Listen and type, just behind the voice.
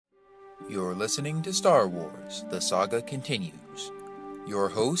You're listening to Star Wars, The Saga Continues. Your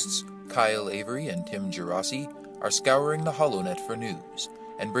hosts, Kyle Avery and Tim Gerasi, are scouring the HoloNet for news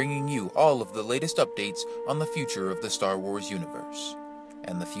and bringing you all of the latest updates on the future of the Star Wars universe.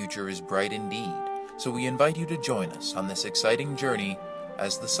 And the future is bright indeed, so we invite you to join us on this exciting journey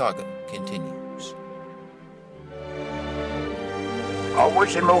as the saga continues.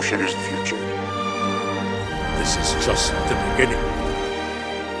 Always in motion is the future. This is just the beginning.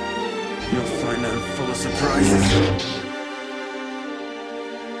 You'll find I'm full of surprises.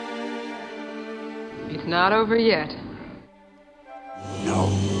 It's not over yet. No,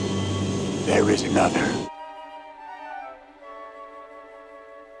 there is another.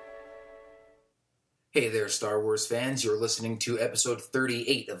 Hey there, Star Wars fans. You're listening to episode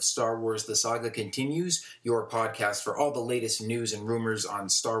 38 of Star Wars The Saga Continues, your podcast for all the latest news and rumors on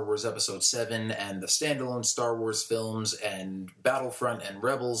Star Wars Episode 7 and the standalone Star Wars films and Battlefront and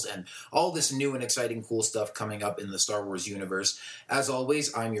Rebels and all this new and exciting cool stuff coming up in the Star Wars universe. As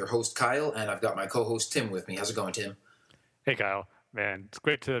always, I'm your host, Kyle, and I've got my co-host, Tim, with me. How's it going, Tim? Hey, Kyle. Man, it's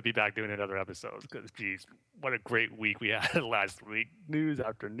great to be back doing another episode because, geez, what a great week we had last week. News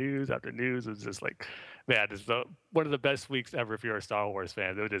after news after news. It was just like, man, it's one of the best weeks ever if you're a Star Wars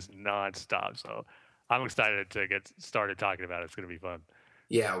fan. It was just nonstop. So I'm excited to get started talking about it. It's going to be fun.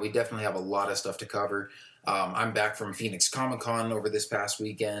 Yeah, we definitely have a lot of stuff to cover. I'm back from Phoenix Comic-Con over this past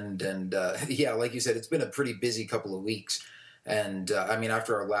weekend. And yeah, like you said, it's been a pretty busy couple of weeks. And I mean,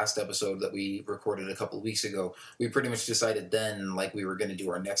 after our last episode that we recorded a couple of weeks ago, we pretty much decided then like we were going to do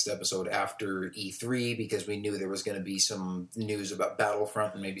our next episode after E3 because we knew there was going to be some news about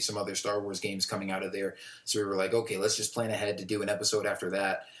Battlefront and maybe some other Star Wars games coming out of there. So we were like, okay, let's just plan ahead to do an episode after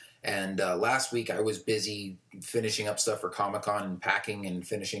that. And last week I was busy finishing up stuff for Comic-Con and packing and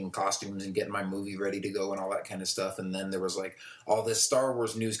finishing costumes and getting my movie ready to go and all that kind of stuff. And then there was like all this Star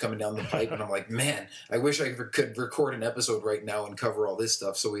Wars news coming down the pipe. And I'm like, man, I wish I could record an episode right now and cover all this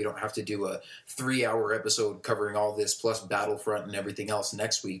stuff so we don't have to do a 3-hour episode covering all this plus Battlefront and everything else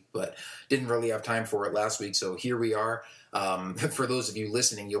next week. But didn't really have time for it last week. So here we are. For those of you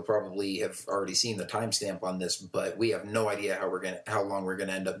listening, you'll probably have already seen the timestamp on this, but we have no idea how long we're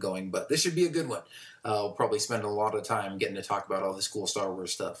gonna end up going. But this should be a good one. We'll probably spend a lot of time getting to talk about all this cool Star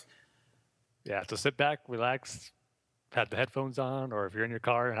Wars stuff. Yeah, so sit back, relax, have the headphones on, or if you're in your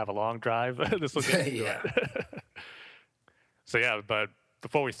car and have a long drive, this will get you. Yeah. So yeah, but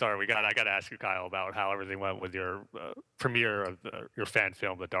before we start, I got to ask you, Kyle, about how everything went with your premiere of your fan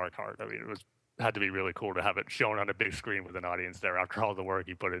film, The Dark Heart. I mean, had to be really cool to have it shown on a big screen with an audience there after all the work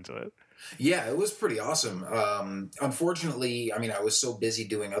you put into it. Yeah, it was pretty awesome. Unfortunately, I mean, I was so busy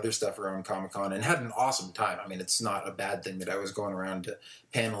doing other stuff around Comic-Con and had an awesome time. I mean, it's not a bad thing that I was going around to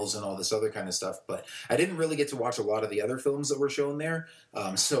panels and all this other kind of stuff, but I didn't really get to watch a lot of the other films that were shown there,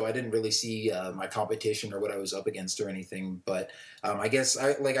 so I didn't really see my competition or what I was up against or anything, but I guess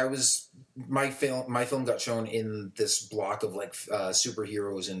my film got shown in this block of like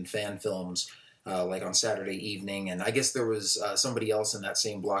superheroes and fan films like on Saturday evening, and I guess there was somebody else in that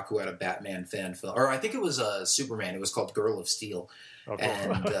same block who had a Batman fan film, or I think it was Superman. It was called Girl of Steel,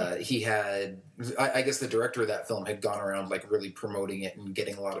 and he had, I guess the director of that film had gone around like really promoting it and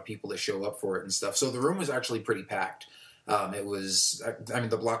getting a lot of people to show up for it and stuff. So the room was actually pretty packed. It was, I mean,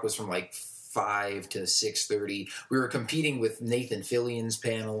 the block was from like 5 to 6:30. We were competing with Nathan Fillion's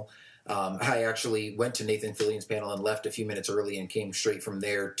panel. I actually went to Nathan Fillion's panel and left a few minutes early and came straight from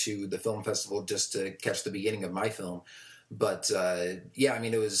there to the film festival just to catch the beginning of my film. But yeah, I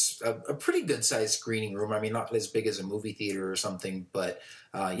mean, it was a pretty good-sized screening room. I mean, not as big as a movie theater or something, but,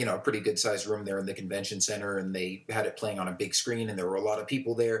 you know, a pretty good-sized room there in the convention center, and they had it playing on a big screen, and there were a lot of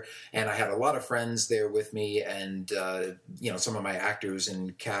people there, and I had a lot of friends there with me, and, you know, some of my actors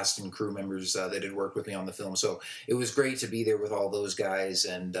and cast and crew members that had worked with me on the film, so it was great to be there with all those guys,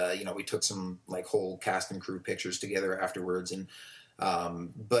 and, you know, we took some, like, whole cast and crew pictures together afterwards, and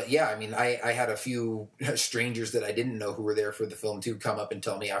but yeah, I mean, I had a few strangers that I didn't know who were there for the film too come up and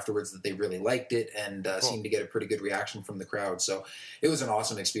tell me afterwards that they really liked it and cool. Seemed to get a pretty good reaction from the crowd. So it was an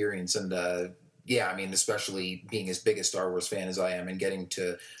awesome experience. And yeah, I mean, especially being as big a Star Wars fan as I am and getting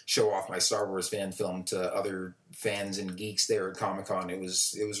to show off my Star Wars fan film to other fans and geeks there at Comic-Con, it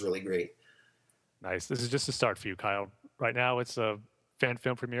was really great. Nice. This is just a start for you, Kyle. Right now, it's a fan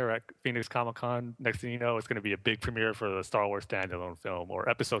film premiere at Phoenix Comic-Con. Next thing you know, it's going to be a big premiere for the Star Wars standalone film or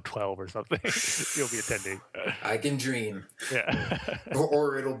episode 12 or something. You'll be attending. I can dream. Yeah.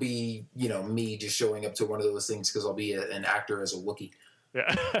 or it'll be, you know, me just showing up to one of those things because I'll be an actor as a Wookiee.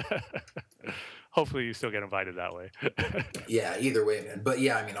 Yeah. Hopefully you still get invited that way. Yeah, either way, man. But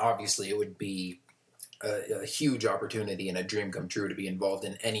yeah, I mean, obviously it would be a huge opportunity and a dream come true to be involved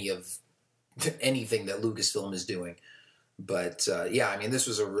in any of anything that Lucasfilm is doing. But yeah, I mean, this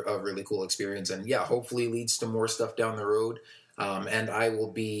was a really cool experience, and yeah, hopefully leads to more stuff down the road. And I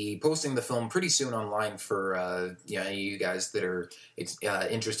will be posting the film pretty soon online for you guys that are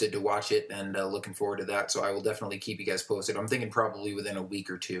interested to watch it and looking forward to that. So I will definitely keep you guys posted. I'm thinking probably within a week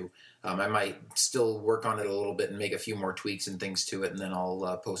or two. I might still work on it a little bit and make a few more tweaks and things to it, and then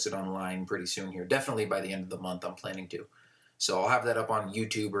I'll post it online pretty soon here. Definitely by the end of the month, I'm planning to. So I'll have that up on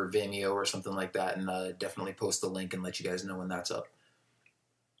YouTube or Vimeo or something like that, and definitely post the link and let you guys know when that's up.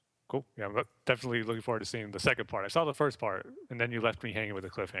 Cool. Yeah, I'm definitely looking forward to seeing the second part. I saw the first part, and then you left me hanging with a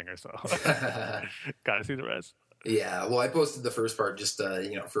cliffhanger, so got to see the rest. Yeah, well, I posted the first part just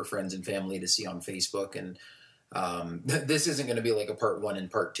for friends and family to see on Facebook, and this isn't going to be like a part 1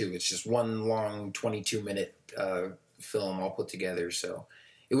 and part 2. It's just one long 22-minute film all put together. So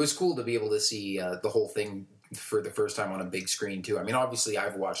it was cool to be able to see the whole thing for the first time on a big screen too. I mean, obviously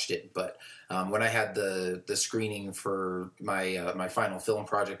I've watched it, but when I had the screening for my my final film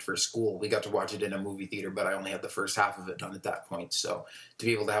project for school, we got to watch it in a movie theater, but I only had the first half of it done at that point. So to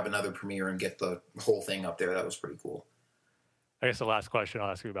be able to have another premiere and get the whole thing up there, that was pretty cool. I guess the last question I'll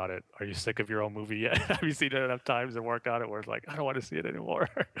ask you about it: are you sick of your own movie yet? Have you seen it enough times and worked on it where it's like, I don't want to see it anymore?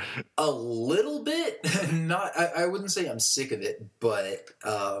 A little bit. Not. I wouldn't say I'm sick of it, but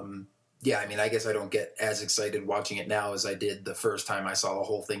yeah, I mean, I guess I don't get as excited watching it now as I did the first time I saw the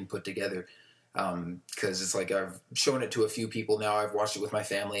whole thing put together. Because it's like I've shown it to a few people now. I've watched it with my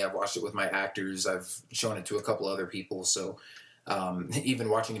family. I've watched it with my actors. I've shown it to a couple other people. So even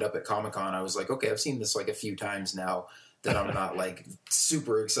watching it up at Comic-Con, I was like, okay, I've seen this like a few times now, that I'm not like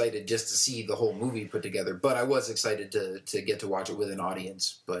super excited just to see the whole movie put together. But I was excited to get to watch it with an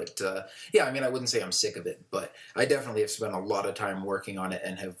audience. But yeah, I mean, I wouldn't say I'm sick of it, but I definitely have spent a lot of time working on it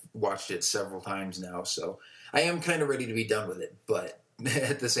and have watched it several times now. So I am kind of ready to be done with it. But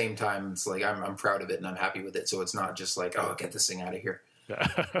at the same time, it's like I'm proud of it and I'm happy with it. So it's not just like, oh, get this thing out of here. Yeah.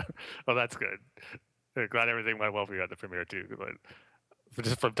 Well, that's good. Glad everything went well for you at the premiere too. But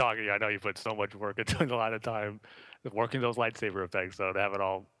just from talking, I know you put so much work into a lot of time working those lightsaber effects. So to have it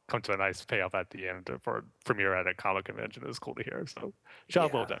all come to a nice payoff at the end for a premiere at a comic convention is cool to hear. So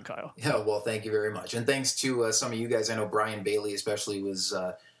job well done, Kyle. Yeah, well, thank you very much. And thanks to some of you guys. I know Brian Bailey especially was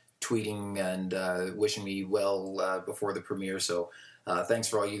tweeting and wishing me well before the premiere. So thanks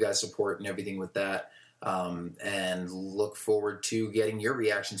for all you guys' support and everything with that. And look forward to getting your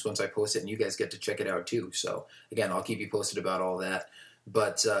reactions once I post it and you guys get to check it out too. So again, I'll keep you posted about all that.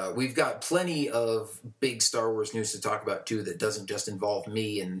 But we've got plenty of big Star Wars news to talk about too that doesn't just involve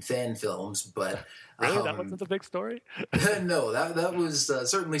me and fan films. But really, that wasn't the big story? No, that was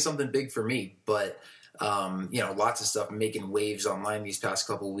certainly something big for me. But lots of stuff making waves online these past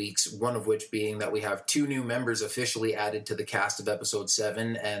couple weeks. One of which being that we have 2 new members officially added to the cast of Episode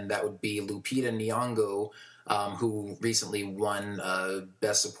 7, and that would be Lupita Nyong'o, who recently won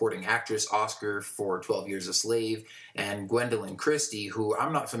Best Supporting Actress Oscar for 12 Years a Slave, and Gwendolyn Christie, who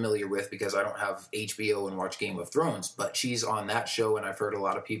I'm not familiar with because I don't have HBO and watch Game of Thrones, but she's on that show, and I've heard a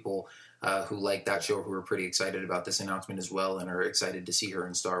lot of people who like that show who are pretty excited about this announcement as well and are excited to see her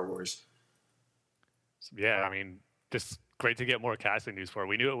in Star Wars. Yeah, I mean, just great to get more casting news for it.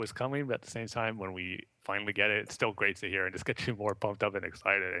 We knew it was coming, but at the same time, when we finally get it, it's still great to hear and just get you more pumped up and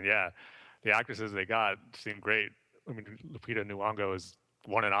excited. And yeah, the actresses they got seem great. I mean, Lupita Nyong'o has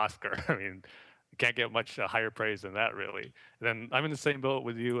won an Oscar. I mean, you can't get much higher praise than that, really. And then I'm in the same boat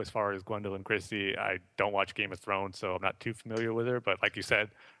with you as far as Gwendolyn Christie. I don't watch Game of Thrones, so I'm not too familiar with her. But like you said,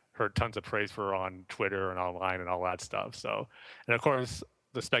 heard tons of praise for her on Twitter and online and all that stuff. So, and of course,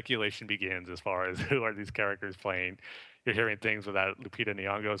 the speculation begins as far as who are these characters playing. You're hearing things that Lupita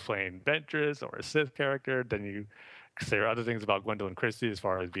Nyong'o is playing Ventress or a Sith character. Then you there are other things about Gwendolyn Christie as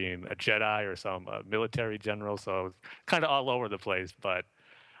far as being a Jedi or some military general. So it's kind of all over the place. But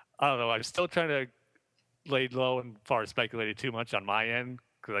I don't know. I'm still trying to lay low and far as speculating too much on my end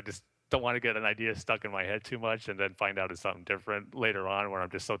because I just don't want to get an idea stuck in my head too much and then find out it's something different later on where I'm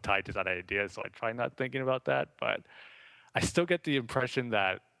just so tied to that idea. So I try not thinking about that. But I still get the impression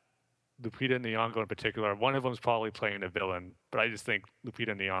that Lupita Nyong'o in particular, one of them is probably playing a villain, but I just think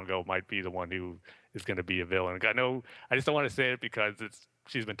Lupita Nyong'o might be the one who is going to be a villain. I just don't want to say it because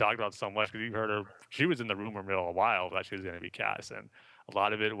she's been talked about so much because you heard her, she was in the rumor mill a while that she was going to be cast, and a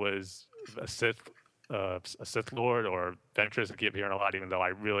lot of it was a Sith Lord or Ventress. I keep hearing a lot, even though I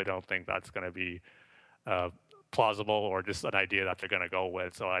really don't think that's going to be plausible or just an idea that they're going to go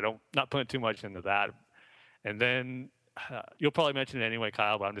with. So not putting too much into that. And then you'll probably mention it anyway,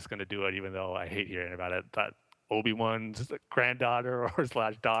 Kyle, but I'm just going to do it even though I hate hearing about it. That Obi-Wan's granddaughter or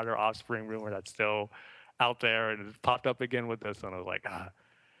 / daughter offspring rumor that's still out there and it popped up again with this, and I was like,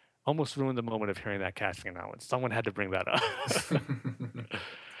 almost ruined the moment of hearing that casting announcement. Someone had to bring that up.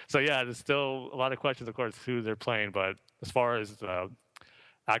 So yeah, there's still a lot of questions, of course, who they're playing. But as far as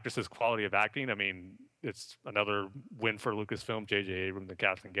actress's quality of acting, I mean, it's another win for Lucasfilm, J.J. Abrams, and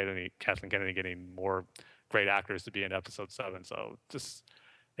Kathleen Kennedy getting more great actors to be in Episode 7. So just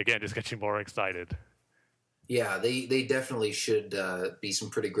gets you more excited. Yeah, they definitely should be some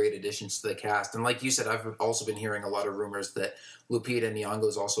pretty great additions to the cast. And like you said, I've also been hearing a lot of rumors that Lupita Nyong'o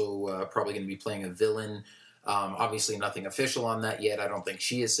is also probably going to be playing a villain. Obviously, nothing official on that yet. I don't think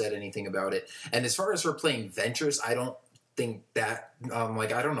she has said anything about it. And as far as her playing Ventress, I don't think that,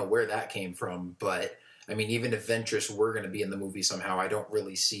 I don't know where that came from. But, I mean, even if Ventress were going to be in the movie somehow, I don't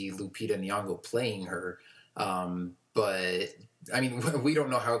really see Lupita Nyong'o playing her. But, I mean, we don't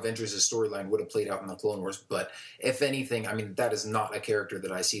know how Ventress' storyline would have played out in the Clone Wars. But if anything, I mean, that is not a character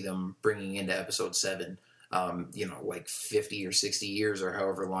that I see them bringing into Episode 7. 50 or 60 years or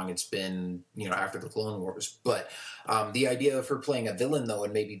however long it's been, after the Clone Wars. But the idea of her playing a villain, though,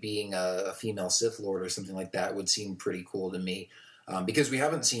 and maybe being a female Sith Lord or something like that would seem pretty cool to me. Because we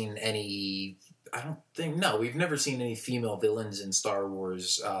haven't seen any, we've never seen any female villains in Star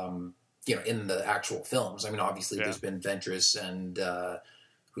Wars, in the actual films. I mean, obviously there's been Ventress and,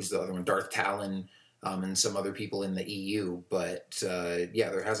 who's the other one? Darth Talon, and some other people in the EU. But,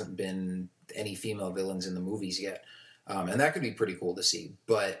 there hasn't been any female villains in the movies yet. And that could be pretty cool to see.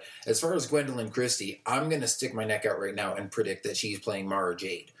 But as far as Gwendolyn Christie, I'm going to stick my neck out right now and predict that she's playing Mara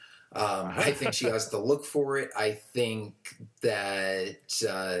Jade. I think she has the look for it. I think that,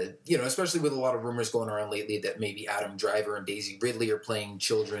 especially with a lot of rumors going around lately that maybe Adam Driver and Daisy Ridley are playing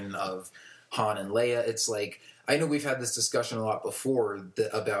children of Han and Leia. It's like, I know we've had this discussion a lot before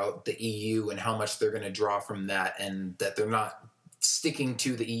about the EU and how much they're going to draw from that, and that they're not sticking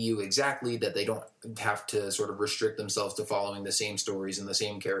to the EU exactly, that they don't have to sort of restrict themselves to following the same stories and the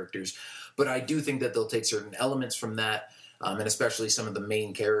same characters. But I do think that they'll take certain elements from that, and especially some of the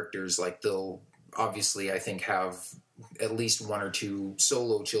main characters. Like, they'll obviously, I think, have at least one or two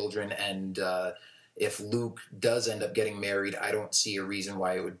solo children, and if Luke does end up getting married, I don't see a reason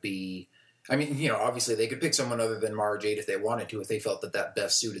why it would be... I mean, obviously they could pick someone other than Mara Jade if they wanted to, if they felt that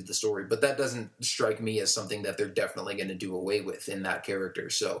best suited the story. But that doesn't strike me as something that they're definitely going to do away with in that character.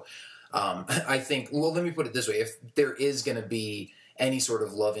 So I think, well, let me put it this way. If there is going to be any sort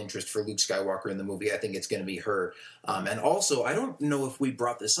of love interest for Luke Skywalker in the movie, I think it's going to be her. And also, I don't know if we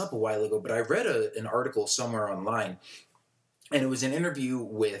brought this up a while ago, but I read an article somewhere online, and it was an interview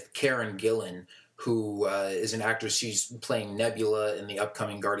with Karen Gillan, who is an actress. She's playing Nebula in the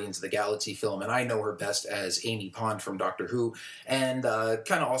upcoming Guardians of the Galaxy film, and I know her best as Amy Pond from Doctor Who, and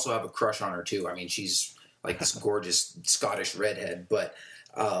kind of also have a crush on her too. I mean, she's like this gorgeous Scottish redhead, but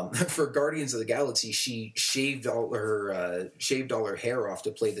for Guardians of the Galaxy, she shaved all her hair off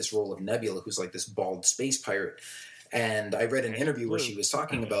to play this role of Nebula, who's like this bald space pirate. And I read an interview where she was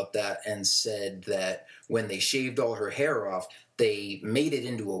talking about that and said that when they shaved all her hair off, they made it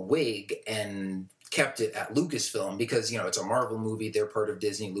into a wig and kept it at Lucasfilm because, it's a Marvel movie. They're part of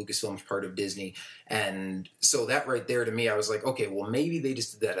Disney. Lucasfilm's part of Disney. And so that right there to me, I was like, okay, well, maybe they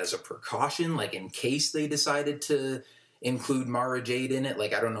just did that as a precaution, like in case they decided to include Mara Jade in it.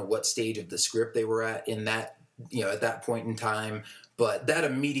 Like, I don't know what stage of the script they were at in that, at that point in time. But that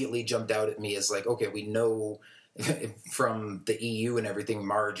immediately jumped out at me as like, okay, we know from the EU and everything,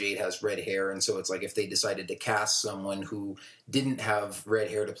 Mara Jade has red hair, and so it's like if they decided to cast someone who didn't have red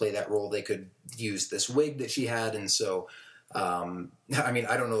hair to play that role, they could use this wig that she had. And so I mean,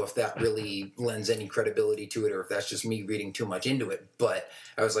 I don't know if that really lends any credibility to it or if that's just me reading too much into it, but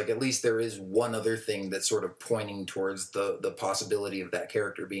I was like, at least there is one other thing that's sort of pointing towards the possibility of that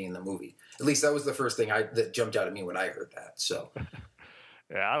character being in the movie. At least that was the first thing that jumped out at me when I heard that. So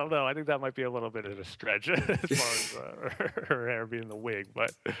yeah, I don't know. I think that might be a little bit of a stretch as far as her hair being the wig.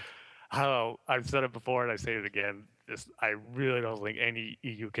 But I don't know. I've said it before and I say it again. I really don't think any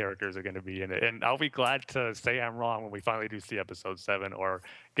EU characters are going to be in it. And I'll be glad to say I'm wrong when we finally do see Episode 7 or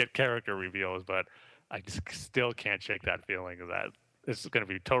get character reveals. But I just still can't shake that feeling that it's going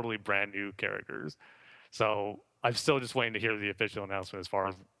to be totally brand new characters. So I'm still just waiting to hear the official announcement. As far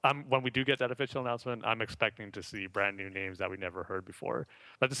as when we do get that official announcement, I'm expecting to see brand new names that we never heard before.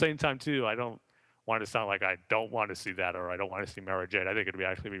 But at the same time, too, I don't want to sound like I don't want to see that or I don't want to see Mara Jade. I think it'd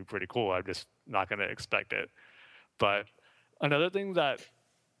actually be pretty cool. I'm just not going to expect it. But another thing that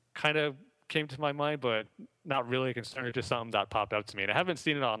kind of came to my mind, but not really a concern, just something that popped up to me. And I haven't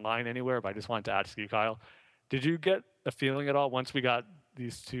seen it online anywhere, but I just wanted to ask you, Kyle, did you get a feeling at all once we got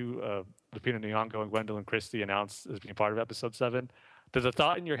these two, Lupita Nyong'o and Gwendolyn Christie, announced as being part of Episode 7, does a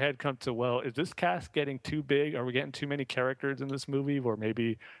thought in your head come to, well, is this cast getting too big? Are we getting too many characters in this movie where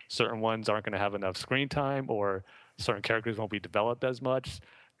maybe certain ones aren't going to have enough screen time or certain characters won't be developed as much?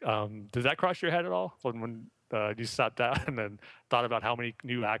 Does that cross your head at all when you sat down and then thought about how many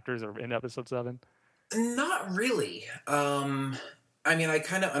new actors are in episode 7? Not really. I mean, I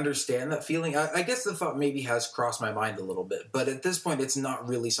kind of understand that feeling. I guess the thought maybe has crossed my mind a little bit, but at this point, it's not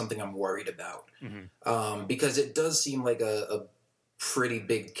really something I'm worried about. Because it does seem like a pretty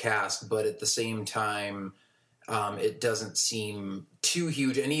big cast, but at the same time, it doesn't seem too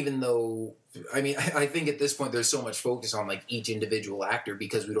huge. And even though, I mean, I think at this point there's so much focus on like each individual actor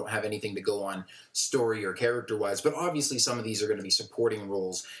because we don't have anything to go on story or character wise. But obviously some of these are going to be supporting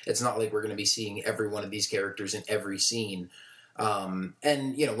roles. It's not like we're going to be seeing every one of these characters in every scene.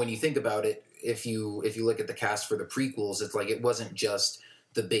 And you know, when you think about it, if you look at the cast for the prequels, it's like it wasn't just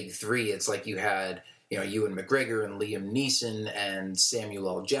the big three. It's like you had, you know, Ewan McGregor and Liam Neeson and Samuel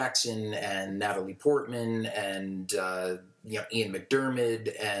L. Jackson and Natalie Portman and you know, Ian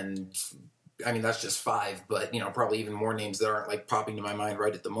McDermott, and I mean that's just 5, but you know, probably even more names that aren't like popping to my mind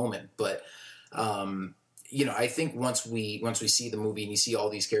right at the moment. But you know, I think once we see the movie and you see all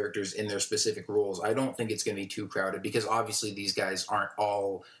these characters in their specific roles, I don't think it's going to be too crowded because obviously these guys aren't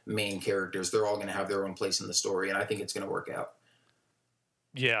all main characters. They're all going to have their own place in the story, and I think it's going to work out.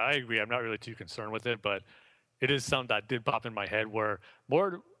 Yeah, I agree. I'm not really too concerned with it, but it is something that did pop in my head where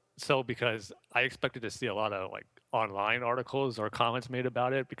more so because I expected to see a lot of like online articles or comments made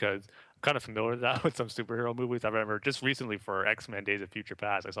about it because I'm kind of familiar with that with some superhero movies. I remember just recently for X-Men Days of Future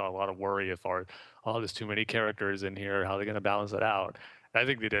Past, I saw a lot of worry as far as, oh, there's too many characters in here. How are they going to balance it out? And I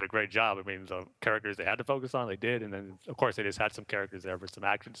think they did a great job. I mean, the characters they had to focus on, they did. And then, of course, they just had some characters there for some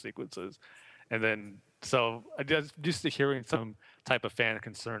action sequences. And then, so I just hearing some type of fan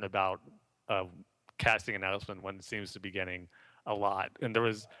concern about casting announcement when it seems to be getting a lot. And there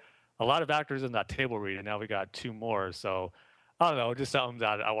was a lot of actors in that table read, and now we got 2 more. So I don't know, just something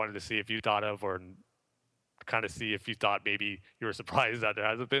that I wanted to see if you thought of, or kind of see if you thought maybe you were surprised that there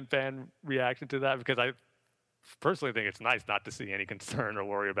hasn't been fan reaction to that, because I personally think it's nice not to see any concern or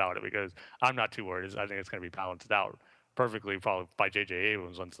worry about it, because I'm not too worried. I think it's going to be balanced out perfectly, probably by J.J.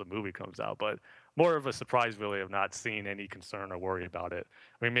 Abrams once the movie comes out, but more of a surprise really of not seeing any concern or worry about it.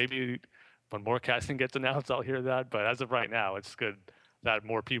 I mean, maybe when more casting gets announced, I'll hear that, but as of right now, it's good that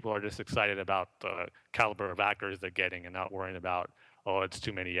more people are just excited about the caliber of actors they're getting and not worrying about, oh, it's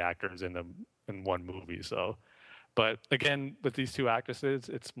too many actors in one movie. So, but again, with these 2 actresses,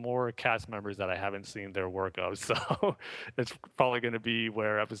 it's more cast members that I haven't seen their work of. So it's probably going to be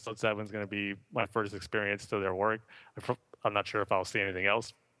where episode 7 is going to be my first experience to their work. I'm not sure if I'll see anything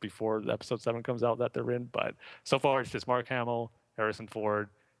else before episode 7 comes out that they're in, but so far it's just Mark Hamill, Harrison Ford,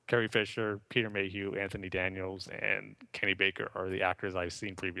 Carrie Fisher, Peter Mayhew, Anthony Daniels, and Kenny Baker are the actors I've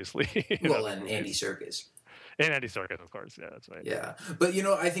seen previously. Well, and Andy Serkis. And Andy Serkis, of course. Yeah, that's right. Yeah. But, you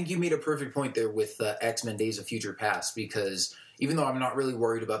know, I think you made a perfect point there with X-Men Days of Future Past, because even though I'm not really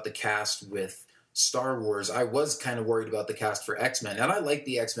worried about the cast with Star Wars, I was kind of worried about the cast for X-Men. And I like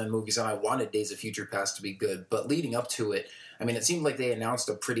the X-Men movies, and I wanted Days of Future Past to be good. But leading up to it, I mean, it seemed like they announced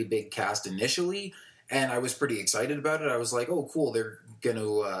a pretty big cast initially, and I was pretty excited about it. I was like, oh, cool, they're going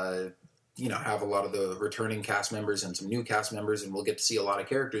to, you know, have a lot of the returning cast members and some new cast members, and we'll get to see a lot of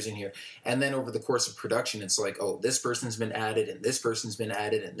characters in here. And then over the course of production, it's like, oh, this person's been added, and this person's been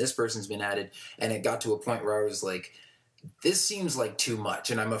added, and this person's been added. And it got to a point where I was like, this seems like too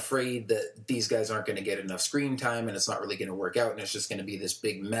much, and I'm afraid that these guys aren't going to get enough screen time, and it's not really going to work out, and it's just going to be this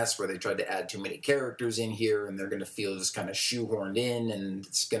big mess where they tried to add too many characters in here, and they're going to feel just kind of shoehorned in, and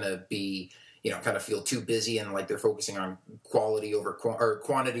it's going to be, you know, kind of feel too busy, and like they're focusing on quality over or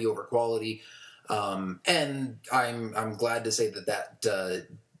quantity over quality. And I'm glad to say that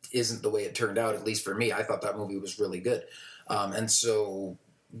isn't the way it turned out. At least for me, I thought that movie was really good. And so,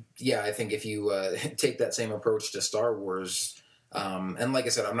 yeah, I think if you take that same approach to Star Wars, and like I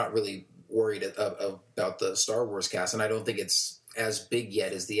said, I'm not really worried about the Star Wars cast, and I don't think it's as big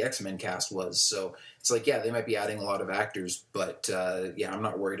yet as the X-Men cast was. So it's like, yeah, they might be adding a lot of actors, but yeah, I'm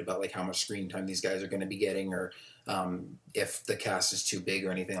not worried about like how much screen time these guys are going to be getting, or if the cast is too big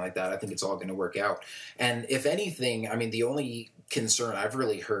or anything like that. I think it's all going to work out. And if anything, I mean, the only concern I've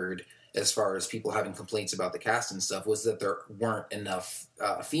really heard as far as people having complaints about the cast and stuff was that there weren't enough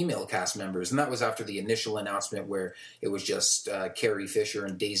female cast members. And that was after the initial announcement where it was just Carrie Fisher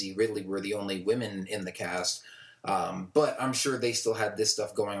and Daisy Ridley were the only women in the cast. But I'm sure they still had this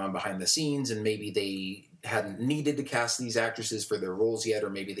stuff going on behind the scenes, and maybe they hadn't needed to cast these actresses for their roles yet, or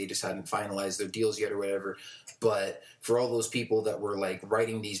maybe they just hadn't finalized their deals yet or whatever. But for all those people that were like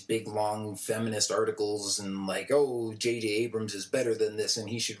writing these big long feminist articles and like, oh, J.J. Abrams is better than this and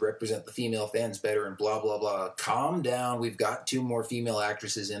he should represent the female fans better and blah blah blah, calm down. We've got 2 more female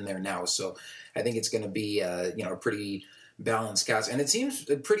actresses in there now, so I think it's going to be a pretty balanced cast, and it seems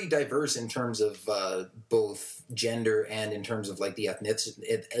pretty diverse in terms of both gender and in terms of like the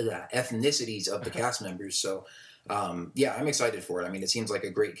ethnicities of the cast members. So yeah, I'm excited for it. I mean, it seems like a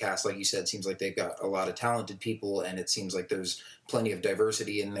great cast. Like you said, it seems like they've got a lot of talented people, and it seems like there's plenty of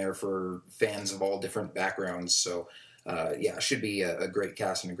diversity in there for fans of all different backgrounds. So yeah, it should be a great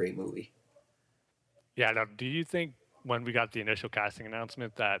cast and a great movie. Yeah. Now, do you think when we got the initial casting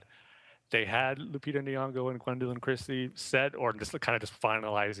announcement that they had Lupita Nyong'o and Gwendolyn Christie set, or just kind of just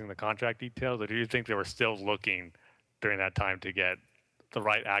finalizing the contract details, or do you think they were still looking during that time to get the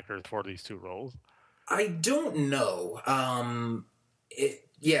right actors for these 2 roles? I don't know.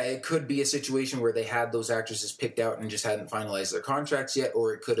 It could be a situation where they had those actresses picked out and just hadn't finalized their contracts yet,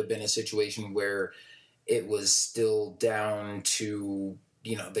 or it could have been a situation where it was still down to,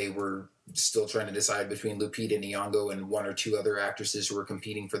 they were still trying to decide between Lupita Nyong'o and 1 or 2 other actresses who were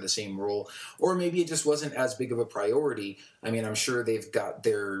competing for the same role. Or maybe it just wasn't as big of a priority. I mean, I'm sure they've got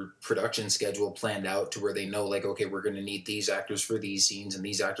their production schedule planned out to where they know, like, okay, we're going to need these actors for these scenes and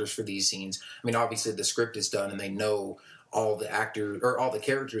these actors for these scenes. I mean, obviously the script is done and they know all the actors or all the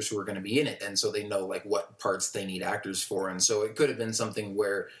characters who are going to be in it. And so they know like what parts they need actors for. And so it could have been something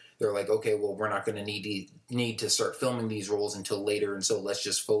where they're like, okay, well, we're not going to need to start filming these roles until later, and so let's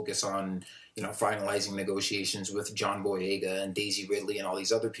just focus on, finalizing negotiations with John Boyega and Daisy Ridley and all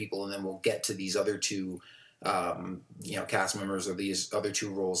these other people, and then we'll get to these other 2, cast members of these other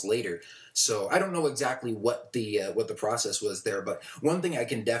 2 roles later. So I don't know exactly what the process was there, but one thing I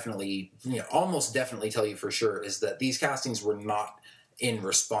can definitely, almost definitely tell you for sure is that these castings were not in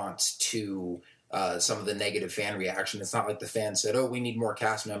response to some of the negative fan reaction. It's not like the fans said, oh, we need more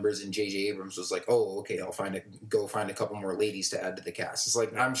cast members, and J.J. Abrams was like, oh, okay, I'll go find a couple more ladies to add to the cast. It's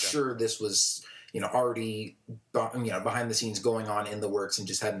like, I'm sure this was, already, behind the scenes going on in the works and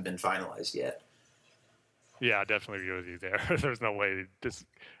just hadn't been finalized yet. Yeah, I definitely agree with you there. There's no way to just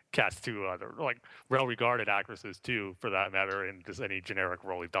cast 2 other, like, well-regarded actresses, too, for that matter, in just any generic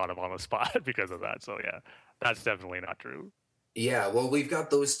role he thought of on the spot because of that. So, yeah, that's definitely not true. Yeah, well, we've got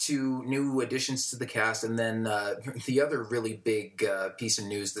those 2 new additions to the cast, and then the other really big piece of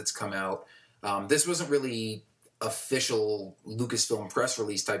news that's come out. This wasn't really official Lucasfilm press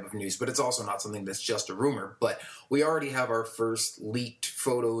release type of news, but it's also not something that's just a rumor. But we already have our first leaked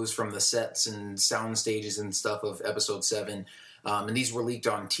photos from the sets and sound stages and stuff of Episode 7. And these were leaked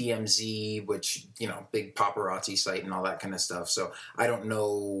on TMZ, which, big paparazzi site and all that kind of stuff. So I don't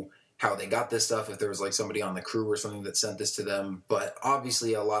know how they got this stuff, if there was like somebody on the crew or something that sent this to them. But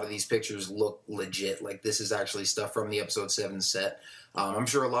obviously a lot of these pictures look legit. Like this is actually stuff from the Episode 7 set. I'm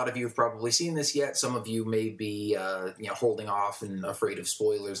sure a lot of you have probably seen this yet. Some of you may be holding off and afraid of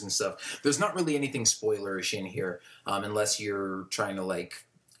spoilers and stuff. There's not really anything spoilerish in here, unless you're trying to like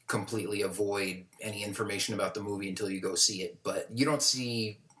completely avoid any information about the movie until you go see it. But you don't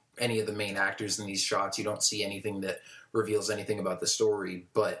see any of the main actors in these shots. You don't see anything that reveals anything about the story.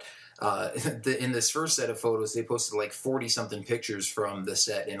 But in this first set of photos, they posted like 40-something pictures from the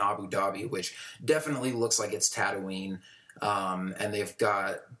set in Abu Dhabi, which definitely looks like it's Tatooine. And they've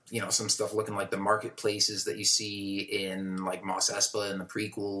got, some stuff looking like the marketplaces that you see in like Mos Espa and the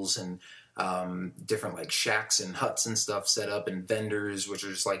prequels, and different like shacks and huts and stuff set up, and vendors, which are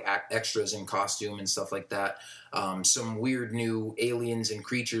just like extras in costume and stuff like that. Some weird new aliens and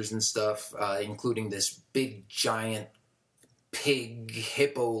creatures and stuff, including this big giant pig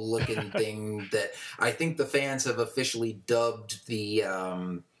hippo looking thing that I think the fans have officially dubbed the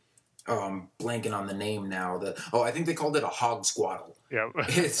I'm blanking on the name now. I think they called it a hog squaddle. Yeah.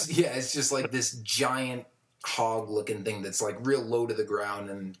 It's just like this giant hog looking thing that's like real low to the ground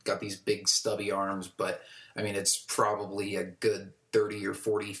and got these big stubby arms, but I mean it's probably a good 30 or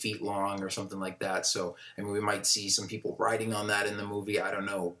 40 feet long or something like that. So I mean we might see some people riding on that in the movie, I don't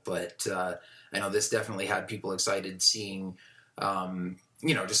know, but I know this definitely had people excited seeing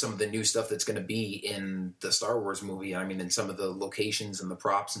just some of the new stuff that's going to be in the Star Wars movie. I mean, in some of the locations and the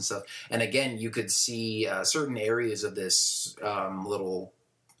props and stuff. And again, you could see certain areas of this little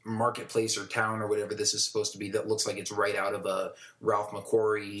marketplace or town or whatever this is supposed to be that looks like it's right out of a Ralph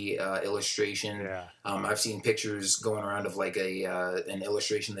McQuarrie illustration. Yeah. I've seen pictures going around of like an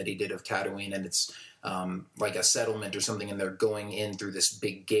illustration that he did of Tatooine, and it's like a settlement or something, and they're going in through this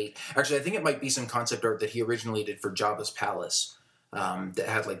big gate. Actually, I think it might be some concept art that he originally did for Jabba's palace. that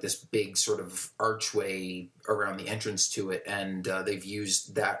had like this big sort of archway around the entrance to it, and they've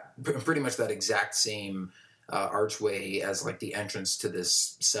used that pretty much that exact same archway as like the entrance to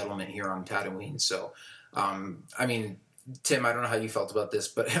this settlement here on Tatooine. So, I mean, Tim, I don't know how you felt about this,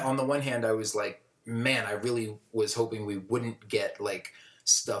 but on the one hand, I was like, man, I really was hoping we wouldn't get like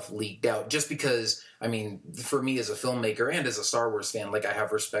stuff leaked out, just because, I mean, for me as a filmmaker and as a Star Wars fan, like I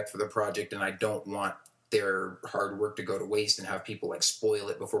have respect for the project and I don't want their hard work to go to waste and have people like spoil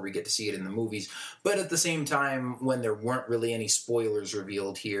it before we get to see it in the movies. But at the same time, when there weren't really any spoilers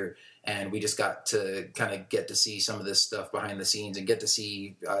revealed here, and we just got to kind of get to see some of this stuff behind the scenes and get to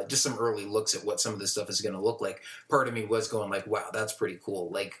see just some early looks at what some of this stuff is going to look like, part of me was going like, wow, that's pretty cool.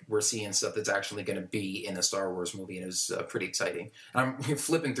 Like, we're seeing stuff that's actually going to be in a Star Wars movie, and it was pretty exciting. And I'm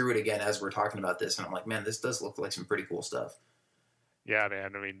flipping through it again as we're talking about this, and I'm like, man, this does look like some pretty cool stuff. Yeah,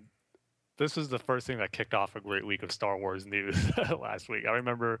 man. I mean, this is the first thing that kicked off a great week of Star Wars news last week. I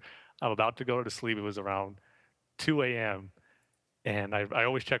remember I'm about to go to sleep. It was around 2 a.m., and I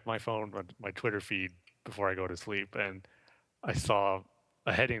always check my phone, my Twitter feed before I go to sleep. And I saw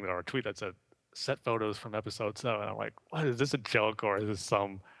a heading or a tweet that said, set photos from episode 7. I'm like, what, is this a joke, or is this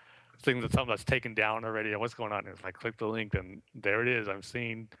something that's taken down already? And what's going on? And I click the link, and there it is. I'm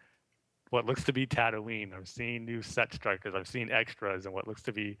seeing what looks to be Tatooine. I'm seeing new set structures. I'm seeing extras and what looks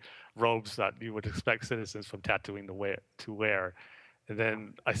to be robes that you would expect citizens from Tatooine to wear. And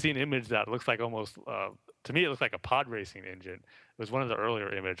then I see an image that looks like almost, to me, it looks like a pod racing engine. It was one of the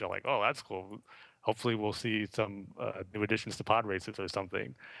earlier images. I'm like, oh, that's cool. Hopefully we'll see some new additions to pod races or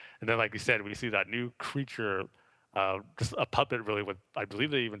something. And then, like you said, we see that new creature, just a puppet really with, I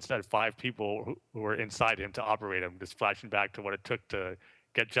believe they even said 5 people who were inside him to operate him, just flashing back to what it took to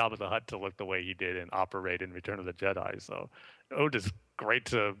get Jabba the Hutt to look the way he did and operate in Return of the Jedi. So it was just great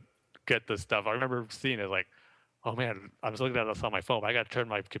to get this stuff. I remember seeing it like, oh man, I was looking at this on my phone. I got to turn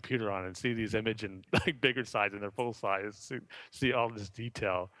my computer on and see these images in like bigger size and their full size, see all this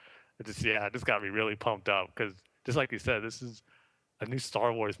detail. It just got me really pumped up, because just like you said, this is a new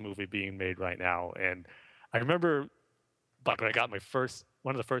Star Wars movie being made right now. And I remember back when I got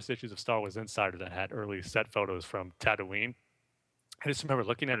one of the first issues of Star Wars Insider that had early set photos from Tatooine. I just remember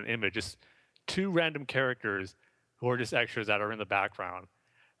looking at an image, just 2 random characters who are just extras that are in the background.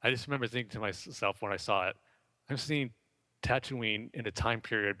 I just remember thinking to myself when I saw it, I'm seeing Tatooine in a time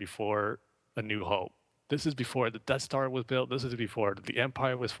period before A New Hope. This is before the Death Star was built. This is before the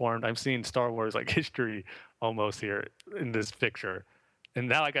Empire was formed. I'm seeing Star Wars like history almost here in this picture. And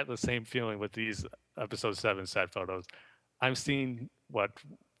now I got the same feeling with these Episode 7 set photos. I'm seeing what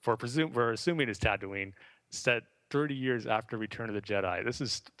we're assuming is Tatooine set 30 years after Return of the Jedi. This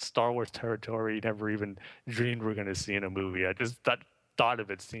is Star Wars territory you never even dreamed we're going to see in a movie. I just thought of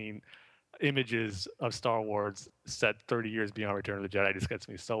it, seeing images of Star Wars set 30 years beyond Return of the Jedi just gets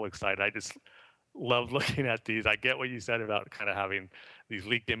me so excited. I just love looking at these. I get what you said about kind of having these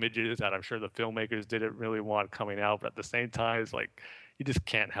leaked images that I'm sure the filmmakers didn't really want coming out, but at the same time, it's like you just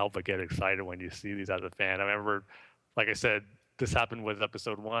can't help but get excited when you see these as a fan. I remember, like I said, this happened with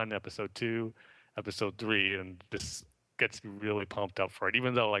Episode 1, Episode 2, Episode 3, and this gets me really pumped up for it.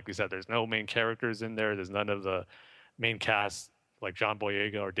 Even though, like we said, there's no main characters in there. There's none of the main cast like John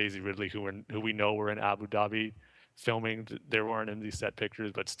Boyega or Daisy Ridley, who we know were in Abu Dhabi filming. They weren't in these set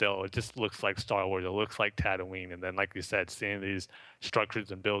pictures, but still, it just looks like Star Wars. It looks like Tatooine. And then, like you said, seeing these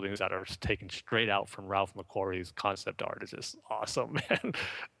structures and buildings that are taken straight out from Ralph McQuarrie's concept art is just awesome, man.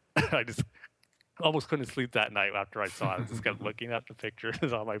 I just almost couldn't sleep that night after I saw it. I just kept looking at the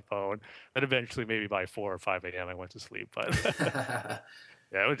pictures on my phone. And eventually, maybe by 4 or 5 a.m., I went to sleep. But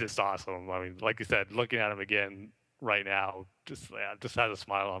yeah, it was just awesome. I mean, like you said, looking at them again right now just has a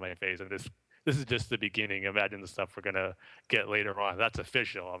smile on my face. And this is just the beginning. Imagine the stuff we're gonna get later on. That's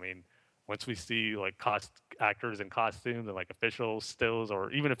official. I mean, once we see like actors in costumes and like official stills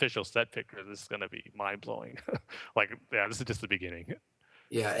or even official set pictures, this is gonna be mind blowing. Like, yeah, this is just the beginning.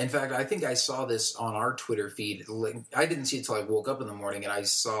 Yeah, in fact, I think I saw this on our Twitter feed. I didn't see it till I woke up in the morning, and I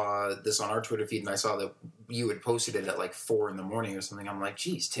saw this on our Twitter feed, and I saw that you had posted it at like 4 a.m. or something. I'm like,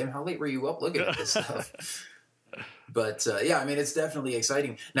 geez, Tim, how late were you up looking at this stuff? But yeah, I mean, it's definitely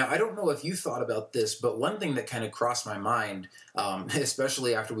exciting. Now, I don't know if you thought about this, but one thing that kind of crossed my mind,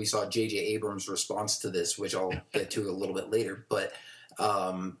 especially after we saw J.J. Abrams' response to this, which I'll get to a little bit later, but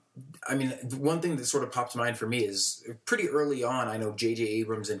I mean, one thing that sort of popped to mind for me is pretty early on, I know J.J.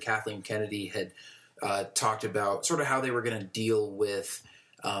 Abrams and Kathleen Kennedy had talked about sort of how they were going to deal with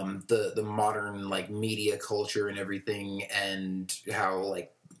the modern like media culture and everything, and how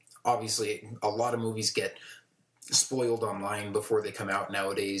like obviously a lot of movies get spoiled online before they come out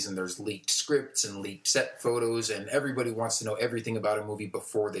nowadays, and there's leaked scripts and leaked set photos, and everybody wants to know everything about a movie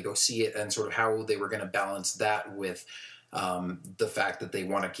before they go see it, and sort of how they were going to balance that with the fact that they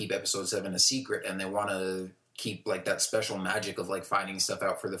want to keep episode 7 a secret, and they want to keep like that special magic of like finding stuff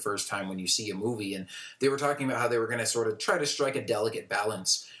out for the first time when you see a movie. And they were talking about how they were going to sort of try to strike a delicate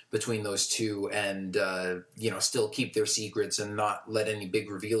balance between those two, and still keep their secrets and not let any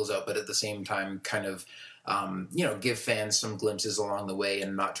big reveals out, but at the same time kind of give fans some glimpses along the way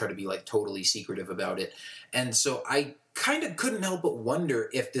and not try to be like totally secretive about it. And so I kind of couldn't help but wonder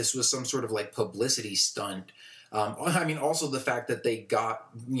if this was some sort of like publicity stunt. Also the fact that they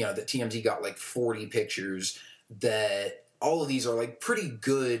got, that TMZ got like 40 pictures, that all of these are like pretty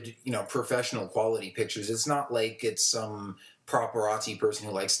good, professional quality pictures. It's not like it's some paparazzi person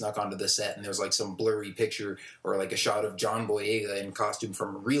who like snuck onto the set and there's like some blurry picture or like a shot of John Boyega in costume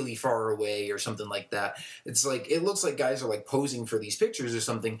from really far away or something like that. It's like, it looks like guys are like posing for these pictures or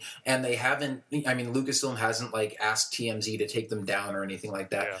something, and they haven't, Lucasfilm hasn't like asked TMZ to take them down or anything like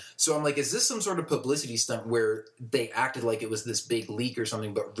that. Yeah. So I'm like, is this some sort of publicity stunt where they acted like it was this big leak or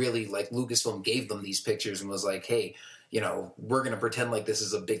something, but really like Lucasfilm gave them these pictures and was like, hey, we're going to pretend like this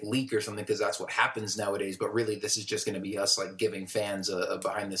is a big leak or something because that's what happens nowadays. But really, this is just going to be us like giving fans a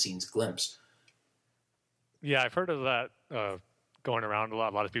behind the scenes glimpse. Yeah, I've heard of that going around a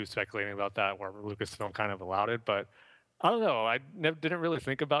lot. A lot of people speculating about that, where Lucasfilm kind of allowed it. But I don't know. I didn't really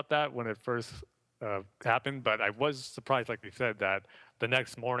think about that when it first happened. But I was surprised, like you said, that the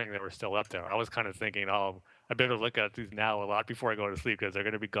next morning they were still up there. I was kind of thinking, oh, I better look at these now a lot before I go to sleep because they're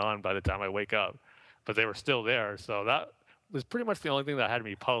going to be gone by the time I wake up. But they were still there, so that was pretty much the only thing that had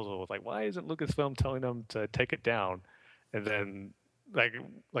me puzzled. Was like, why isn't Lucasfilm telling them to take it down? And then, like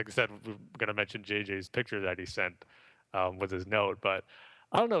I said, we're going to mention JJ's picture that he sent with his note. But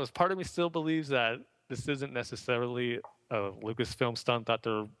I don't know. Part of me still believes that this isn't necessarily a Lucasfilm stunt that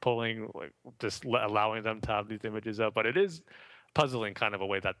they're pulling, like just allowing them to have these images up. But it is puzzling, kind of a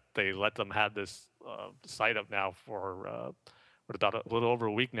way that they let them have this site up now for. About a little over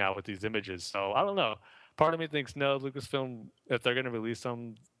a week now with these images. So I don't know. Part of me thinks no, Lucasfilm, if they're going to release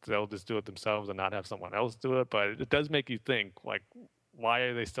them, they'll just do it themselves and not have someone else do it. But it does make you think, like, why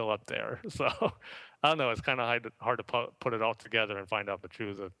are they still up there? So I don't know. It's kind of hard to put it all together and find out the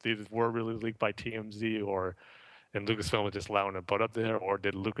truth. If these were really leaked by TMZ, and Lucasfilm was just allowing them to put up there, or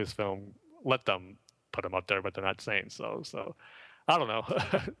did Lucasfilm let them put them up there, but they're not saying so. So I don't know.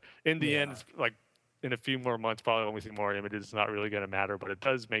 In the end, it's like, in a few more months, probably when we see more images, it's not really going to matter, but it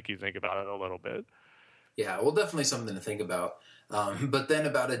does make you think about it a little bit. Yeah, well, definitely something to think about. But then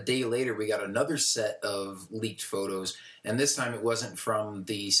about a day later, we got another set of leaked photos, and this time it wasn't from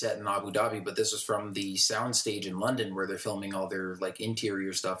the set in Abu Dhabi, but this was from the soundstage in London where they're filming all their like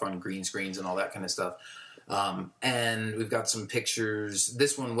interior stuff on green screens and all that kind of stuff. And we've got some pictures.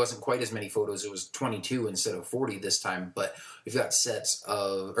 This one wasn't quite as many photos. It was 22 instead of 40 this time, but we've got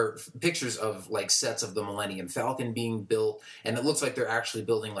pictures of like sets of the Millennium Falcon being built. And it looks like they're actually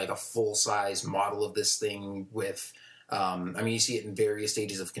building like a full size model of this thing with, you see it in various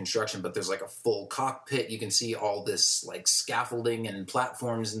stages of construction, but there's like a full cockpit. You can see all this like scaffolding and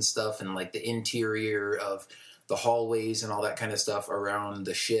platforms and stuff, and like the interior of the hallways and all that kind of stuff around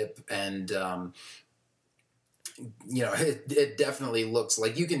the ship. And, it definitely looks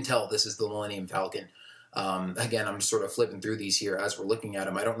like you can tell this is the Millennium Falcon. Again, I'm sort of flipping through these here as we're looking at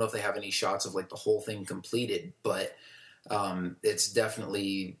them. I don't know if they have any shots of like the whole thing completed, but it's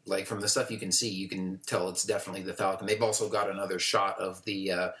definitely like from the stuff you can see, you can tell it's definitely the Falcon. They've also got another shot of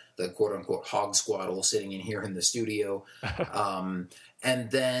the quote unquote hog squaddle sitting in here in the studio. And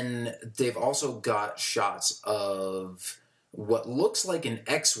then they've also got shots of what looks like an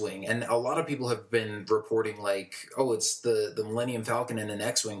X-Wing, and a lot of people have been reporting like, oh, it's the Millennium Falcon and an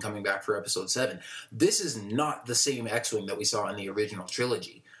X-Wing coming back for Episode 7. This is not the same X-Wing that we saw in the original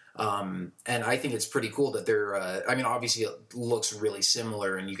trilogy. And I think it's pretty cool that they're, obviously it looks really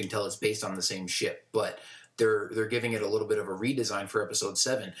similar and you can tell it's based on the same ship, but they're giving it a little bit of a redesign for Episode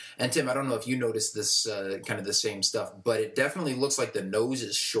 7. And Tim, I don't know if you noticed this kind of the same stuff, but it definitely looks like the nose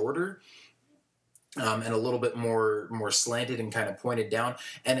is shorter. And a little bit more slanted and kind of pointed down.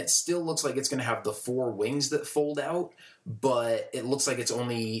 And it still looks like it's going to have the 4 wings that fold out, but it looks like they're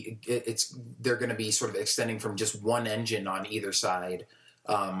going to be sort of extending from just one engine on either side.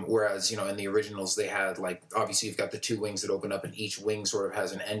 Whereas, in the originals, they had like, obviously you've got the 2 wings that open up and each wing sort of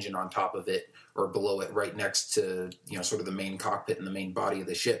has an engine on top of it or below it right next to, sort of the main cockpit and the main body of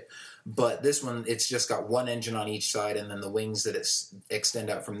the ship. But this one, it's just got one engine on each side and then the wings that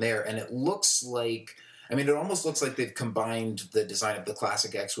extend out from there. And it looks like, I mean, it almost looks like they've combined the design of the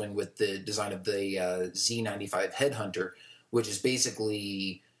classic X-Wing with the design of the Z-95 Headhunter, which is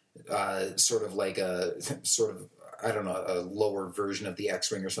basically sort of like a I don't know, a lower version of the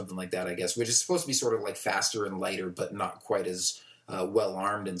X-Wing or something like that, I guess, which is supposed to be sort of like faster and lighter, but not quite as well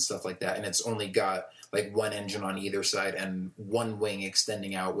armed and stuff like that. And it's only got like one engine on either side and one wing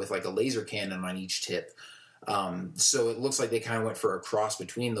extending out with like a laser cannon on each tip. So it looks like they kind of went for a cross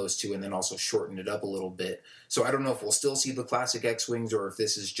between those two and then also shortened it up a little bit. So I don't know if we'll still see the classic X-Wings or if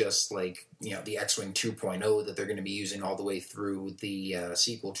this is just like, you know, the X-Wing 2.0 that they're going to be using all the way through the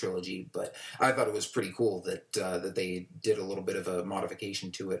sequel trilogy. But I thought it was pretty cool that that they did a little bit of a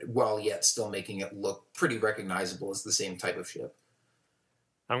modification to it while yet still making it look pretty recognizable as the same type of ship.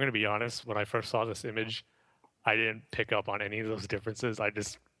 I'm going to be honest, when I first saw this image, I didn't pick up on any of those differences. I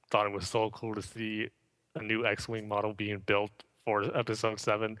just thought it was so cool to see a new X-Wing model being built for Episode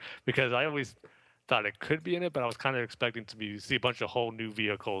 7, because I always thought it could be in it, but I was kind of expecting to see a bunch of whole new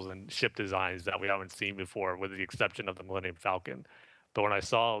vehicles and ship designs that we haven't seen before, with the exception of the Millennium Falcon. But when I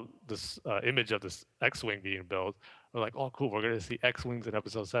saw this image of this X-Wing being built, I was like, oh, cool, we're going to see X-Wings in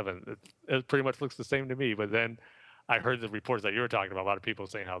Episode 7. It pretty much looks the same to me, but then I heard the reports that you were talking about, a lot of people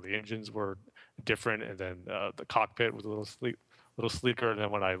saying how the engines were different, and then the cockpit was a little sleeker. And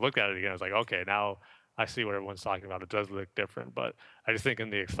then when I looked at it again, I was like, okay, now I see what everyone's talking about. It does look different, but I just think in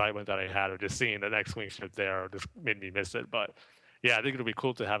the excitement that I had of just seeing an X-Wing ship there just made me miss it. But yeah, I think it'll be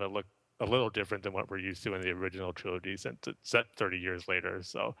cool to have it look a little different than what we're used to in the original trilogy, since it's set 30 years later.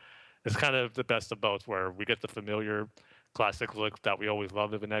 So it's kind of the best of both, where we get the familiar classic look that we always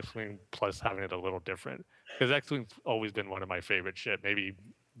loved of an X-Wing, plus having it a little different. Because X-Wing's always been one of my favorite ships, maybe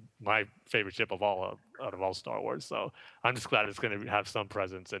my favorite ship of all out of all Star Wars. So I'm just glad it's going to have some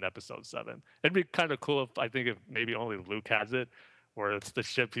presence in Episode 7. It'd be kind of cool if maybe only Luke has it, where it's the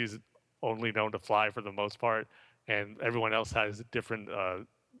ship he's only known to fly for the most part, and everyone else has different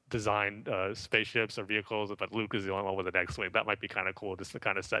designed spaceships or vehicles, but Luke is the only one with an X-Wing. That might be kind of cool, just to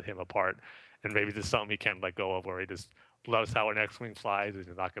kind of set him apart, and maybe just something he can't let go of, where he just loves how an X-Wing flies and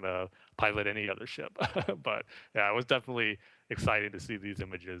he's not going to pilot any other ship. But yeah, it was definitely exciting to see these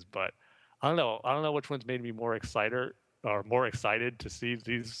images. But I don't know which ones made me more excited to see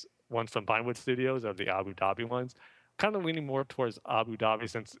these ones from Pinewood Studios or the Abu Dhabi ones. Kind of leaning more towards Abu Dhabi,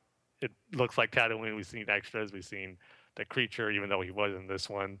 since it looks like Tatooine. We've seen extras, we've seen the creature, even though he was in this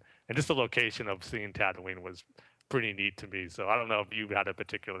one, and just the location of seeing Tatooine was pretty neat to me. So I don't know if you had a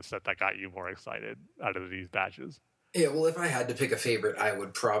particular set that got you more excited out of these batches. Yeah, well, if I had to pick a favorite, I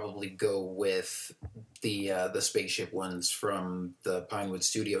would probably go with the spaceship ones from the Pinewood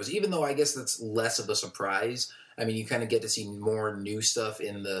Studios, even though I guess that's less of a surprise. I mean, you kind of get to see more new stuff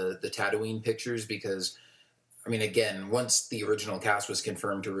in the Tatooine pictures because, I mean, again, once the original cast was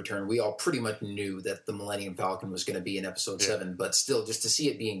confirmed to return, we all pretty much knew that the Millennium Falcon was going to be in Episode 7, but still, just to see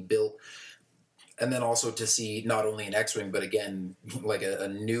it being built, and then also to see not only an X-Wing, but again, like a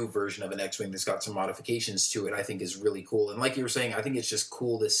new version of an X-Wing that's got some modifications to it, I think is really cool. And like you were saying, I think it's just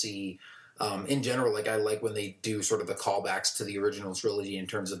cool to see, in general, like I like when they do sort of the callbacks to the original trilogy in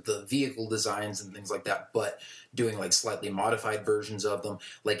terms of the vehicle designs and things like that, but doing like slightly modified versions of them.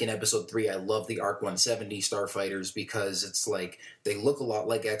 Like in Episode 3, I love the ARC 170 starfighters because it's like they look a lot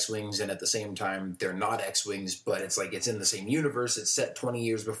like X-Wings, and at the same time they're not X-Wings, but it's like it's in the same universe. It's set 20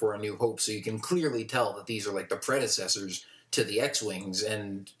 years before A New Hope, so you can clearly tell that these are like the predecessors to the X-Wings.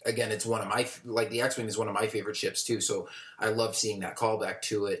 And again, it's one of my, like the X-Wing is one of my favorite ships too, so I love seeing that callback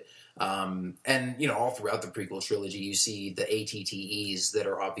to it. And, you know, all throughout the prequel trilogy, you see the ATTEs that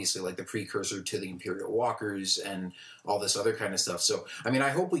are obviously like the precursor to the Imperial Walkers and all this other kind of stuff. So, I mean, I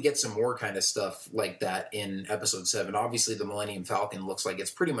hope we get some more kind of stuff like that in Episode 7. Obviously, the Millennium Falcon looks like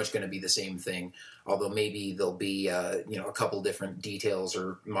it's pretty much going to be the same thing, although maybe there'll be, you know, a couple different details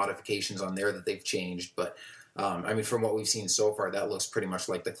or modifications on there that they've changed. But I mean, from what we've seen so far, that looks pretty much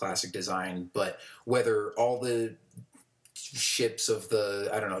like the classic design. But whether all the ships of the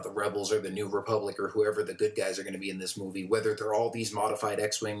Rebels or the New Republic or whoever the good guys are going to be in this movie, whether they're all these modified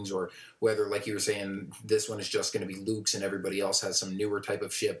X-Wings or whether, like you were saying, this one is just going to be Luke's and everybody else has some newer type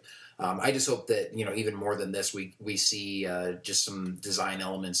of ship. I just hope that, you know, even more than this, we see just some design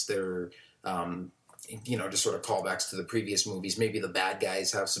elements that are, you know, just sort of callbacks to the previous movies. Maybe the bad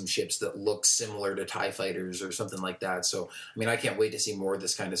guys have some ships that look similar to TIE fighters or something like that. So, I mean, I can't wait to see more of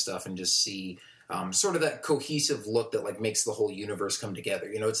this kind of stuff and just see sort of that cohesive look that like makes the whole universe come together.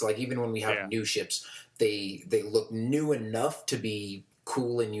 You know, it's like even when we have new ships, they look new enough to be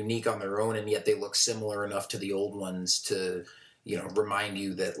cool and unique on their own, and yet they look similar enough to the old ones to, you know, remind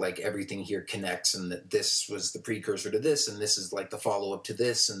you that like everything here connects and that this was the precursor to this and this is like the follow-up to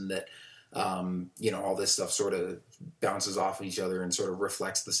this, and that All this stuff sort of bounces off each other and sort of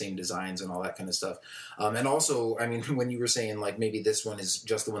reflects the same designs and all that kind of stuff. And also, I mean, when you were saying like maybe this one is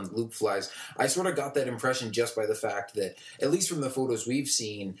just the one that Luke flies, I sort of got that impression just by the fact that, at least from the photos we've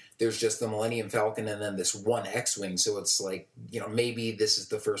seen, there's just the Millennium Falcon and then this one X-Wing. So it's like, maybe this is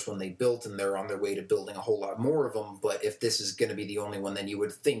the first one they built and they're on their way to building a whole lot more of them. But if this is going to be the only one, then you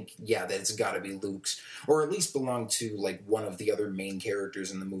would think, yeah, that it's got to be Luke's, or at least belong to like one of the other main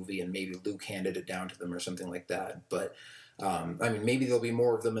characters in the movie, and maybe Luke handed it down to them or something like that. But I mean, maybe there'll be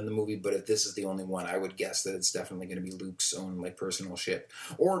more of them in the movie, but if this is the only one, I would guess that it's definitely going to be Luke's own like personal ship.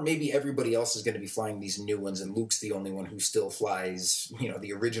 Or maybe everybody else is going to be flying these new ones, and Luke's the only one who still flies,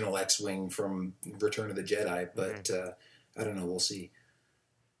 the original X-Wing from Return of the Jedi. But I don't know. We'll see.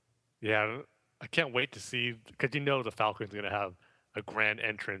 Yeah, I can't wait to see, because the Falcon's going to have a grand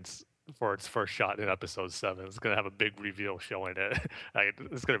entrance for its first shot in episode 7. It's going to have a big reveal showing it.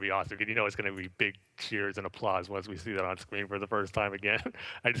 It's going to be awesome. It's going to be big cheers and applause once we see that on screen for the first time again.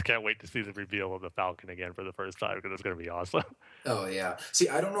 I just can't wait to see the reveal of the Falcon again for the first time, because it's going to be awesome. Oh, yeah. See,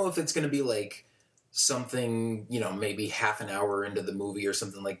 I don't know if it's going to be like something, maybe half an hour into the movie or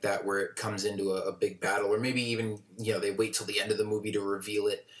something like that, where it comes into a big battle, or maybe even, they wait till the end of the movie to reveal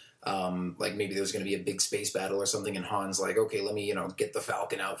it. Like maybe there's going to be a big space battle or something, and Han's like, okay, let me, get the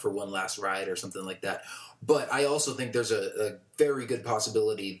Falcon out for one last ride or something like that. But I also think there's a very good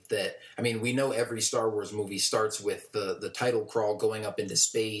possibility that, I mean, we know every Star Wars movie starts with the title crawl going up into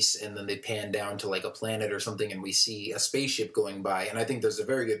space, and then they pan down to like a planet or something, and we see a spaceship going by. And I think there's a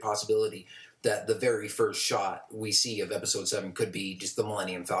very good possibility that the very first shot we see of Episode 7 could be just the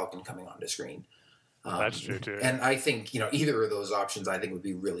Millennium Falcon coming onto screen. That's true too. And I think, either of those options I think would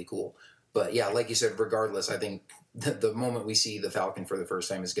be really cool. But yeah, like you said, regardless, I think the moment we see the Falcon for the first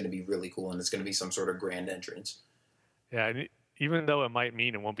time is going to be really cool, and it's going to be some sort of grand entrance. Yeah, and even though it might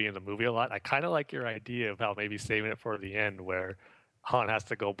mean it won't be in the movie a lot, I kind of like your idea of how maybe saving it for the end, where Han has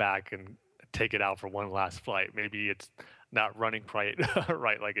to go back and take it out for one last flight. Maybe it's not running quite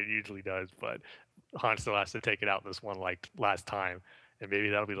right like it usually does, but Han still has to take it out this one last time. And maybe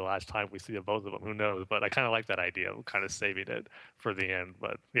that'll be the last time we see both of them. Who knows? But I kind of like that idea of kind of saving it for the end.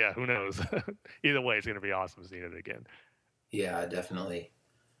 But yeah, who knows? Either way, it's going to be awesome seeing it again. Yeah, definitely.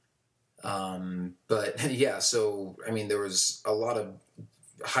 But yeah, so, I mean, there was a lot of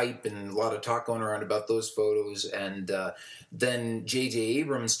hype and a lot of talk going around about those photos. And then J.J.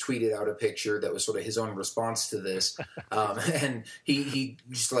 Abrams tweeted out a picture that was sort of his own response to this. And he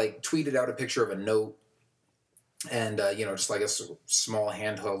just like tweeted out a picture of a note. And, just like a small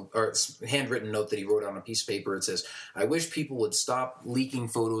handheld or handwritten note that he wrote on a piece of paper. It says, "I wish people would stop leaking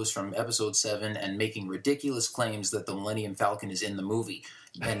photos from Episode 7 and making ridiculous claims that the Millennium Falcon is in the movie."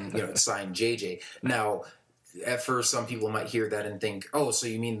 And, it's signed JJ. Now, at first, some people might hear that and think, oh, so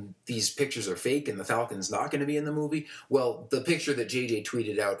you mean these pictures are fake and the Falcon's not going to be in the movie? Well, the picture that JJ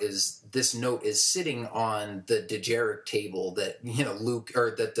tweeted out is this note is sitting on the Dejarik table that, Luke,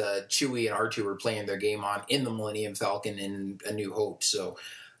 or that Chewie and R2 were playing their game on in the Millennium Falcon in A New Hope. So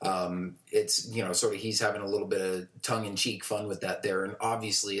it's, sort of he's having a little bit of tongue-in-cheek fun with that there. And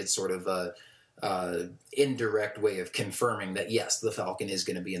obviously it's sort of a indirect way of confirming that, yes, the Falcon is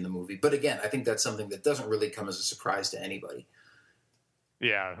going to be in the movie. But again, I think that's something that doesn't really come as a surprise to anybody.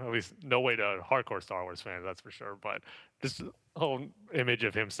 Yeah, at least no way to hardcore Star Wars fans, that's for sure. But this whole image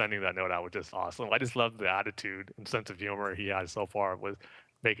of him sending that note out was just awesome. I just love the attitude and sense of humor he has so far with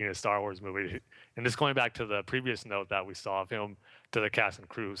making a Star Wars movie. And just going back to the previous note that we saw of him to the cast and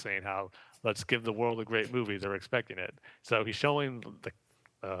crew saying how, let's give the world a great movie, they're expecting it. So he's showing the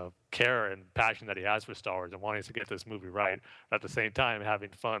care and passion that he has for Star Wars and wanting to get this movie right, at the same time having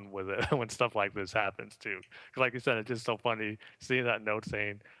fun with it when stuff like this happens too. Like you said, it's just so funny seeing that note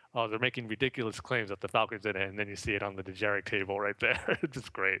saying, oh, they're making ridiculous claims that the Falcon's in it, and then you see it on the Dejarik table right there. It's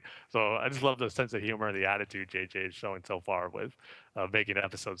just great. So I just love the sense of humor and the attitude JJ is showing so far with making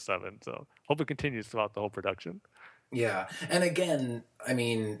Episode 7. So hope it continues throughout the whole production. Yeah. And again, I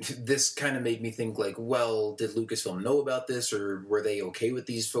mean, this kind of made me think like, well, did Lucasfilm know about this, or were they okay with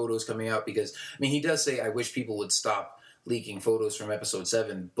these photos coming out? Because, I mean, he does say, I wish people would stop leaking photos from Episode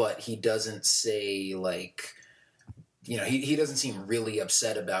 7, but he doesn't say like, he doesn't seem really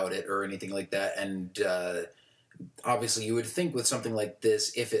upset about it or anything like that. And obviously you would think with something like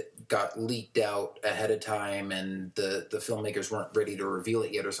this, if it got leaked out ahead of time and the filmmakers weren't ready to reveal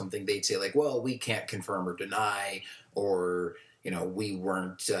it yet or something, they'd say like, well, we can't confirm or deny, or, we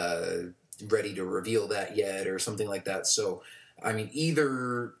weren't ready to reveal that yet or something like that. So I mean,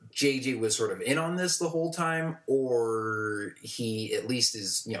 either JJ was sort of in on this the whole time, or he at least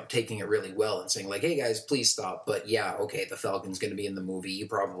is, taking it really well and saying like, hey guys, please stop. But yeah, okay, the Falcon's going to be in the movie. You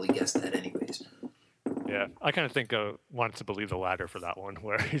probably guessed that anyways. Yeah, I kind of think wanted to believe the latter for that one,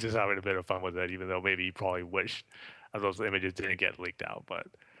 where he's just having a bit of fun with it, even though maybe he probably wished those images didn't get leaked out. But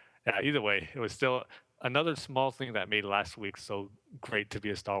yeah, either way, it was still another small thing that made last week so great to be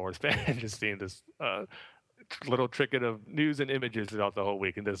a Star Wars fan, just seeing this little trinket of news and images throughout the whole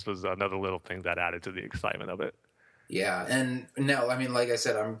week, and this was another little thing that added to the excitement of it. Yeah, and now, I mean, like I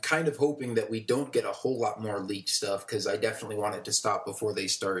said, I'm kind of hoping that we don't get a whole lot more leaked stuff, because I definitely want it to stop before they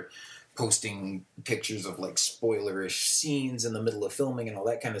start posting pictures of like spoilerish scenes in the middle of filming and all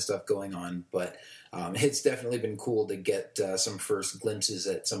that kind of stuff going on. But it's definitely been cool to get some first glimpses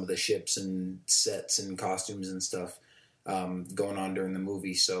at some of the ships and sets and costumes and stuff going on during the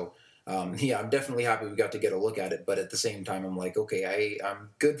movie. So yeah, I'm definitely happy we got to get a look at it. But at the same time, I'm like, okay, I'm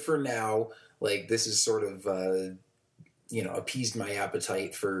good for now. Like, this is sort of appeased my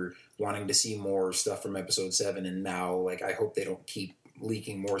appetite for wanting to see more stuff from episode 7. And now, like, I hope they don't keep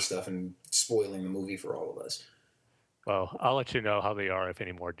leaking more stuff and spoiling the movie for all of us. Well, I'll let you know how they are if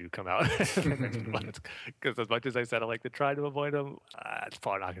any more do come out. Because as much as I said I like to try to avoid them, it's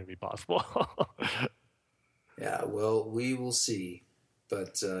probably not going to be possible. Yeah, well, we will see.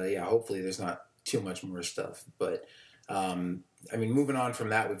 But yeah, hopefully there's not too much more stuff. But I mean, moving on from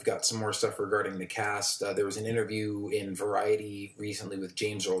that, we've got some more stuff regarding the cast. There was an interview in Variety recently with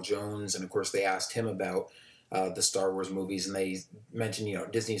James Earl Jones, and of course they asked him about the Star Wars movies, and they mentioned,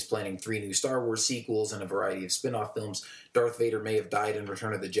 Disney's planning 3 new Star Wars sequels and a variety of spin-off films. Darth Vader may have died in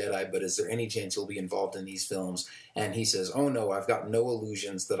Return of the Jedi, but is there any chance he'll be involved in these films? And he says, oh no, I've got no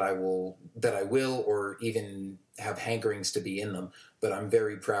illusions that I will or even have hankerings to be in them, but I'm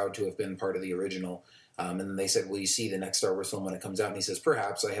very proud to have been part of the original. And then they said, will you see the next Star Wars film when it comes out? And he says,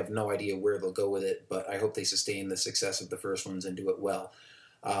 perhaps. I have no idea where they'll go with it, but I hope they sustain the success of the first ones and do it well.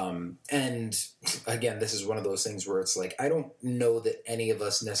 And again, this is one of those things where it's like, I don't know that any of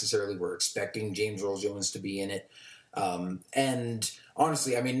us necessarily were expecting James Earl Jones to be in it. And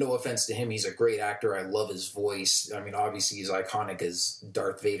honestly, I mean, no offense to him, he's a great actor. I love his voice. I mean, obviously he's iconic as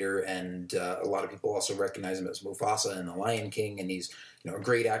Darth Vader, and a lot of people also recognize him as Mufasa in The Lion King, and he's, a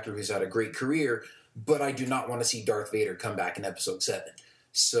great actor who's had a great career, but I do not want to see Darth Vader come back in episode 7.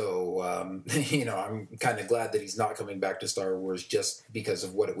 So, I'm kind of glad that he's not coming back to Star Wars just because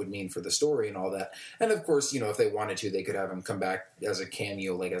of what it would mean for the story and all that. And of course, if they wanted to, they could have him come back as a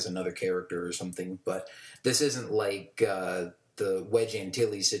cameo, like as another character or something. But this isn't like the Wedge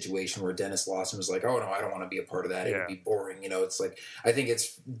Antilles situation where Dennis Lawson was like, oh no, I don't want to be a part of that. It would be boring. It's like, I think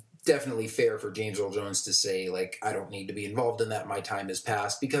it's definitely fair for James Earl Jones to say, like, I don't need to be involved in that. My time has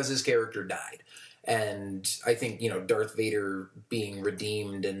passed, because his character died. And I think, Darth Vader being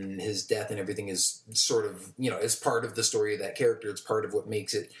redeemed and his death and everything is sort of, is part of the story of that character. It's part of what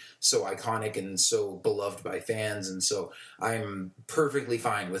makes it so iconic and so beloved by fans. And so I'm perfectly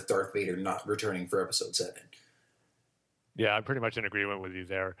fine with Darth Vader not returning for episode 7. Yeah, I'm pretty much in agreement with you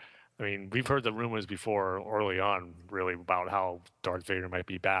there. I mean, we've heard the rumors before early on, really, about how Darth Vader might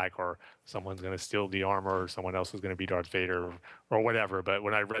be back, or someone's going to steal the armor, or someone else is going to be Darth Vader, or whatever. But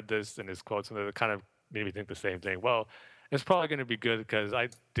when I read this and his quotes, and it kind of made me think the same thing. Well, it's probably going to be good, because I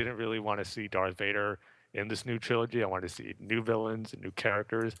didn't really want to see Darth Vader in this new trilogy. I wanted to see new villains and new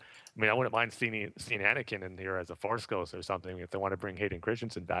characters. I mean, I wouldn't mind seeing Anakin in here as a Force ghost or something. If they want to bring Hayden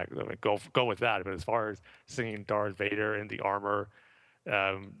Christensen back, I mean, go with that. But as far as seeing Darth Vader in the armor,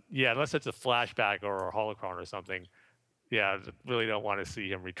 yeah, unless it's a flashback or a holocron or something, yeah, I really don't want to see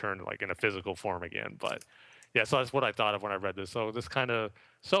him return like in a physical form again. But yeah, so that's what I thought of when I read this. So this kind of,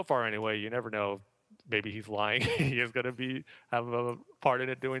 so far anyway, you never know. Maybe he's lying. He is going to have a part in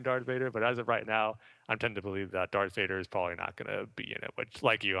it doing Darth Vader. But as of right now, I'm tend to believe that Darth Vader is probably not going to be in it, which,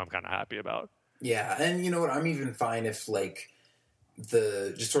 like you, I'm kind of happy about. Yeah, and you know what? I'm even fine if like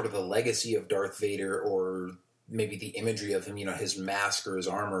just sort of the legacy of Darth Vader, or maybe the imagery of him, his mask or his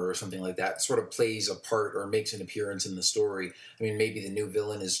armor or something like that, sort of plays a part or makes an appearance in the story. I mean, maybe the new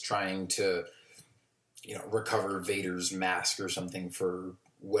villain is trying to, recover Vader's mask or something for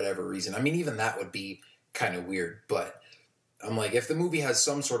whatever reason. I mean, even that would be kind of weird, but I'm like, if the movie has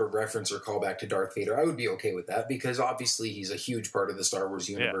some sort of reference or callback to Darth Vader, I would be okay with that, because obviously he's a huge part of the Star Wars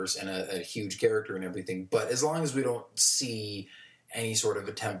universe and a huge character and everything. But as long as we don't see any sort of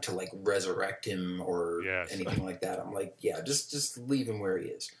attempt to like resurrect him or anything like that, I'm like, yeah, just leave him where he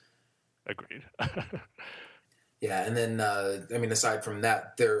is. Agreed. Yeah, and then, I mean, aside from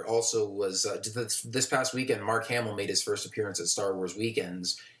that, there also was, this past weekend, Mark Hamill made his first appearance at Star Wars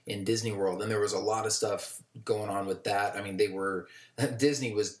Weekends in Disney World, and there was a lot of stuff going on with that. I mean,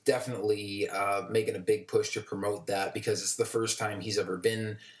 Disney was definitely making a big push to promote that because it's the first time he's ever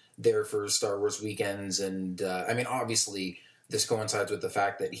been there for Star Wars weekends, and I mean, obviously, this coincides with the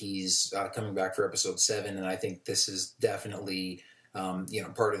fact that he's coming back for Episode 7, and I think this is definitely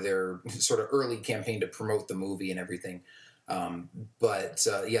part of their sort of early campaign to promote the movie and everything. But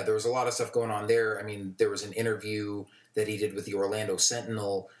there was a lot of stuff going on there. I mean, there was an interview that he did with the Orlando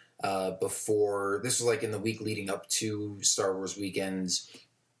Sentinel before. This was like in the week leading up to Star Wars weekends,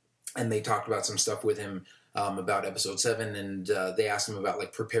 and they talked about some stuff with him about Episode 7, and they asked him about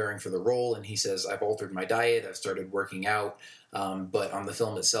like preparing for the role, and he says, I've altered my diet, I've started working out, but on the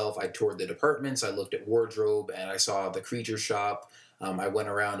film itself, I toured the departments, I looked at wardrobe, and I saw the creature shop. I went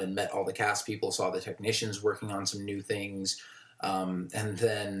around and met all the cast people, saw the technicians working on some new things. And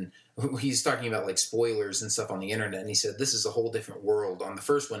then he's talking about like spoilers and stuff on the internet. And he said, this is a whole different world. On the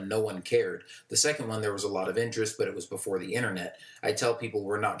first one, no one cared. The second one, there was a lot of interest, but it was before the internet. I tell people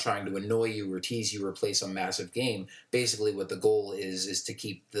we're not trying to annoy you or tease you or play some massive game. Basically, what the goal is to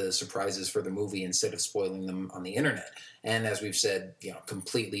keep the surprises for the movie instead of spoiling them on the internet. And as we've said,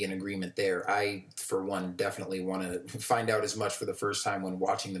 completely in agreement there. I, for one, definitely want to find out as much for the first time when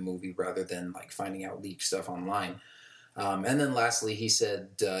watching the movie rather than like finding out leaked stuff online. And then lastly, he said,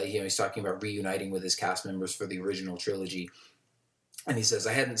 he's talking about reuniting with his cast members for the original trilogy. And he says,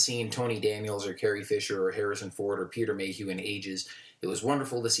 I hadn't seen Tony Daniels or Carrie Fisher or Harrison Ford or Peter Mayhew in ages. It was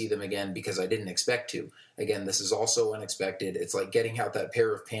wonderful to see them again because I didn't expect to. Again, this is also unexpected. It's like getting out that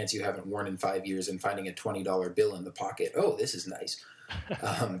pair of pants you haven't worn in 5 years and finding a $20 bill in the pocket. Oh, this is nice.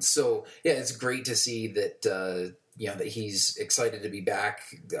 It's great to see that, that he's excited to be back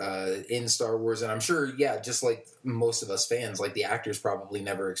in Star Wars. And I'm sure, just like most of us fans, like the actors probably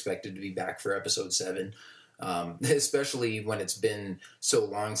never expected to be back for Episode 7. Especially when it's been so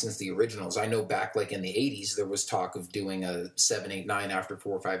long since the originals. I know back like in the 80s, there was talk of doing a 7, 8, 9 after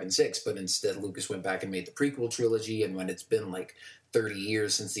 4, 5, and 6, but instead Lucas went back and made the prequel trilogy, and when it's been like 30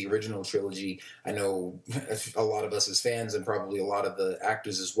 years since the original trilogy, I know a lot of us as fans and probably a lot of the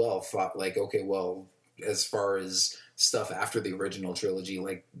actors as well thought like, okay, well, as far as stuff after the original trilogy,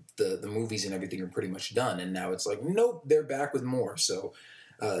 like the movies and everything are pretty much done, and now it's like, nope, they're back with more, so...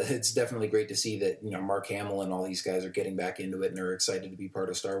 it's definitely great to see that Mark Hamill and all these guys are getting back into it and are excited to be part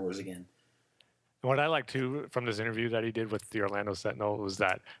of Star Wars again. What I like too from this interview that he did with the Orlando Sentinel was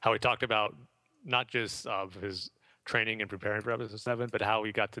that how he talked about not just his training and preparing for Episode 7, but how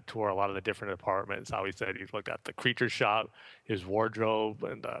he got to tour a lot of the different departments. How he said he looked at the creature shop, his wardrobe,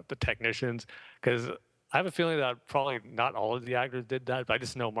 and the technicians. Because I have a feeling that probably not all of the actors did that, but I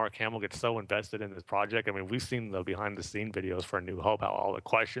just know Mark Hamill gets so invested in this project. I mean, we've seen the behind-the-scene videos for A New Hope, how all the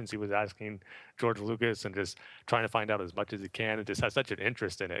questions he was asking George Lucas and just trying to find out as much as he can, and just has such an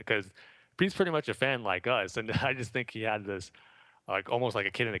interest in it because he's pretty much a fan like us. And I just think he had this, like almost like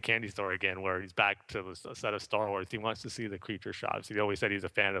a kid in a candy store again, where he's back to the set of Star Wars. He wants to see the creature shops. He always said he's a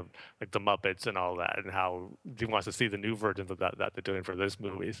fan of like the Muppets and all that, and how he wants to see the new versions of that they're doing for this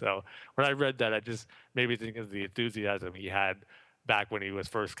movie. So when I read that, I just maybe think of the enthusiasm he had back when he was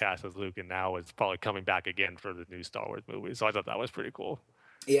first cast as Luke, and now is probably coming back again for the new Star Wars movie. So I thought that was pretty cool.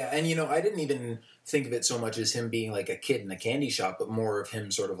 Yeah, and I didn't even think of it so much as him being like a kid in a candy shop, but more of him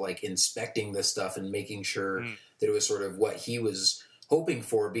sort of like inspecting this stuff and making sure that it was sort of what he was hoping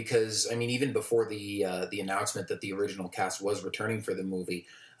for. Because I mean, even before the announcement that the original cast was returning for the movie,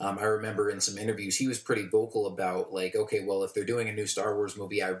 I remember in some interviews he was pretty vocal about like, okay, well, if they're doing a new Star Wars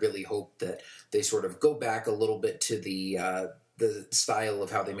movie, I really hope that they sort of go back a little bit to the style of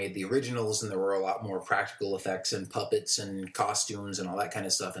how they made the originals, and there were a lot more practical effects and puppets and costumes and all that kind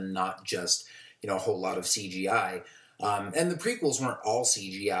of stuff, and not just a whole lot of CGI. And the prequels weren't all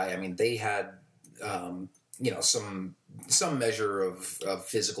CGI. I mean, they had some measure of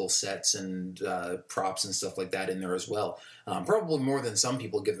physical sets and props and stuff like that in there as well. Probably more than some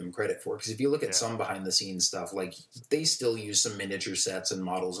people give them credit for, because if you look at some behind the scenes stuff, like they still use some miniature sets and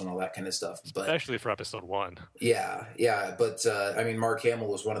models and all that kind of stuff. But especially for Episode 1. Yeah. But I mean, Mark Hamill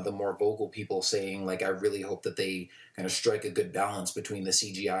was one of the more vocal people saying like, I really hope that they kind of strike a good balance between the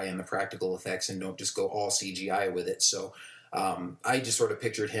CGI and the practical effects and don't just go all CGI with it. So I just sort of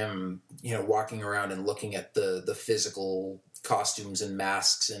pictured him, walking around and looking at the physical costumes and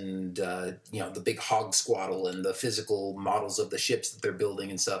masks and, the big hog squattle and the physical models of the ships that they're building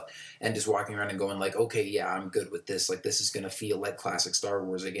and stuff, and just walking around and going like, okay, yeah, I'm good with this. Like, this is going to feel like classic Star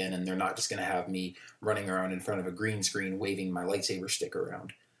Wars again, and they're not just going to have me running around in front of a green screen waving my lightsaber stick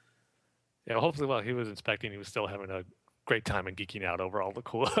around. Yeah, hopefully while he was inspecting, he was still having a great time and geeking out over all the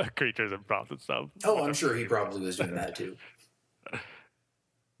cool creatures and props and stuff. Oh, I'm sure he probably was doing that too.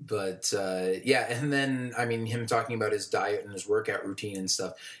 But yeah, and then I mean, him talking about his diet and his workout routine and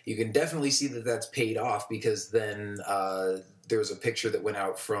stuff, you can definitely see that that's paid off, because then there's a picture that went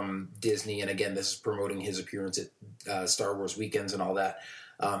out from Disney, and again, this is promoting his appearance at Star Wars weekends and all that.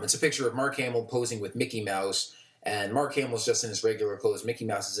 It's a picture of Mark Hamill posing with Mickey Mouse, and Mark Hamill's just in his regular clothes. Mickey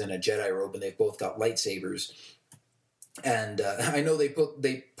Mouse is in a Jedi robe, and they've both got lightsabers. And I know they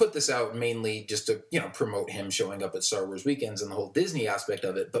put this out mainly just to promote him showing up at Star Wars weekends and the whole Disney aspect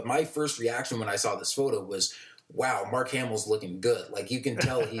of it. But my first reaction when I saw this photo was, wow, Mark Hamill's looking good. Like, you can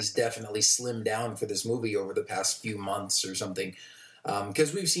tell he's definitely slimmed down for this movie over the past few months or something.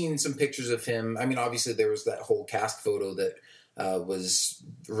 Because we've seen some pictures of him. I mean, obviously there was that whole cast photo that was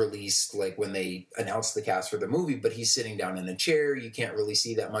released like when they announced the cast for the movie, but he's sitting down in a chair. You can't really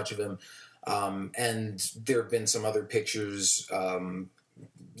see that much of him. And there have been some other pictures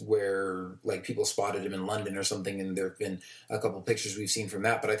where like people spotted him in London or something, and there have been a couple pictures we've seen from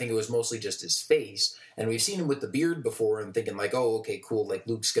that, but I think it was mostly just his face. And we've seen him with the beard before and thinking like, oh, okay, cool, like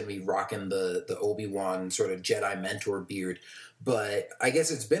Luke's gonna be rocking the Obi-Wan sort of Jedi mentor beard. But I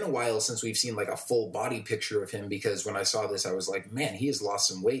guess it's been a while since we've seen like a full body picture of him, because when I saw this I was like, man, he has lost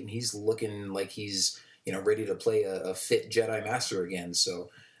some weight and he's looking like he's ready to play a fit Jedi Master again. So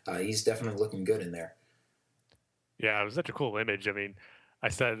he's definitely looking good in there. Yeah, it was such a cool image. I mean, I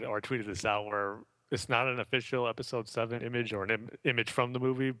said or tweeted this out where it's not an official Episode 7 image or an image from the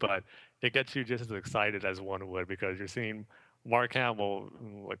movie, but it gets you just as excited as one would, because you're seeing Mark Hamill,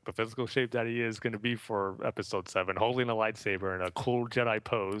 like the physical shape that he is going to be for Episode 7, holding a lightsaber in a cool Jedi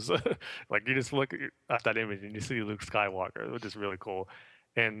pose. Like, you just look at that image and you see Luke Skywalker, which is really cool.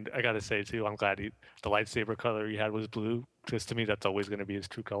 And I got to say, too, I'm glad the lightsaber color he had was blue. Because to me, that's always going to be his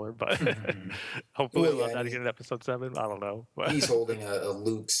true color. But hopefully we'll have that again in Episode 7. I don't know. But he's holding a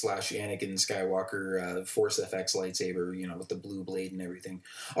Luke / Anakin Skywalker Force FX lightsaber, with the blue blade and everything.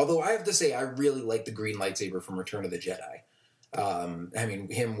 Although I have to say, I really like the green lightsaber from Return of the Jedi. I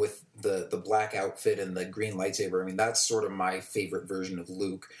mean, him with the black outfit and the green lightsaber, I mean, that's sort of my favorite version of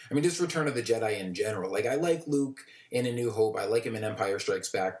Luke. I mean, just Return of the Jedi in general. Like, I like Luke in A New Hope. I like him in Empire Strikes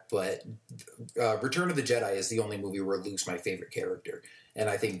Back, but Return of the Jedi is the only movie where Luke's my favorite character. And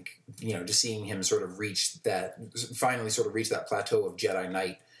I think, just seeing him sort of finally reach that plateau of Jedi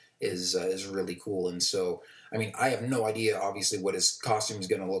Knight is really cool. And so, I mean, I have no idea, obviously, what his costume is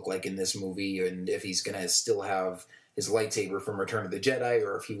going to look like in this movie, and if he's going to still have his lightsaber from Return of the Jedi,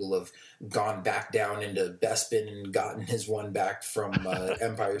 or if he will have gone back down into Bespin and gotten his one back from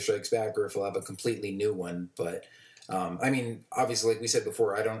Empire Strikes Back, or if he'll have a completely new one. But, I mean, obviously, like we said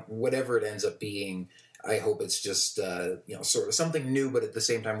before, whatever it ends up being, I hope it's just, sort of something new, but at the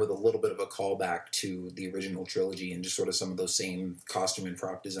same time with a little bit of a callback to the original trilogy and just sort of some of those same costume and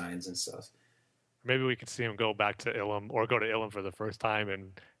prop designs and stuff. Maybe we could see him go back to Ilum, or go to Ilum for the first time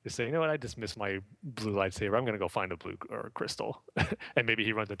and just say, you know what, I just missed my blue lightsaber. I'm going to go find a blue or a crystal. And maybe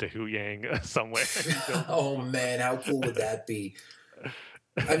he runs into Hu Yang somewhere. Oh, man, how cool would that be?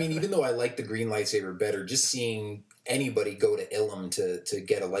 I mean, even though I like the green lightsaber better, just seeing anybody go to Ilum to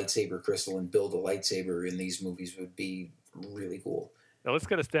get a lightsaber crystal and build a lightsaber in these movies would be really cool. Now let's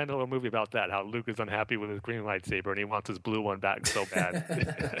get a standalone movie about that, how Luke is unhappy with his green lightsaber and he wants his blue one back so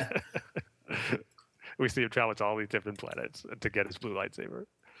bad. We see him travel to all these different planets to get his blue lightsaber.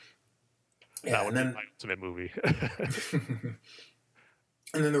 Yeah, that would be my ultimate movie.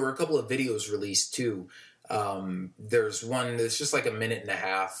 And then there were a couple of videos released too. There's one that's just like a minute and a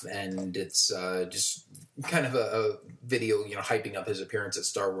half, and it's just kind of a video, hyping up his appearance at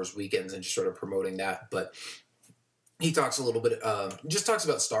Star Wars weekends and just sort of promoting that. But he talks a little bit, just talks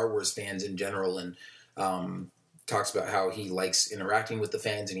about Star Wars fans in general, and talks about how he likes interacting with the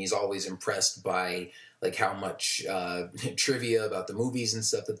fans, and he's always impressed by like how much trivia about the movies and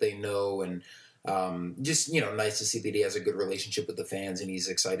stuff that they know, and just nice to see that he has a good relationship with the fans and he's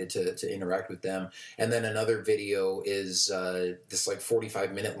excited to interact with them. And then another video is this like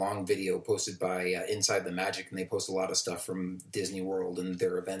 45-minute long video posted by Inside the Magic, and they post a lot of stuff from Disney World and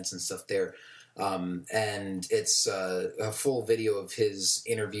their events and stuff there. And it's a full video of his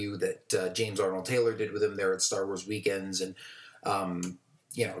interview that James Arnold Taylor did with him there at Star Wars weekends, and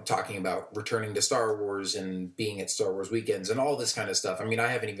talking about returning to Star Wars and being at Star Wars weekends and all this kind of stuff. I mean, I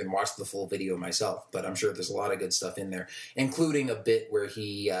haven't even watched the full video myself, but I'm sure there's a lot of good stuff in there, including a bit where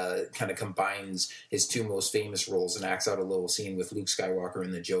he kind of combines his two most famous roles and acts out a little scene with Luke Skywalker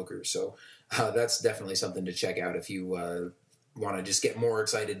and the Joker. So that's definitely something to check out if you want to just get more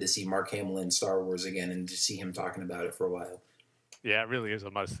excited to see Mark Hamill in Star Wars again and just see him talking about it for a while. Yeah, it really is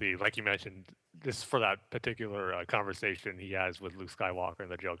a must-see. Like you mentioned, just for that particular conversation he has with Luke Skywalker and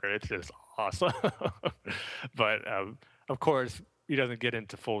the Joker, it's just awesome. But, of course, he doesn't get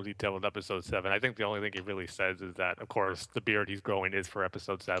into full detail with episode 7. I think the only thing he really says is that, of course, the beard he's growing is for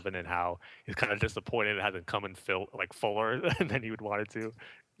episode 7, and how he's kind of disappointed it hasn't come in fuller than he would want it to.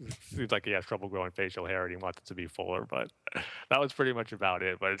 It seems like he has trouble growing facial hair and he wants it to be fuller, but that was pretty much about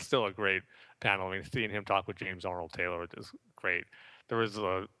it. But it's still a great panel. I mean, seeing him talk with James Arnold Taylor was just great. There was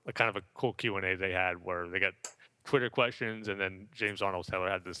a kind of a cool Q&A they had where they got Twitter questions, and then James Arnold Taylor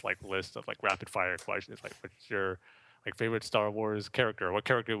had this like list of like rapid fire questions, like what's your like favorite Star Wars character? What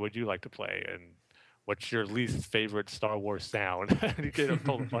character would you like to play? And what's your least favorite Star Wars sound? And he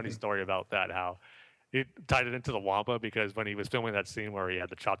told a funny story about that, how he tied it into the Wampa, because when he was filming that scene where he had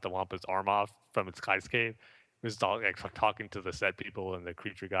to chop the Wampa's arm off from its ice cave, he was talking to the set people and the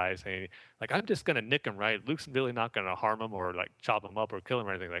creature guys, saying, like, I'm just going to nick him, right? Luke's really not going to harm him or, like, chop him up or kill him or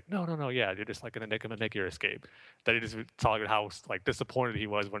anything. Like, no, yeah, you're just, like, going to nick him and make your escape. Then he just talked about how, like, disappointed he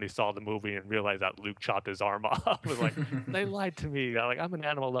was when he saw the movie and realized that Luke chopped his arm off. He was like, they lied to me. I'm an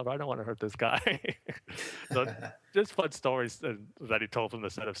animal lover. I don't want to hurt this guy. So just fun stories that he told from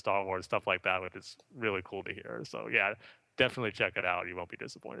the set of Star Wars, stuff like that, which is really cool to hear. So, yeah, definitely check it out. You won't be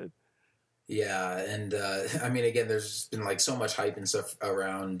disappointed. Yeah, and I mean, again, there's been like so much hype and stuff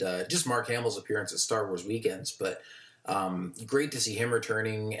around just Mark Hamill's appearance at Star Wars Weekends, but great to see him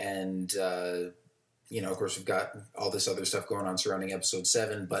returning. And you know, of course, we've got all this other stuff going on surrounding Episode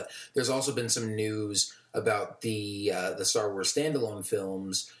 7, but there's also been some news about the Star Wars standalone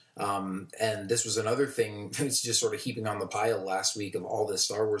films. And this was another thing that's just sort of heaping on the pile last week of all this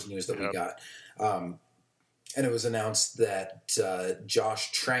Star Wars news that we got. And it was announced that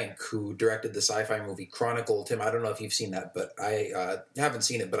Josh Trank, who directed the sci-fi movie Chronicle, Tim, I don't know if you've seen that, but I haven't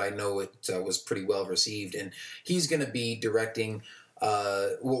seen it, but I know it was pretty well received. And he's going to be directing,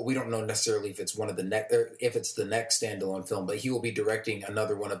 well, we don't know necessarily if it's if it's the next standalone film, but he will be directing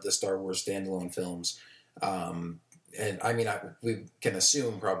another one of the Star Wars standalone films. And I mean, we can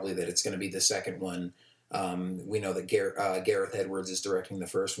assume probably that it's going to be the second one. We know that Gareth Edwards is directing the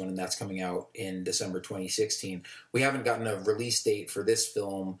first one, and that's coming out in December 2016. We haven't gotten a release date for this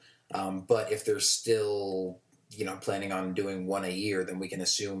film, but if they're still, you know, planning on doing one a year, then we can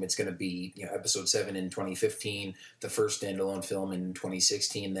assume it's going to be, you know, Episode 7 in 2015, the first standalone film in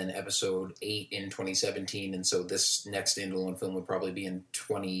 2016, then Episode 8 in 2017, and so this next standalone film would probably be in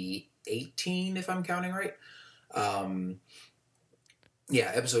 2018, if I'm counting right. Yeah,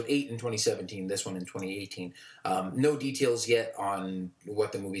 Episode 8 in 2017, this one in 2018. No details yet on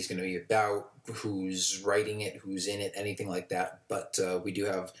what the movie's going to be about, who's writing it, who's in it, anything like that. But we do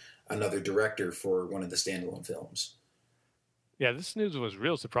have another director for one of the standalone films. Yeah, this news was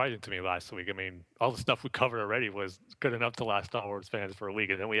real surprising to me last week. I mean, all the stuff we covered already was good enough to last Star Wars fans for a week,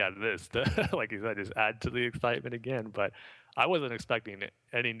 and then we had this to, like you said, just add to the excitement again. But I wasn't expecting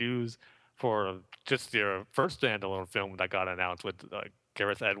any news for just your first standalone film that got announced with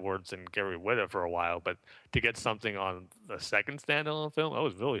Gareth Edwards and Gary Whitta for a while, but to get something on the second standalone film, I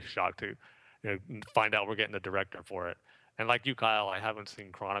was really shocked to find out we're getting the director for it. And like you, Kyle, I haven't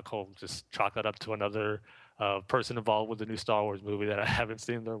seen Chronicle. Just chalk that up to another person involved with the new Star Wars movie that I haven't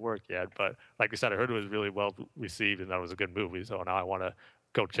seen their work yet. But like I said, I heard it was really well received and that it was a good movie, so now I want to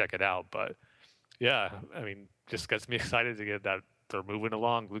go check it out. But yeah, I mean, just gets me excited to get that they're moving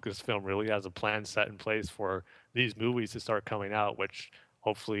along. Lucasfilm really has a plan set in place for these movies to start coming out, which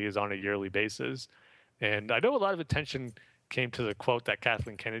hopefully is on a yearly basis. And I know a lot of attention came to the quote that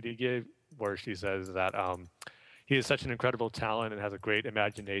Kathleen Kennedy gave, where she says that he is such an incredible talent and has a great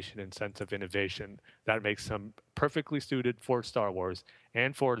imagination and sense of innovation that makes him perfectly suited for Star Wars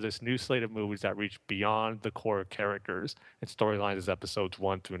and for this new slate of movies that reach beyond the core characters and storylines as episodes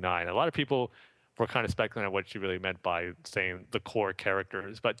 1 through 9. A lot of people were kind of speculating on what she really meant by saying the core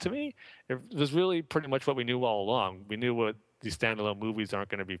characters. But to me, it was really pretty much what we knew all along. We knew what these standalone movies aren't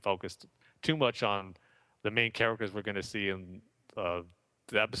going to be focused too much on the main characters we're going to see in the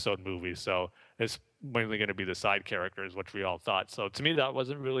episode movies. So it's mainly going to be the side characters, which we all thought. So to me, that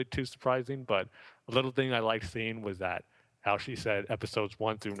wasn't really too surprising. But a little thing I liked seeing was that how she said episodes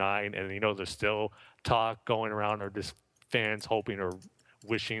 1 through 9. And, there's still talk going around, or just fans hoping or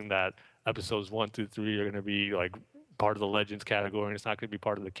wishing that episodes 1 through 3 are going to be like part of the Legends category, and it's not going to be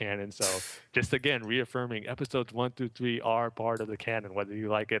part of the canon. So just again reaffirming episodes 1 through 3 are part of the canon, whether you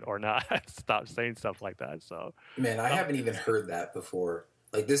like it or not. Stop saying stuff like that. So man, I haven't even heard that before.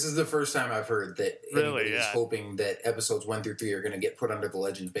 Like, this is the first time I've heard that anybody is hoping that episodes 1 through 3 are going to get put under the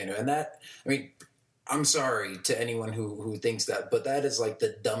Legends banner. And that, I mean, I'm sorry to anyone who thinks that, but that is like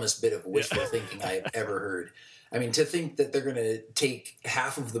the dumbest bit of wishful thinking I've ever heard. I mean, to think that they're going to take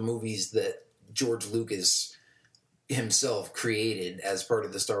half of the movies that George Lucas himself created as part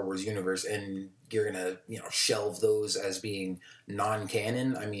of the Star Wars universe, and you're gonna, shelve those as being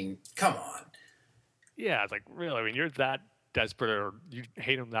non-canon. I mean, come on. Yeah, it's like, really, I mean, you're that desperate, or you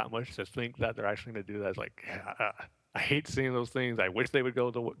hate them that much to think that they're actually going to do that. It's like, I hate seeing those things. I wish they would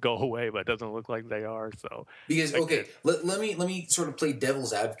go away, but it doesn't look like they are. So because let me sort of play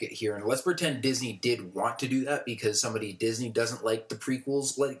devil's advocate here, and let's pretend Disney did want to do that because Disney doesn't like the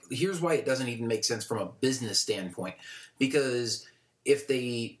prequels. Like, here's why it doesn't even make sense from a business standpoint. Because if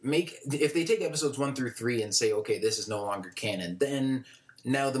they take episodes 1 through 3 and say, okay, this is no longer canon, then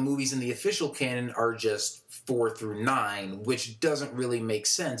now the movies in the official canon are just 4 through 9, which doesn't really make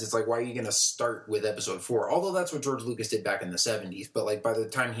sense. It's like, why are you going to start with episode 4? Although that's what George Lucas did back in the 70s. But like, by the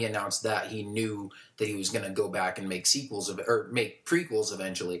time he announced that, he knew that he was going to go back and make make prequels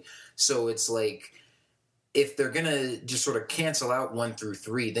eventually. So it's like, if they're going to just sort of cancel out 1 through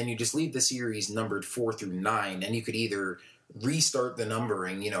 3, then you just leave the series numbered 4 through 9, and you could either restart the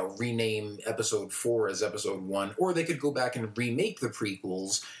numbering, rename episode 4 as episode 1, or they could go back and remake the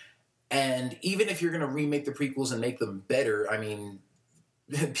prequels. And even if you're going to remake the prequels and make them better, I mean,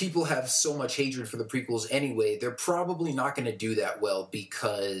 people have so much hatred for the prequels anyway, they're probably not going to do that well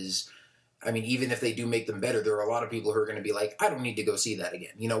because, I mean, even if they do make them better, there are a lot of people who are going to be like, I don't need to go see that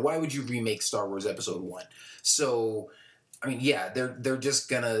again. Why would you remake Star Wars Episode 1? So, I mean, yeah, they're just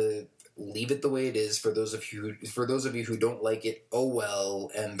going to leave it the way it is for those of you who don't like it. Oh well,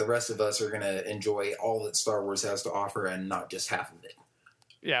 and the rest of us are going to enjoy all that Star Wars has to offer and not just half of it.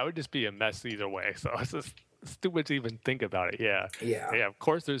 Yeah, it would just be a mess either way. So it's just stupid to even think about it. Yeah. Of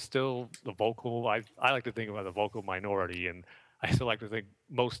course, there's still the vocal. I like to think about the vocal minority, and I still like to think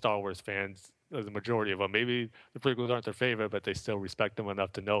most Star Wars fans, the majority of them, maybe the prequels aren't their favorite, but they still respect them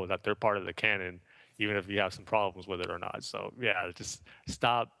enough to know that they're part of the canon, even if you have some problems with it or not. So yeah, just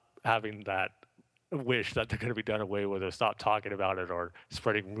stop having that wish that they're going to be done away with, or stop talking about it or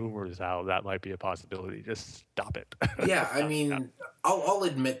spreading rumors out. That might be a possibility. Just stop it. Yeah, I mean, I'll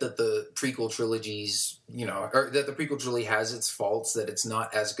admit that the prequel trilogies, or that the prequel trilogy has its faults, that it's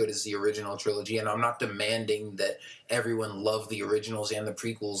not as good as the original trilogy, and I'm not demanding that everyone love the originals and the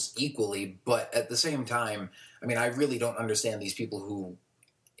prequels equally, but at the same time, I mean, I really don't understand these people who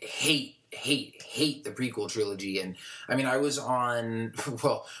hate the prequel trilogy. And I mean, I was on,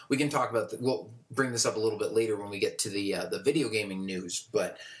 well, we can talk about we'll bring this up a little bit later when we get to the video gaming news,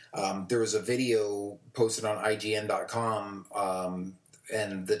 but there was a video posted on IGN.com,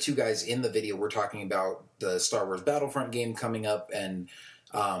 and the two guys in the video were talking about the Star Wars Battlefront game coming up, and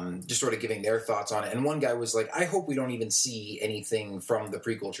just sort of giving their thoughts on it. And one guy was like, I hope we don't even see anything from the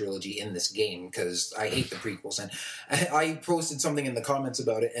prequel trilogy in this game because I hate the prequels. And I posted something in the comments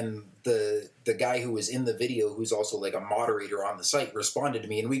about it, and the guy who was in the video, who's also like a moderator on the site, responded to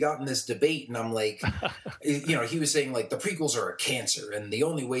me, and we got in this debate, and I'm like, he was saying like the prequels are a cancer, and the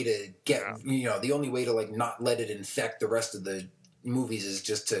only way to the only way to like not let it infect the rest of the movies is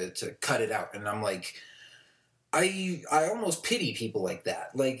just to cut it out. And I'm like, I almost pity people like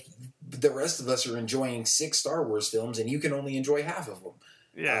that. Like, the rest of us are enjoying 6 Star Wars films, and you can only enjoy half of them.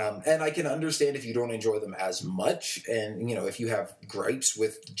 Yeah. And I can understand if you don't enjoy them as much, and, if you have gripes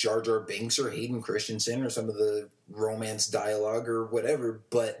with Jar Jar Binks or Hayden Christensen or some of the romance dialogue or whatever,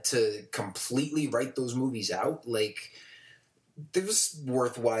 but to completely write those movies out, like, there's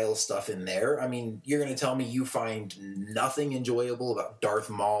worthwhile stuff in there. I mean, you're going to tell me you find nothing enjoyable about Darth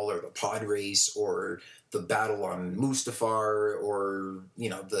Maul or the pod race or the battle on Mustafar or,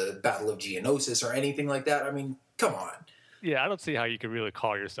 the Battle of Geonosis or anything like that? I mean, come on. Yeah, I don't see how you could really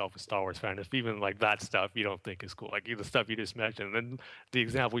call yourself a Star Wars fan if even like that stuff you don't think is cool. Like the stuff you just mentioned. And then the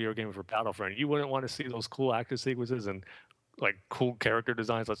example you were giving for Battlefront, you wouldn't want to see those cool action sequences and like cool character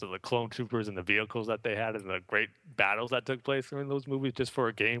designs, such as the clone troopers and the vehicles that they had and the great battles that took place in those movies, just for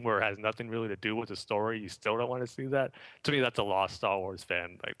a game where it has nothing really to do with the story. You still don't want to see that. To me, that's a lost Star Wars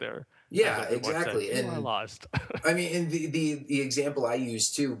fan right there. Yeah, exactly. And lost. I mean, and the example I use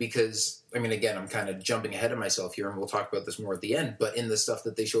too, because I mean, again, I'm kind of jumping ahead of myself here, and we'll talk about this more at the end. But in the stuff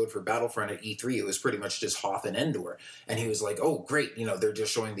that they showed for Battlefront at E3, it was pretty much just Hoth and Endor, and he was like, "Oh, great! They're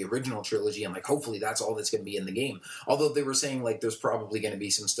just showing the original trilogy, and like, hopefully, that's all that's going to be in the game." Although they were saying like, there's probably going to be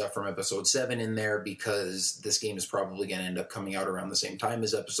some stuff from Episode 7 in there because this game is probably going to end up coming out around the same time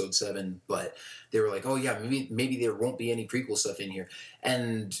as Episode 7. But they were like, "Oh yeah, maybe there won't be any prequel stuff in here."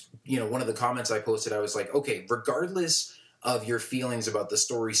 And one of the comments I posted, I was like, "Okay, regardless of your feelings about the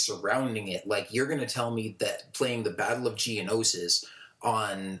story surrounding it, like, you're going to tell me that playing the Battle of Geonosis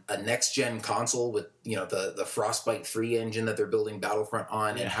on a next gen console with the Frostbite 3 engine that they're building Battlefront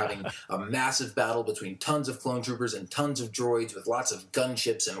on, and having a massive battle between tons of clone troopers and tons of droids with lots of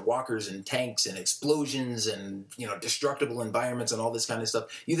gunships and walkers and tanks and explosions and destructible environments and all this kind of stuff.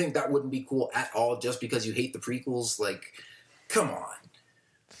 You think that wouldn't be cool at all just because you hate the prequels? Like, come on.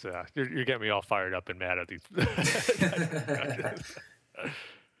 So you're getting me all fired up and mad at these.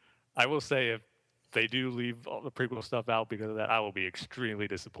 I will say, if they do leave all the prequel stuff out because of that, I will be extremely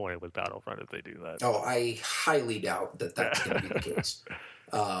disappointed with Battlefront if they do that. Oh, I highly doubt that that's going to be the case.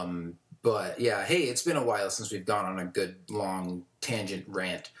 But yeah, hey, it's been a while since we've gone on a good long tangent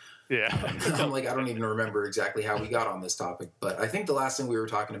rant. Yeah. I'm like, I don't even remember exactly how we got on this topic, but I think the last thing we were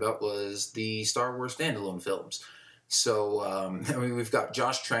talking about was the Star Wars standalone films. So, we've got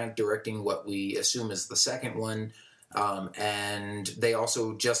Josh Trank directing what we assume is the second one. And they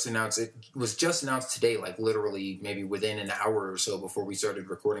also just announced, it was just announced today, like literally maybe within an hour or so before we started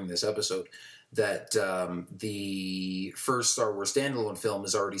recording this episode, that the first Star Wars standalone film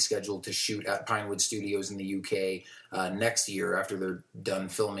is already scheduled to shoot at Pinewood Studios in the UK next year, after they're done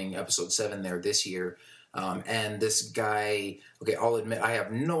filming episode 7 there this year. And this guy, okay, I'll admit I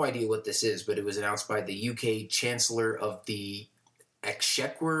have no idea what this is, but it was announced by the UK Chancellor of the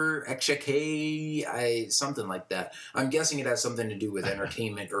Exchequer, something like that. I'm guessing it has something to do with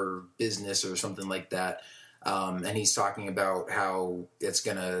entertainment or business or something like that. And he's talking about how it's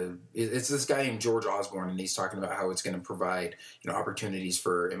this guy named George Osborne, and he's talking about how it's going to provide, opportunities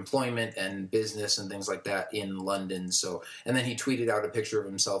for employment and business and things like that in London. So, and then he tweeted out a picture of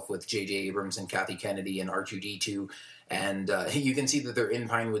himself with J.J. Abrams and Kathy Kennedy and R2-D2. And you can see that they're in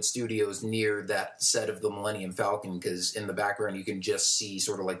Pinewood Studios near that set of the Millennium Falcon, because in the background you can just see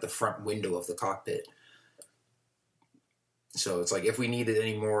sort of like the front window of the cockpit. So it's like, if we needed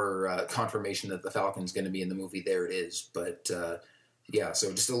any more confirmation that the Falcon's going to be in the movie, there it is. But yeah,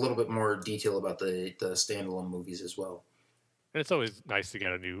 so just a little bit more detail about the standalone movies as well. And it's always nice to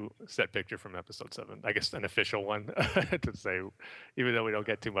get a new set picture from episode 7. I guess an official one to say, even though we don't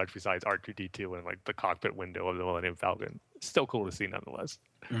get too much besides R2-D2 and like the cockpit window of the Millennium Falcon, it's still cool to see nonetheless.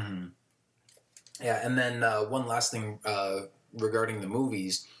 Mm-hmm. Yeah, and then one last thing regarding the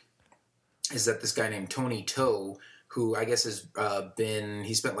movies is that this guy named Tony Toh, who I guess has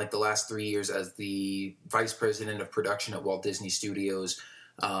he spent like the last 3 years as the vice president of production at Walt Disney Studios,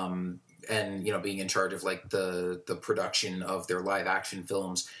 and being in charge of like the production of their live action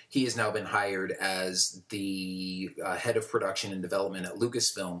films. He has now been hired as the head of production and development at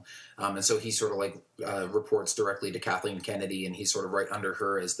Lucasfilm, and so he sort of like reports directly to Kathleen Kennedy, and he's sort of right under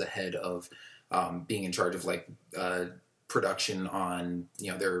her as the head of being in charge of like production on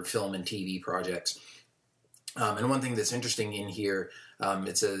their film and TV projects. And one thing that's interesting in here,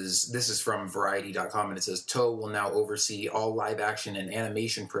 it says, this is from Variety.com, and it says, Toh will now oversee all live action and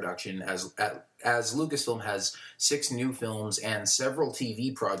animation production as Lucasfilm has 6 new films and several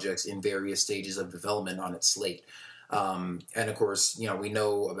TV projects in various stages of development on its slate. And of course, we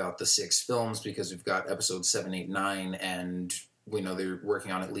know about the 6 films because we've got episodes 7, 8, 9, and we know they're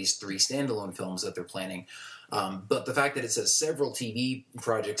working on at least 3 standalone films that they're planning. But the fact that it says several TV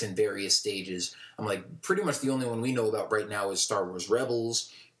projects in various stages, I'm like, pretty much the only one we know about right now is Star Wars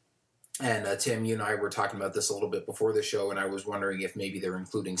Rebels. And Tim, you and I were talking about this a little bit before the show, and I was wondering if maybe they're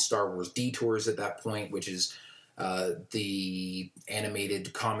including Star Wars Detours at that point, which is the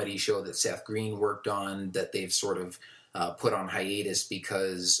animated comedy show that Seth Green worked on that they've sort of put on hiatus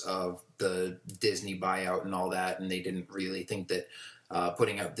because of the Disney buyout and all that, and they didn't really think that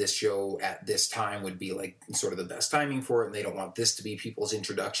putting out this show at this time would be like sort of the best timing for it, and they don't want this to be people's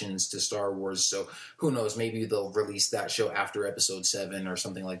introductions to Star Wars. So who knows, maybe they'll release that show after episode 7 or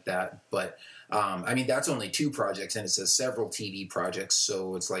something like that. But I mean, that's only 2 projects, and it says several TV projects.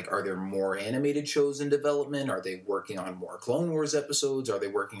 So it's like, are there more animated shows in development? Are they working on more Clone Wars episodes? Are they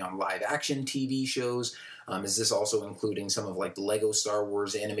working on live action TV shows? Is this also including some of like the Lego Star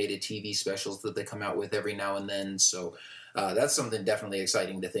Wars animated TV specials that they come out with every now and then? So that's something definitely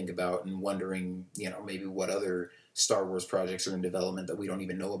exciting to think about, and wondering, maybe what other Star Wars projects are in development that we don't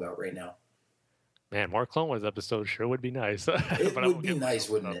even know about right now. Man, more Clone Wars episodes sure would be nice. It would be nice,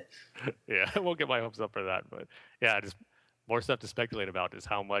 wouldn't it? Yeah, I won't get my hopes up for that. But yeah, just more stuff to speculate about is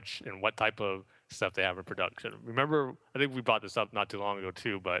how much and what type of stuff they have in production. Remember, I think we brought this up not too long ago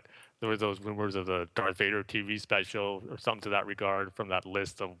too, but there were those rumors of the Darth Vader TV special or something to that regard from that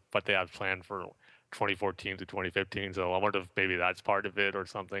list of what they have planned for 2014 to 2015. So I wonder if maybe that's part of it or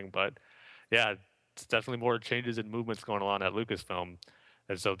something. But yeah, it's definitely more changes and movements going on at Lucasfilm.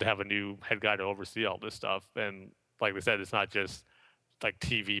 And so to have a new head guy to oversee all this stuff, and like we said, it's not just like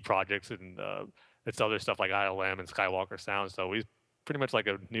TV projects, and it's other stuff like ILM and Skywalker Sound. So he's pretty much like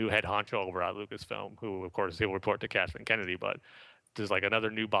a new head honcho over at Lucasfilm, who of course he'll report to Kathleen Kennedy, but there's like another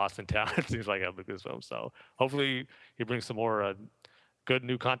new boss in town. It seems like at Lucasfilm. So hopefully he brings some more good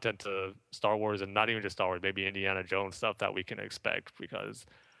new content to Star Wars, and not even just Star Wars, maybe Indiana Jones stuff that we can expect, because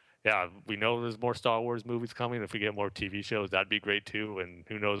yeah, we know there's more Star Wars movies coming. If we get more TV shows, that'd be great too. And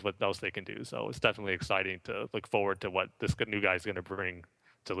who knows what else they can do. So it's definitely exciting to look forward to what this new guy's going to bring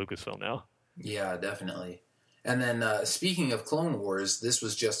to Lucasfilm now. Yeah, definitely. And then speaking of Clone Wars, this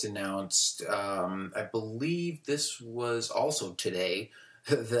was just announced, I believe this was also today,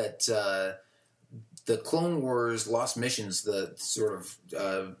 that the Clone Wars Lost Missions, the sort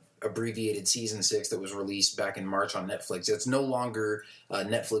of abbreviated Season 6 that was released back in March on Netflix, it's no longer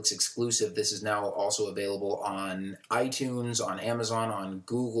Netflix exclusive. This is now also available on iTunes, on Amazon, on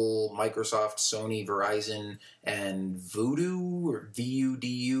Google, Microsoft, Sony, Verizon, and Vudu, or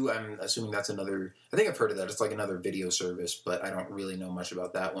VUDU. I'm assuming that's another, I think I've heard of that. It's like another video service, but I don't really know much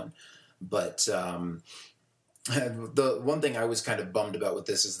about that one. But the one thing I was kind of bummed about with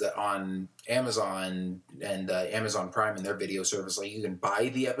this is that on Amazon and Amazon Prime and their video service, like, you can buy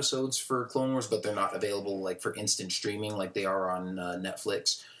the episodes for Clone Wars, but they're not available like for instant streaming like they are on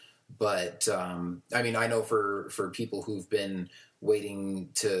Netflix. But I mean, I know for people who've been waiting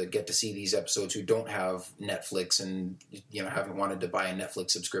to get to see these episodes who don't have Netflix and, you know, haven't wanted to buy a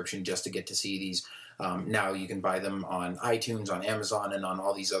Netflix subscription just to get to see these, now you can buy them on iTunes, on Amazon, and on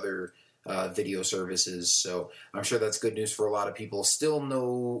all these other video services. So I'm sure that's good news for a lot of people. Still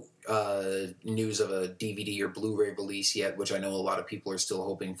no news of a DVD or Blu-ray release yet, which I know a lot of people are still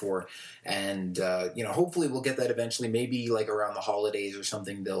hoping for. And, you know, hopefully we'll get that eventually. Maybe like around the holidays or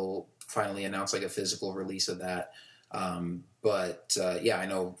something, they'll finally announce like a physical release of that. But yeah, I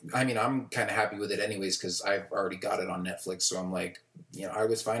know. I mean, I'm kind of happy with it anyways, because I've already got it on Netflix. So I'm like, you know, I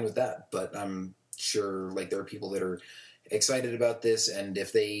was fine with that. But I'm sure like there are people that are excited about this, and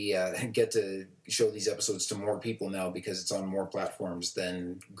if they get to show these episodes to more people now because it's on more platforms,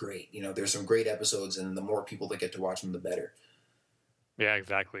 then great. You know, there's some great episodes, and the more people that get to watch them, the better. Yeah,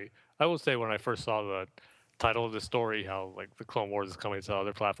 exactly. I will say when I first saw the title of the story, how like the Clone Wars is coming to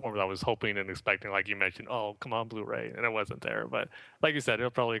other platforms, I was hoping and expecting, like you mentioned, oh, come on Blu-ray, and it wasn't there. But like you said,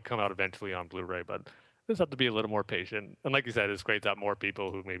 it'll probably come out eventually on Blu-ray, but just have to be a little more patient. And like you said, it's great that more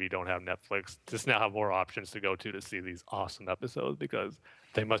people who maybe don't have Netflix just now have more options to go to see these awesome episodes, because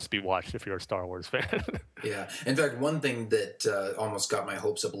they must be watched if you're a Star Wars fan. Yeah. In fact, one thing that almost got my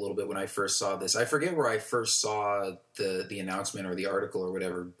hopes up a little bit when I first saw this, I forget where I first saw the announcement or the article or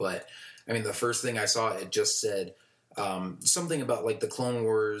whatever, but I mean, the first thing I saw, it just said something about like the Clone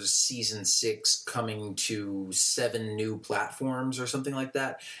Wars Season 6 coming to 7 new platforms or something like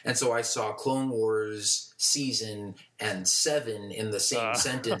that. And so I saw Clone Wars Season and 7 in the same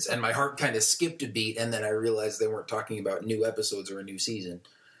sentence, and my heart kind of skipped a beat, and then I realized they weren't talking about new episodes or a new season.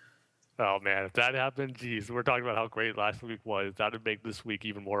 Oh man, if that happened, geez, we're talking about how great last week was. That would make this week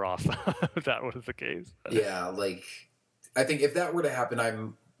even more awesome if that was the case. Yeah, like, I think if that were to happen, I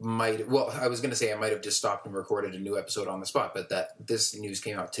was going to say I might have just stopped and recorded a new episode on the spot, but this news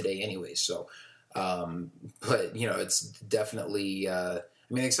came out today anyway, so, but, you know, it's definitely,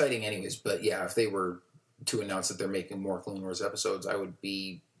 exciting anyways, but yeah, if they were to announce that they're making more Clone Wars episodes, I would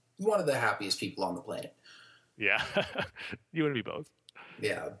be one of the happiest people on the planet. Yeah, you and me both.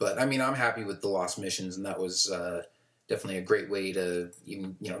 Yeah, but, I mean, I'm happy with the Lost Missions, and that was definitely a great way to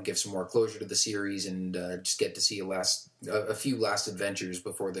even, you know, give some more closure to the series and just get to see a few last adventures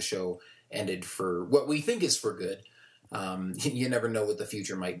before the show ended for what we think is for good. You never know what the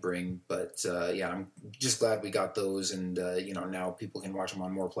future might bring, but yeah, I'm just glad we got those, and you know, now people can watch them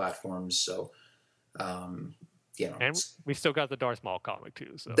on more platforms. So, you know, and we still got the Darth Maul comic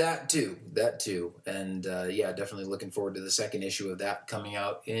too. So that too, and yeah, definitely looking forward to the second issue of that coming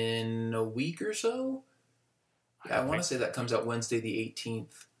out in a week or so. Yeah, I want to say that comes out Wednesday the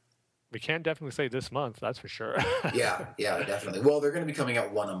 18th. We can definitely say this month, that's for sure. yeah, definitely. Well, they're going to be coming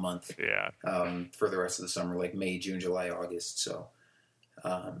out one a month. Yeah. For the rest of the summer, like May, June, July, August. So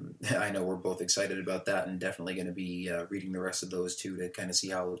I know we're both excited about that, and definitely going to be reading the rest of those too to kind of see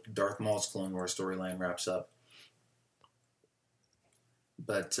how Darth Maul's Clone Wars storyline wraps up.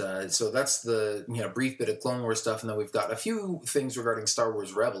 But so that's the brief bit of Clone Wars stuff, and then we've got a few things regarding Star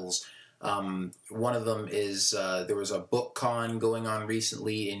Wars Rebels. One of them is there was a book con going on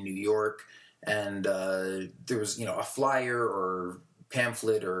recently in New York, and there was a flyer or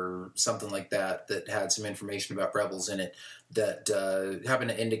pamphlet or something like that had some information about Rebels in it that happened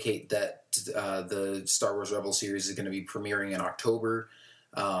to indicate that the Star Wars Rebels series is going to be premiering in October,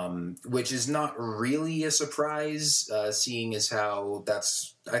 which is not really a surprise, seeing as how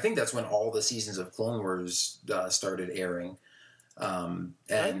I think that's when all the seasons of Clone Wars started airing.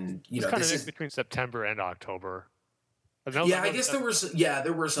 And you know, kind this of is between September and October. I guess there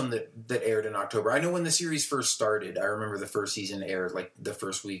were some that aired in October. I know when the series first started, I remember the first season aired like the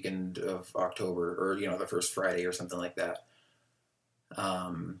first weekend of October, or you know, the first Friday or something like that.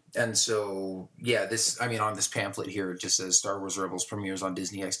 And so on this pamphlet here, it just says Star Wars Rebels premieres on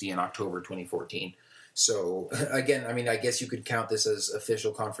Disney XD in October 2014. So again, I mean, I guess you could count this as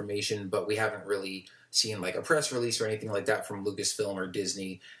official confirmation, but we haven't really seen like a press release or anything like that from Lucasfilm or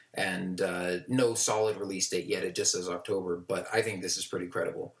Disney, and no solid release date yet. It just says October, but I think this is pretty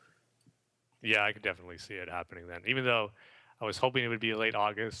credible. Yeah, I could definitely see it happening then. Even though I was hoping it would be a late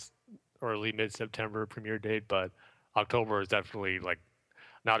August, early mid-September premiere date, but October is definitely like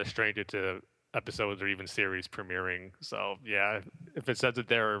not a stranger to episodes or even series premiering. So yeah, if it says it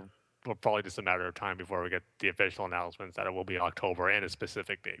there, well, probably just a matter of time before we get the official announcements that it will be October and a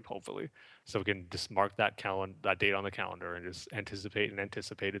specific date, hopefully. So we can just mark that date on the calendar and just anticipate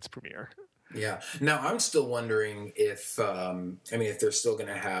its premiere. Yeah. Now I'm still wondering if if they're still going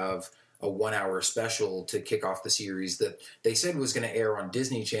to have a 1 hour special to kick off the series that they said was going to air on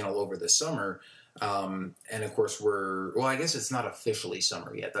Disney Channel over the summer. And of course I guess it's not officially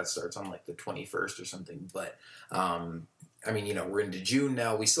summer yet. That starts on like the 21st or something. But, we're into June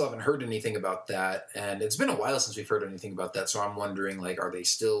now. We still haven't heard anything about that. And it's been a while since we've heard anything about that. So I'm wondering, like, are they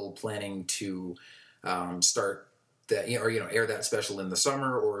still planning to start that, air that special in the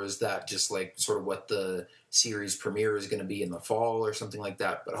summer? Or is that just like sort of what the series premiere is going to be in the fall or something like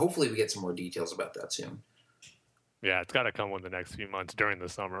that? But hopefully we get some more details about that soon. Yeah, it's got to come in the next few months during the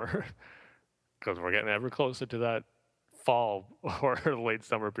summer. Because we're getting ever closer to that fall or late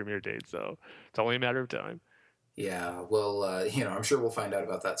summer premiere date. So it's only a matter of time. Yeah, well, I'm sure we'll find out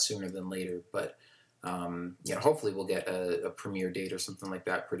about that sooner than later. But, hopefully we'll get a premiere date or something like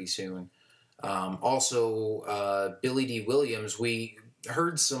that pretty soon. Also, Billy D. Williams, we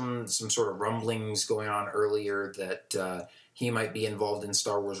heard some sort of rumblings going on earlier that he might be involved in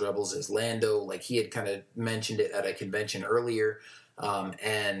Star Wars Rebels as Lando. Like, he had kind of mentioned it at a convention earlier.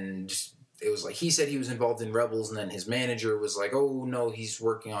 And it was like he said he was involved in Rebels, and then his manager was like, oh, no, he's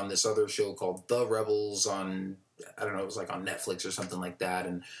working on this other show called The Rebels on, I don't know, it was like on Netflix or something like that.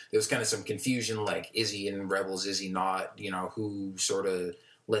 And there was kind of some confusion, like, is he in Rebels, is he not? Who sort of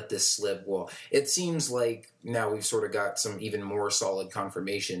let this slip? Well, it seems like now we've sort of got some even more solid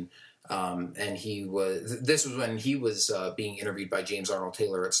confirmation. And this was when he was being interviewed by James Arnold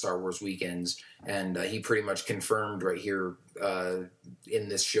Taylor at Star Wars Weekends, and he pretty much confirmed right here in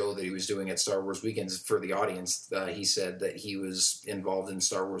this show that he was doing at Star Wars Weekends for the audience. He said that he was involved in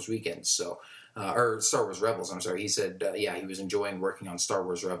Star Wars Weekends, or Star Wars Rebels, I'm sorry. He said, he was enjoying working on Star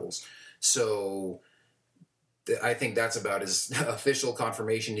Wars Rebels. So I think that's about as official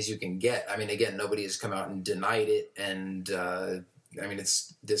confirmation as you can get. I mean, again, nobody has come out and denied it, and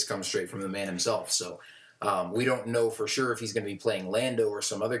this comes straight from the man himself. So we don't know for sure if he's going to be playing Lando or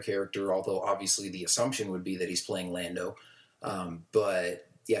some other character, although obviously the assumption would be that he's playing Lando. But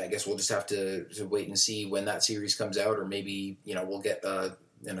yeah, I guess we'll just have to wait and see when that series comes out, or maybe, we'll get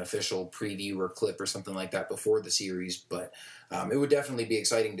an official preview or clip or something like that before the series. But it would definitely be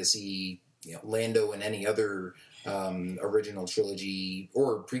exciting to see Lando and any other original trilogy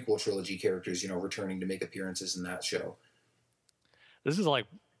or prequel trilogy characters, returning to make appearances in that show. This is like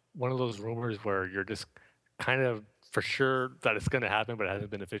one of those rumors where you're just kind of for sure that it's going to happen, but it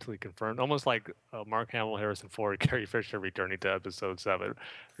hasn't been officially confirmed. Almost like Mark Hamill, Harrison Ford, Carrie Fisher returning to Episode 7,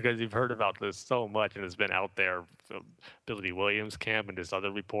 because you've heard about this so much and it's been out there. Billy D. Williams' camp and just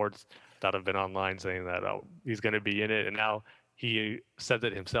other reports that have been online saying that he's going to be in it, and now he said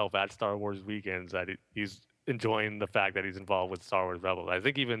it himself at Star Wars Weekends that he's enjoying the fact that he's involved with Star Wars Rebels. I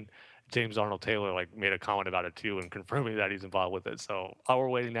think even James Arnold Taylor made a comment about it too and confirming that he's involved with it. So all we're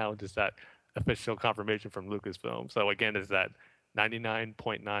waiting now is just that official confirmation from Lucasfilm. So again, is that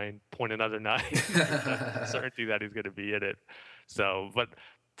 99.9 point another 9 certainty that he's going to be in it. So, but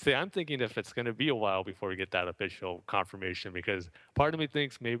see, I'm thinking if it's going to be a while before we get that official confirmation, because part of me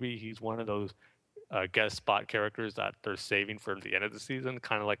thinks maybe he's one of those guest spot characters that they're saving for the end of the season,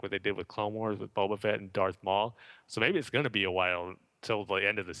 kind of like what they did with Clone Wars with Boba Fett and Darth Maul. So maybe it's going to be a while till the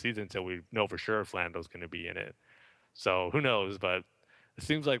end of the season till we know for sure if Lando's going to be in it. So who knows? But it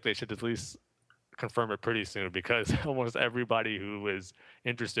seems like they should at least confirm it pretty soon, because almost everybody who is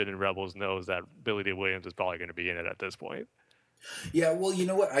interested in Rebels knows that Billy D. Williams is probably going to be in it at this point. Yeah, well, you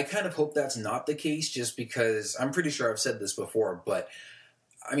know what? I kind of hope that's not the case, just because I'm pretty sure I've said this before, but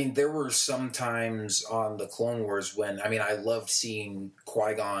I mean, there were some times on the Clone Wars when, I loved seeing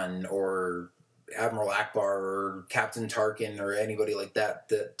Qui-Gon or Admiral Akbar or Captain Tarkin or anybody like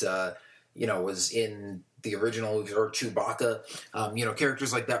that was in the original movies, or Chewbacca,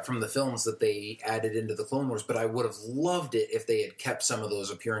 characters like that from the films that they added into the Clone Wars. But I would have loved it if they had kept some of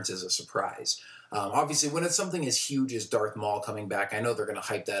those appearances a surprise. Obviously, when it's something as huge as Darth Maul coming back, I know they're going to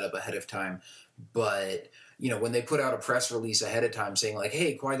hype that up ahead of time. But, when they put out a press release ahead of time saying, like,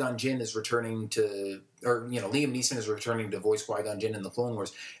 hey, Qui-Gon Jinn is returning to, or, Liam Neeson is returning to voice Qui-Gon Jinn in the Clone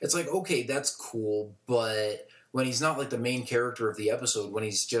Wars, it's like, okay, that's cool. But when he's not, like, the main character of the episode, when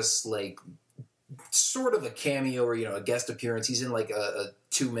he's just, like, sort of a cameo or, a guest appearance, he's in, like, a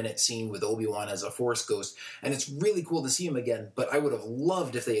 2-minute scene with Obi-Wan as a Force ghost, and it's really cool to see him again, but I would have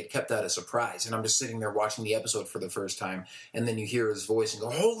loved if they had kept that a surprise, and I'm just sitting there watching the episode for the first time, and then you hear his voice and go,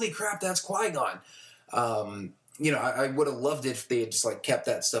 holy crap, that's Qui-Gon! I would have loved it if they had just, like, kept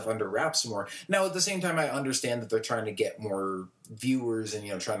that stuff under wraps more. Now, at the same time, I understand that they're trying to get more viewers and,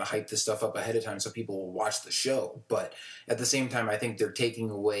 trying to hype this stuff up ahead of time so people will watch the show. But at the same time, I think they're taking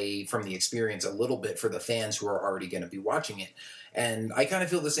away from the experience a little bit for the fans who are already going to be watching it. And I kind of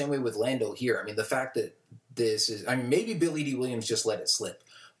feel the same way with Lando here. I mean, the fact that maybe Billy D. Williams just let it slip.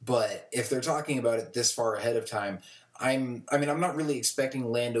 But if they're talking about it this far ahead of time, I'm not really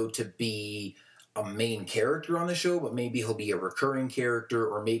expecting Lando to be a main character on the show, but maybe he'll be a recurring character,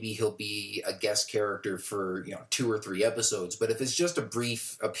 or maybe he'll be a guest character for 2 or 3 episodes. But if it's just a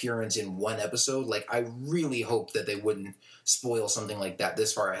brief appearance in one episode, like, I really hope that they wouldn't spoil something like that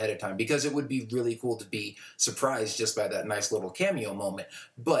this far ahead of time, because it would be really cool to be surprised just by that nice little cameo moment.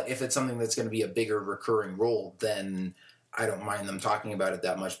 But if it's something that's going to be a bigger recurring role, then I don't mind them talking about it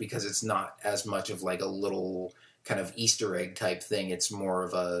that much, because it's not as much of like a little kind of Easter egg type thing. It's more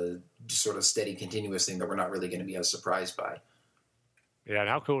of a sort of steady, continuous thing that we're not really going to be as surprised by. Yeah, and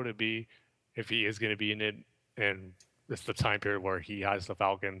how cool would it be if he is going to be in it, and it's the time period where he has the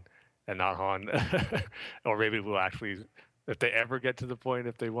Falcon and not Han? Or maybe we'll actually, if they ever get to the point,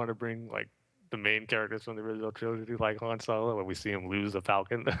 if they want to bring like the main characters from the original trilogy like Han Solo, when we see him lose the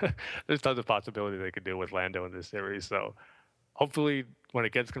Falcon, there's tons of possibility they could do with Lando in this series. So hopefully when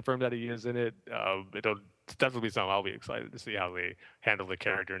it gets confirmed that he is in it, it'll definitely be something I'll be excited to see how they handle the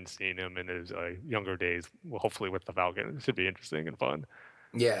character and seeing him in his younger days, hopefully with the Falcon. It should be interesting and fun.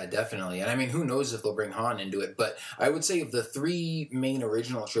 Yeah, definitely. And I mean, who knows if they'll bring Han into it, but I would say of the 3 main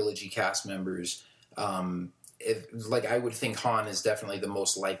original trilogy cast members, I would think Han is definitely the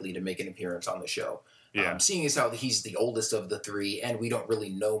most likely to make an appearance on the show. Yeah. Seeing as how he's the oldest of the 3, and we don't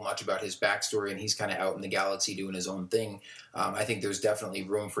really know much about his backstory, and he's kind of out in the galaxy doing his own thing, I think there's definitely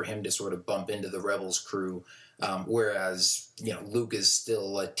room for him to sort of bump into the Rebels crew, whereas, Luke is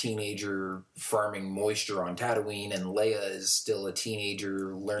still a teenager farming moisture on Tatooine, and Leia is still a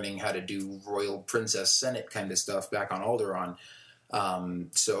teenager learning how to do royal princess Senate kind of stuff back on Alderaan.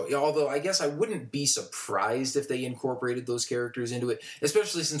 Although I guess I wouldn't be surprised if they incorporated those characters into it,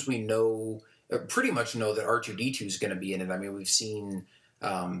 especially since we pretty much know that R2-D2 is going to be in it. I mean, we've seen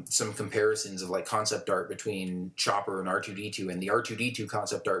some comparisons of like concept art between Chopper and R2-D2, and the R2-D2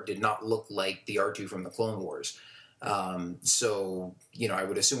 concept art did not look like the R2 from the Clone Wars. I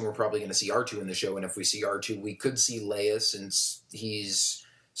would assume we're probably going to see R2 in the show, and if we see R2, we could see Leia, since he's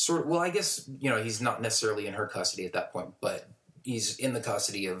sort of, well, I guess, he's not necessarily in her custody at that point, but he's in the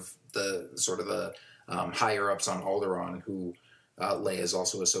custody of the sort of the higher-ups on Alderaan, who Leia is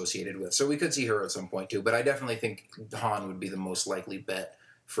also associated with. So we could see her at some point too, but I definitely think Han would be the most likely bet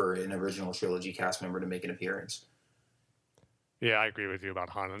for an original trilogy cast member to make an appearance. Yeah, I agree with you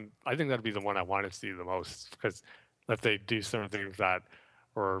about Han. And I think that'd be the one I want to see the most, because if they do certain things that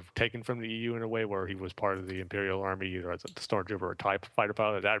were taken from the EU in a way where he was part of the Imperial Army, either as a stormtrooper or a TIE fighter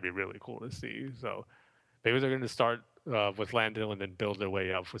pilot, that'd be really cool to see. So maybe they're going to start with Lando and then build their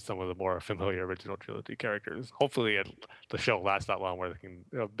way up with some of the more familiar original trilogy characters. Hopefully the show lasts that long where they can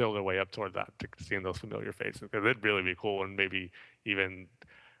build their way up toward that, to seeing those familiar faces, because it'd really be cool. And maybe even,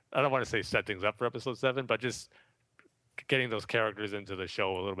 I don't want to say set things up for episode 7, but just getting those characters into the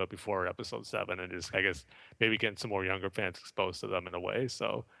show a little bit before episode 7, and just, I guess, maybe getting some more younger fans exposed to them in a way.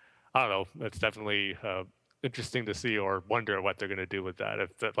 So I don't know, it's definitely interesting to see, or wonder what they're going to do with that,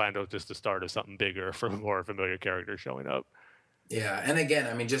 if Lando's just the start of something bigger for more familiar characters showing up. Yeah, and again,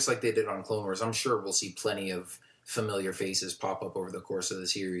 I mean, just like they did on Clone Wars, I'm sure we'll see plenty of familiar faces pop up over the course of the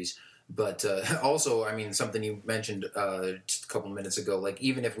series. But also, I mean, something you mentioned just a couple minutes ago, like,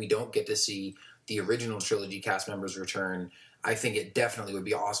 even if we don't get to see the original trilogy cast members return, I think it definitely would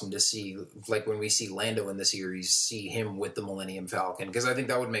be awesome to see, like, when we see Lando in the series, see him with the Millennium Falcon, because I think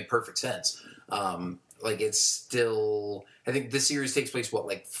that would make perfect sense. It's still, I think this series takes place,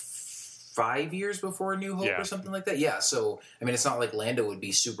 5 years before A New Hope or something like that? Yeah, so, I mean, it's not like Lando would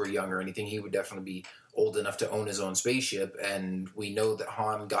be super young or anything. He would definitely be old enough to own his own spaceship, and we know that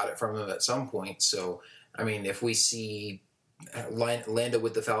Han got it from him at some point, so I mean, if we see Lando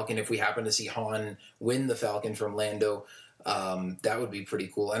with the Falcon, if we happen to see Han win the Falcon from Lando, that would be pretty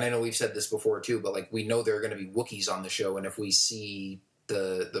cool. And I know we've said this before too, but like we know there are going to be Wookiees on the show, and if we see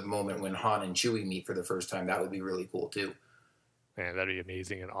the moment when Han and Chewie meet for the first time, that would be really cool too. Man, that'd be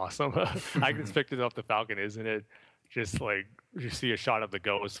amazing and awesome. I can expect it off the Falcon, isn't it? Just like you see a shot of the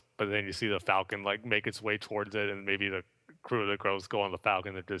Ghost, but then you see the Falcon like make its way towards it, and maybe the crew of the Ghost go on the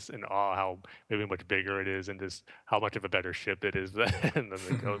Falcon. They're just in awe how maybe much bigger it is, and just how much of a better ship it is than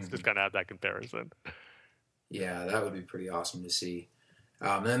the Ghost. Just kind of have that comparison. Yeah, that would be pretty awesome to see.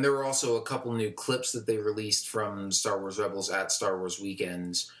 And then there were also a couple new clips that they released from Star Wars Rebels at Star Wars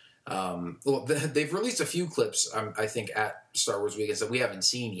Weekends. Well, they've released a few clips, I think, at Star Wars Weekends that we haven't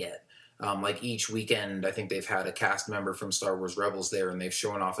seen yet. Like each weekend, I think they've had a cast member from Star Wars Rebels there, and they've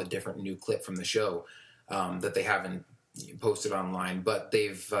shown off a different new clip from the show that they haven't posted online. But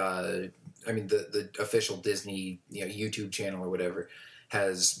they've, the official Disney YouTube channel or whatever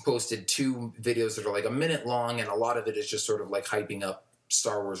has posted 2 videos that are like a minute long, and a lot of it is just sort of like hyping up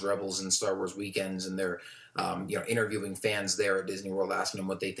Star Wars Rebels and Star Wars Weekends, and they're interviewing fans there at Disney World, asking them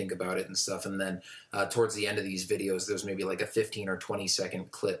what they think about it and stuff. And then towards the end of these videos, there's maybe like a 15 or 20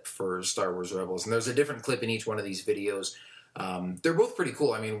 second clip for Star Wars Rebels, and there's a different clip in each one of these videos. They're both pretty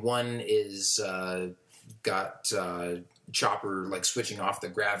cool. I mean, one is got Chopper like switching off the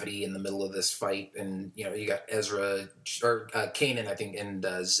gravity in the middle of this fight, and you got Ezra or Kanan, I think, and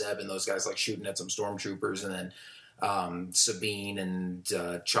Zeb and those guys like shooting at some stormtroopers, and then Sabine and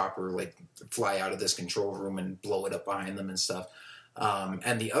Chopper like fly out of this control room and blow it up behind them and stuff.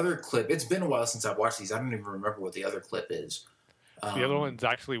 And the other clip, it's been a while since I've watched these. I don't even remember what the other clip is. The other one's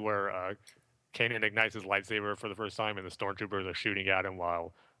actually where Kanan ignites his lightsaber for the first time, and the stormtroopers are shooting at him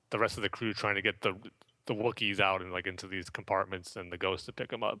while the rest of the crew trying to get the Wookiees out and like into these compartments, and the Ghost to pick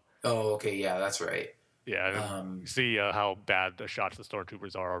them up. Oh, okay, yeah, that's right. Yeah, you see how bad the shots the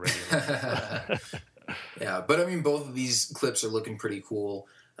stormtroopers are already. Yeah, but I mean, both of these clips are looking pretty cool.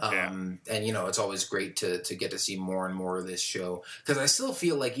 And it's always great to get to see more and more of this show, because I still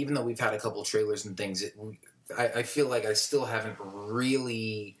feel like even though we've had a couple trailers and things, I feel like I still haven't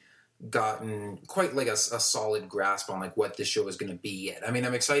really gotten quite like a solid grasp on like what this show is going to be yet. I mean,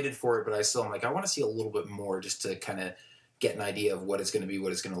 I'm excited for it, but I still am like, I want to see a little bit more just to kind of get an idea of what it's going to be,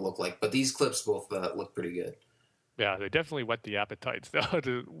 what it's going to look like. But these clips both look pretty good. Yeah, they definitely whet the appetites though,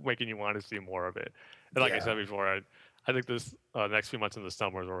 to making you want to see more of it. And like I said before, I think this next few months in the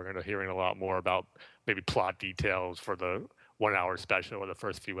summer, we're going to hearing a lot more about maybe plot details for the 1 hour special or the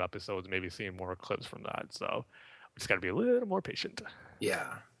first few episodes, maybe seeing more clips from that. So we just got to be a little more patient.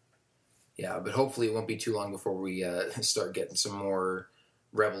 Yeah, but hopefully it won't be too long before we start getting some more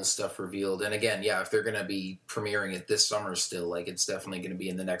Rebel stuff revealed. And again, if they're going to be premiering it this summer still, like it's definitely going to be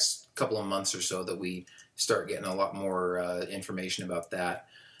in the next couple of months or so that we start getting a lot more information about that.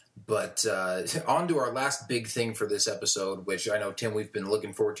 But on to our last big thing for this episode, which I know, Tim, we've been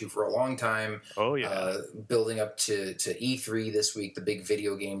looking forward to for a long time. Oh, yeah. Building up to E3 this week, the big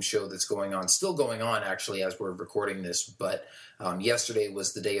video game show that's going on. Still going on, actually, as we're recording this. But yesterday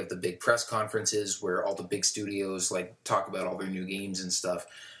was the day of the big press conferences where all the big studios like talk about all their new games and stuff.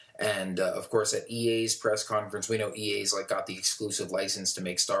 And, of course, at EA's press conference, we know EA's like got the exclusive license to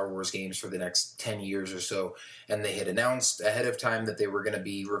make Star Wars games for the next 10 years or so. And they had announced ahead of time that they were going to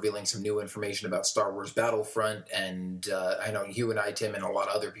be revealing some new information about Star Wars Battlefront. And I know you and I, Tim, and a lot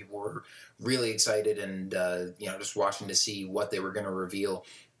of other people were really excited and, just watching to see what they were going to reveal.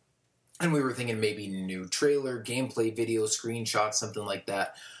 And we were thinking maybe new trailer, gameplay video, screenshots, something like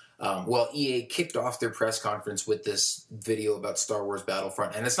that. Well, EA kicked off their press conference with this video about Star Wars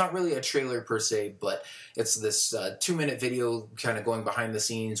Battlefront, and it's not really a trailer per se, but it's this 2-minute video kind of going behind the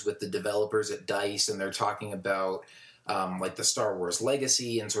scenes with the developers at DICE, and they're talking about like the Star Wars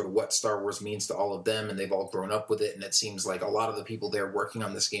legacy and sort of what Star Wars means to all of them, and they've all grown up with it, and it seems like a lot of the people there working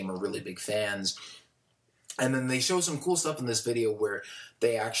on this game are really big fans. And then they show some cool stuff in this video where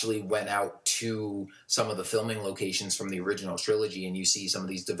they actually went out to some of the filming locations from the original trilogy, and you see some of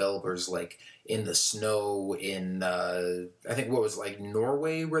these developers like in the snow in I think what was like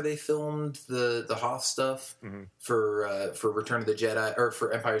Norway, where they filmed the Hoth stuff for Return of the Jedi or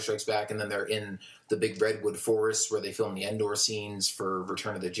for Empire Strikes Back, and then they're in the big redwood forests where they filmed the Endor scenes for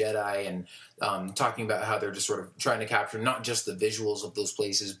Return of the Jedi, and talking about how they're just sort of trying to capture not just the visuals of those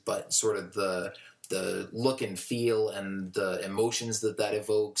places, but sort of the look and feel and the emotions that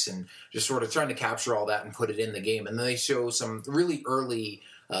evokes, and just sort of trying to capture all that and put it in the game. And then they show some really early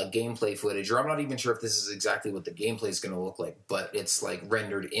gameplay footage, or I'm not even sure if this is exactly what the gameplay is going to look like, but it's like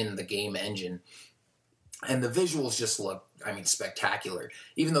rendered in the game engine. And the visuals just look, spectacular.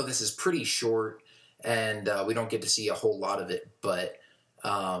 Even though this is pretty short and we don't get to see a whole lot of it. But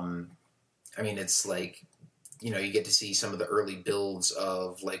I mean, it's like, you know, you get to see some of the early builds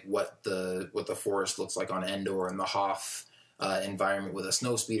of like what the forest looks like on Endor and the Hoth environment with a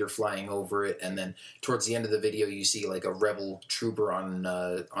snowspeeder flying over it, and then towards the end of the video you see like a rebel trooper on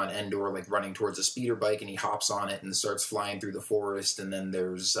Endor like running towards a speeder bike, and he hops on it and starts flying through the forest, and then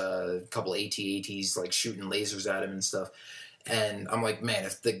there's a couple AT-ATs like shooting lasers at him and stuff. And I'm like, man,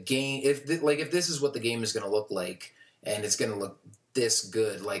 if this is what the game is going to look like, and it's going to look this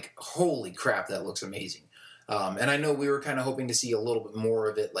good, like, holy crap, that looks amazing. And I know we were kind of hoping to see a little bit more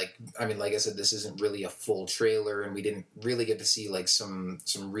of it. Like, I mean, like I said, this isn't really a full trailer, and we didn't really get to see like some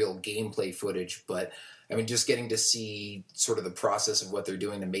real gameplay footage. But I mean, just getting to see sort of the process of what they're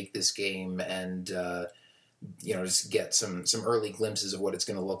doing to make this game, and you know, just get some early glimpses of what it's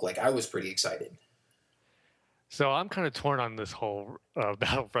going to look like, I was pretty excited. So I'm kind of torn on this whole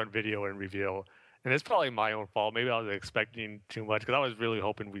Battlefront video and reveal, and it's probably my own fault. Maybe I was expecting too much, because I was really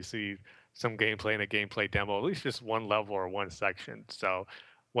hoping we see some gameplay and a gameplay demo, at least just one level or one section. So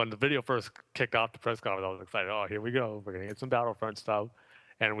when the video first kicked off the press conference, I was excited. Oh, here we go. We're going to get some Battlefront stuff.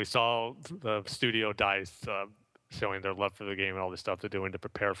 And we saw the studio DICE showing their love for the game and all the stuff they're doing to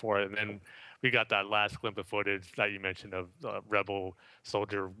prepare for it. And then we got that last glimpse of footage that you mentioned of the rebel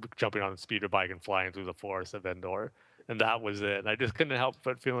soldier jumping on a speeder bike and flying through the forest of Endor. And that was it. And I just couldn't help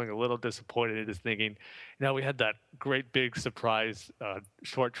but feeling a little disappointed and just thinking, you know, we had that great big surprise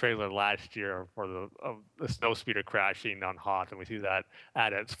short trailer last year for the snowspeeder crashing on Hoth, and we see that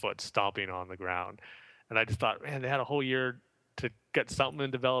Adept's foot stomping on the ground. And I just thought, man, they had a whole year to get something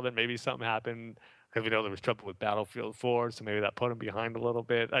in development. Maybe something happened, because we know there was trouble with Battlefield 4, so maybe that put them behind a little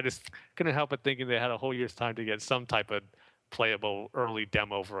bit. I just couldn't help but thinking they had a whole year's time to get some type of playable early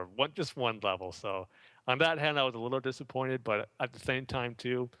demo for just one level. So on that hand, I was a little disappointed, but at the same time,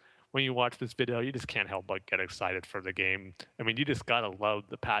 too, when you watch this video, you just can't help but get excited for the game. I mean, you just got to love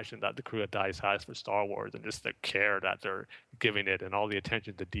the passion that the crew at DICE has for Star Wars, and just the care that they're giving it, and all the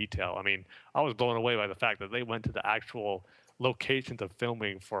attention to detail. I mean, I was blown away by the fact that they went to the actual locations of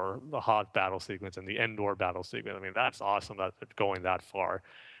filming for the Hoth battle sequence and the Endor battle sequence. I mean, that's awesome that they're going that far.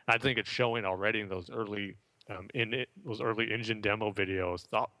 And I think it's showing already in those early engine demo videos.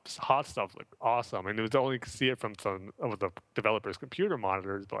 The Hoth stuff looked awesome. And it was only to see it from some of the developers' computer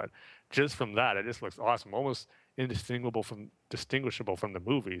monitors, but just from that, it just looks awesome, almost indistinguishable from the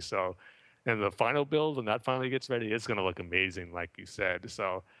movie. So, and the final build, when that finally gets ready, it's going to look amazing, like you said.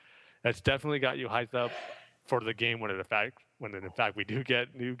 So, that's definitely got you hyped up for the game when in fact we do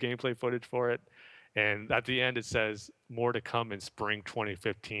get new gameplay footage for it. And at the end, it says more to come in spring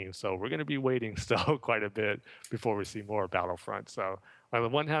 2015. So we're going to be waiting still quite a bit before we see more Battlefront. So on the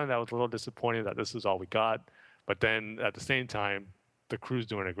one hand, I was a little disappointed that this is all we got. But then at the same time, the crew's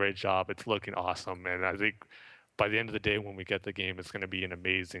doing a great job. It's looking awesome. And I think by the end of the day, when we get the game, it's going to be an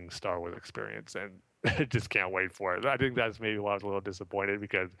amazing Star Wars experience. And I just can't wait for it. I think that's maybe why I was a little disappointed,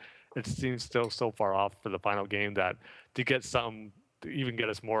 because it seems still so far off for the final game that to get something to even get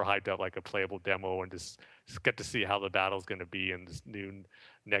us more hyped up, like a playable demo, and just get to see how the battle's going to be in this new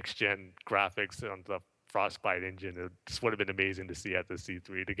next-gen graphics on the Frostbite engine. It just would have been amazing to see at the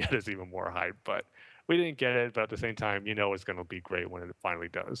C3 to get us even more hyped. But we didn't get it, but at the same time, you know it's going to be great when it finally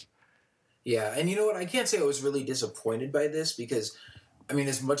does. Yeah, and you know what? I can't say I was really disappointed by this, because, I mean,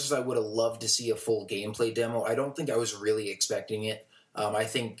 as much as I would have loved to see a full gameplay demo, I don't think I was really expecting it. I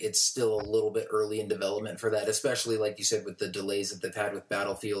think it's still a little bit early in development for that, especially, like you said, with the delays that they've had with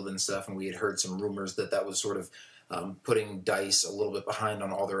Battlefield and stuff, and we had heard some rumors that was sort of putting DICE a little bit behind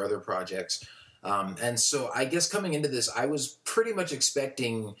on all their other projects. And so I guess coming into this, I was pretty much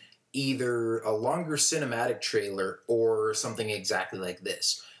expecting either a longer cinematic trailer or something exactly like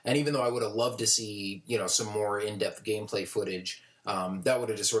this. And even though I would have loved to see, you know, some more in-depth gameplay footage, that would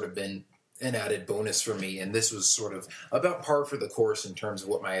have just sort of been an added bonus for me, and this was sort of about par for the course in terms of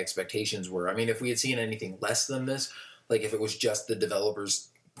what my expectations were. I mean, if we had seen anything less than this, like if it was just the developers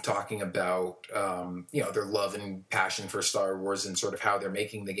talking about, you know, their love and passion for Star Wars and sort of how they're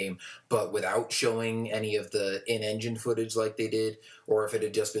making the game, but without showing any of the in-engine footage like they did, or if it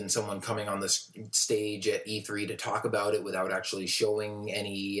had just been someone coming on the stage at E3 to talk about it without actually showing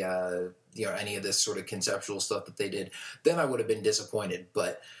any, you know, any of this sort of conceptual stuff that they did, then I would have been disappointed.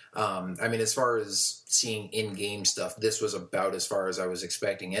 But I mean, as far as seeing in-game stuff, this was about as far as I was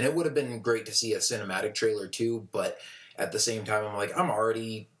expecting. And it would have been great to see a cinematic trailer too, but at the same time, I'm like, I'm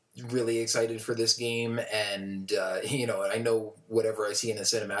already really excited for this game, and you know, I know whatever I see in a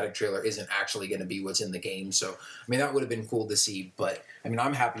cinematic trailer isn't actually going to be what's in the game. So, I mean, that would have been cool to see, but I mean,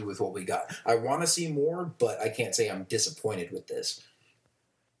 I'm happy with what we got. I want to see more, but I can't say I'm disappointed with this.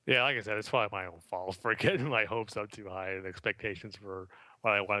 Yeah, like I said, it's probably my own fault for getting my hopes up too high and expectations for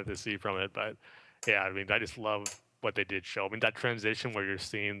what I wanted to see from it. But yeah, I mean, I just love what they did show. I mean, that transition where you're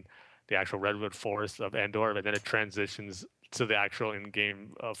seeing the actual redwood forest of Endor, and then it transitions to the actual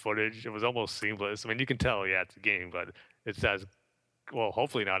in-game footage. It was almost seamless. I mean, you can tell, yeah, it's a game, but it's as well.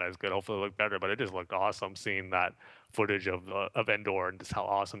 Hopefully not as good. Hopefully, it looked better. But it just looked awesome seeing that footage of Endor and just how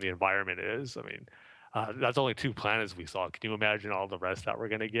awesome the environment is. I mean, that's only 2 planets we saw. Can you imagine all the rest that we're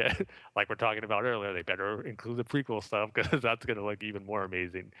gonna get? Like we're talking about earlier, they better include the prequel stuff because that's gonna look even more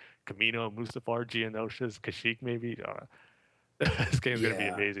amazing. Kamino, Mustafar, Geonosis, Kashyyyk, maybe. This game's gonna be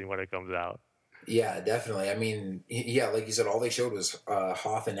Yeah. amazing when it comes out. Yeah, definitely. I mean, yeah, like you said, all they showed was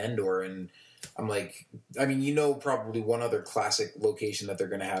Hoth and Endor, and I'm like, I mean, probably one other classic location that they're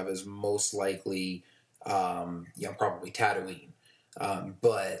going to have is most likely, probably Tatooine.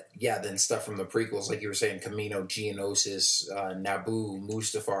 But yeah, then stuff from the prequels, like you were saying, Kamino, Geonosis, Naboo,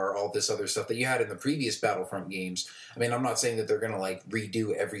 Mustafar, all this other stuff that you had in the previous Battlefront games. I mean, I'm not saying that they're going to like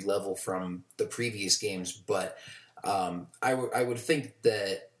redo every level from the previous games, but I would think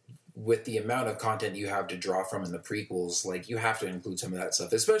that with the amount of content you have to draw from in the prequels, like you have to include some of that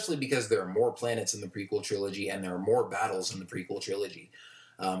stuff, especially because there are more planets in the prequel trilogy and there are more battles in the prequel trilogy.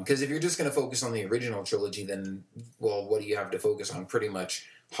 Because if you're just going to focus on the original trilogy, then, well, what do you have to focus on? Pretty much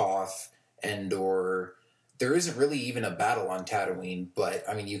Hoth, Endor. There isn't really even a battle on Tatooine, but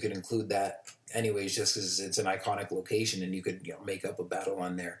I mean, you could include that anyways, just because it's an iconic location, and you could make up a battle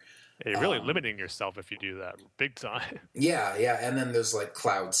on there. You're really limiting yourself if you do that, big time. Yeah, and then there's like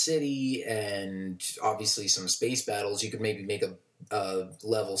Cloud City, and obviously some space battles. You could maybe make a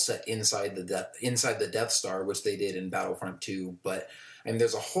level set inside the Death Star, which they did in Battlefront 2. But I mean,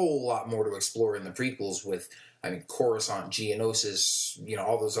 there's a whole lot more to explore in the prequels with, I mean, Coruscant, Geonosis,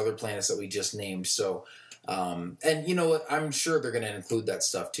 all those other planets that we just named. So, and you know what? I'm sure they're going to include that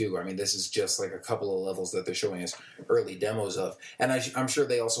stuff too. I mean, this is just like a couple of levels that they're showing us early demos of, and I'm sure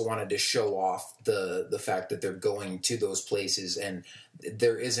they also wanted to show off the fact that they're going to those places, and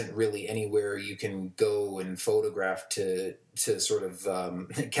there isn't really anywhere you can go and photograph to sort of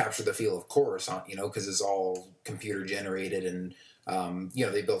capture the feel of Coruscant, because it's all computer generated, and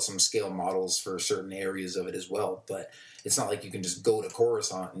they built some scale models for certain areas of it as well, but it's not like you can just go to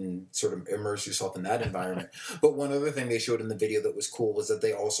Coruscant and sort of immerse yourself in that environment. But one other thing they showed in the video that was cool was that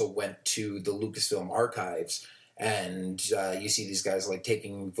they also went to the Lucasfilm archives, and you see these guys like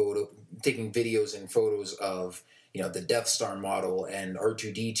taking videos and photos of the Death Star model and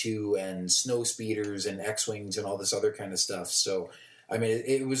R2-D2 and snow speeders and X-wings and all this other kind of stuff. So I mean,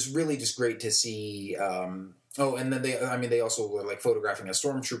 it was really just great to see. And then they also were like photographing a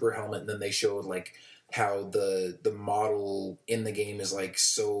stormtrooper helmet, and then they showed like how the model in the game is like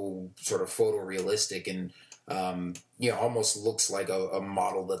so sort of photorealistic and almost looks like a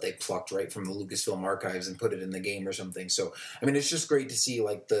model that they plucked right from the Lucasfilm archives and put it in the game or something. So I mean, it's just great to see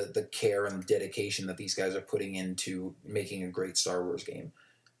like the care and dedication that these guys are putting into making a great Star Wars game.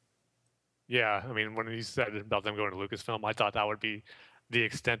 Yeah, I mean, when you said about them going to Lucasfilm, I thought that would be the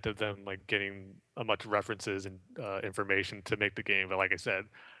extent of them like getting much references and information to make the game. But like I said,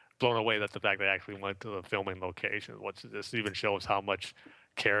 blown away that the fact they actually went to the filming location, which this even shows how much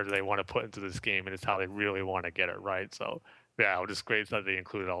care they want to put into this game, and it's how they really want to get it right. So yeah, it was just great that they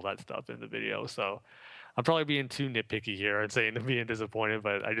included all that stuff in the video. So I'm probably being too nitpicky here and saying I'm being disappointed,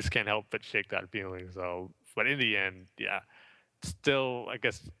 but I just can't help but shake that feeling. So, but in the end, yeah, still, I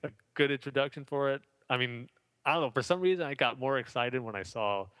guess, a good introduction for it. I mean, I don't know. For some reason, I got more excited when I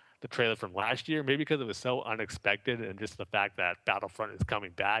saw the trailer from last year, maybe because it was so unexpected and just the fact that Battlefront is coming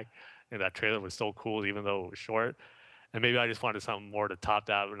back, and that trailer was so cool, even though it was short. And maybe I just wanted something more to top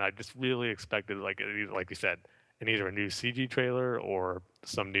that, and I just really expected, like you said, either a new CG trailer or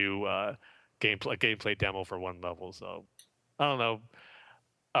some new gameplay demo for one level. So I don't know.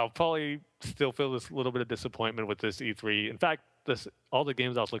 I'll probably still feel this little bit of disappointment with this E3. In fact, all the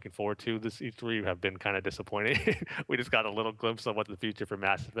games I was looking forward to this E3 have been kind of disappointing. We just got a little glimpse of what the future for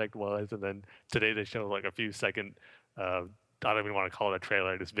Mass Effect was, and then today they showed like a few second, I don't even want to call it a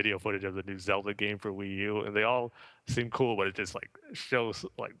trailer, just video footage of the new Zelda game for Wii U, and they all seem cool, but it just like shows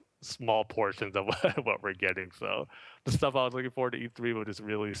like small portions of what we're getting. So the stuff I was looking forward to E3 was just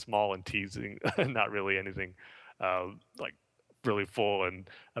really small and teasing, and not really anything like really full and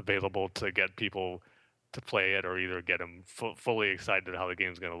available to get people to play it or either get them fully excited how the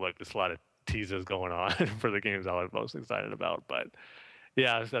game's going to look. There's a lot of teasers going on for the games I was most excited about. But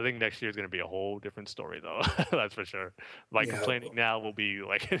yeah, I think next year is going to be a whole different story, though. That's for sure. Complaining now will be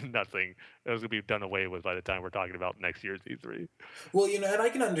like nothing it was going to be done away with by the time we're talking about next year's E3. Well, and I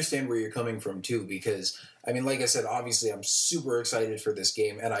can understand where you're coming from too, because I mean, like I said, obviously I'm super excited for this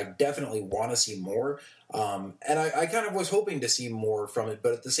game, and I definitely want to see more. And I kind of was hoping to see more from it,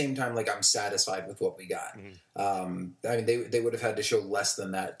 but at the same time, like, I'm satisfied with what we got. I mean, they would have had to show less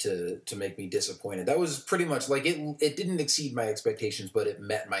than that to make me disappointed. That was pretty much like it didn't exceed my expectations, but it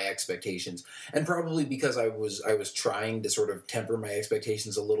met my expectations. And probably because I was trying to sort of temper my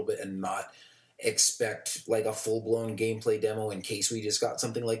expectations a little bit and not expect like a full-blown gameplay demo in case we just got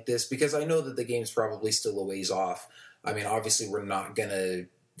something like this, because I know that the game's probably still a ways off. I mean, obviously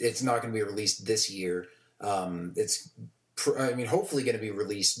it's not gonna be released this year. It's hopefully going to be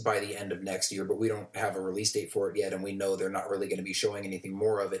released by the end of next year, but we don't have a release date for it yet, and we know they're not really going to be showing anything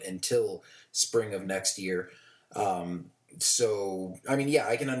more of it until spring of next year. So, I mean, yeah,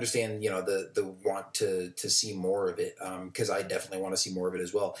 I can understand, the want to see more of it, because I definitely want to see more of it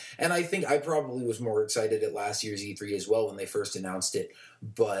as well. And I think I probably was more excited at last year's E3 as well when they first announced it,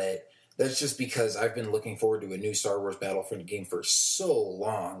 but that's just because I've been looking forward to a new Star Wars Battlefront game for so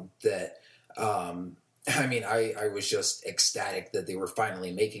long that, I mean, I was just ecstatic that they were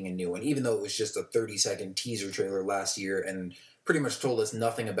finally making a new one, even though it was just a 30-second teaser trailer last year and pretty much told us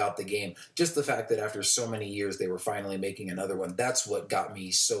nothing about the game. Just the fact that after so many years they were finally making another one, that's what got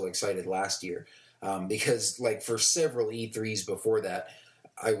me so excited last year. Because, like, for several E3s before that,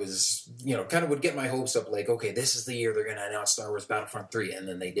 I was, kind of would get my hopes up, like, okay, this is the year they're going to announce Star Wars Battlefront 3, and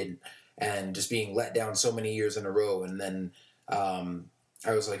then they didn't. And just being let down so many years in a row, and then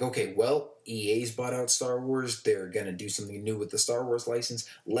I was like, okay, well, EA's bought out Star Wars. They're going to do something new with the Star Wars license.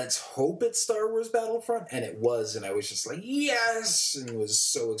 Let's hope it's Star Wars Battlefront. And it was, and I was just like, yes, and was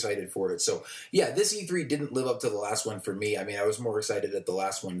so excited for it. So, yeah, this E3 didn't live up to the last one for me. I mean, I was more excited at the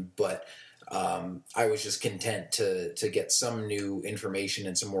last one, but I was just content to get some new information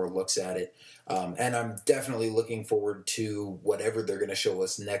and some more looks at it. And I'm definitely looking forward to whatever they're going to show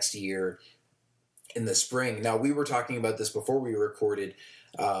us next year in the spring. Now, we were talking about this before we recorded,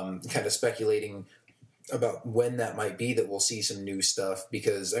 kind of speculating about when that might be that we'll see some new stuff,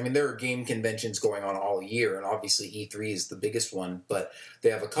 because, I mean, there are game conventions going on all year, and obviously E3 is the biggest one, but they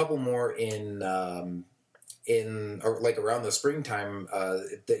have a couple more in like around the springtime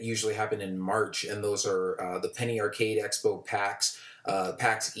that usually happen in March, and those are the Penny Arcade Expo PAX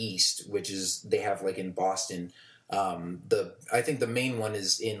East, which is they have like in Boston. I think the main one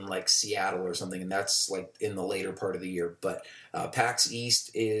is in like Seattle or something, and that's like in the later part of the year. But PAX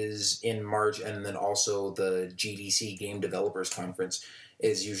East is in March, and then also the GDC Game Developers Conference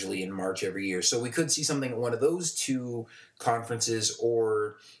is usually in March every year. So we could see something at one of those two conferences,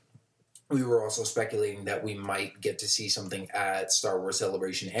 or we were also speculating that we might get to see something at Star Wars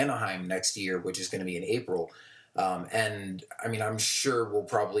Celebration Anaheim next year, which is going to be in April. And I mean, I'm sure we'll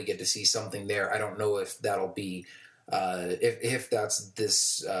probably get to see something there. I don't know if that'll be, if that's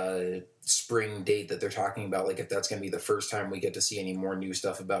this spring date that they're talking about, like if that's going to be the first time we get to see any more new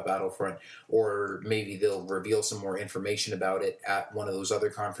stuff about Battlefront, or maybe they'll reveal some more information about it at one of those other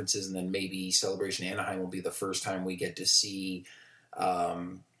conferences, and then maybe Celebration Anaheim will be the first time we get to see,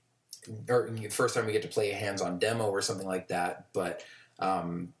 or first time we get to play a hands-on demo or something like that. But I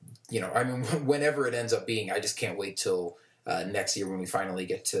mean, whenever it ends up being, I just can't wait till next year when we finally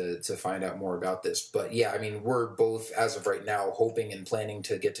get to find out more about this. But yeah, I mean, we're both, as of right now, hoping and planning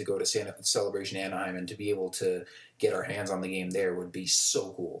to get to go to Celebration Anaheim, and to be able to get our hands on the game there would be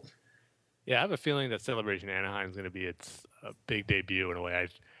so cool. Yeah, I have a feeling that Celebration Anaheim is going to be its big debut in a way. I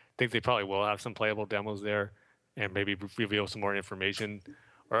think they probably will have some playable demos there, and maybe reveal some more information.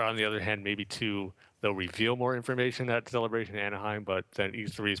 Or on the other hand, maybe they'll reveal more information at Celebration Anaheim, but then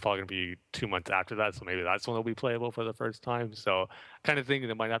E3 is probably going to be 2 months after that, so maybe that's when they'll be playable for the first time. So kind of thinking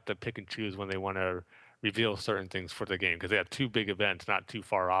they might have to pick and choose when they want to reveal certain things for the game, because they have two big events not too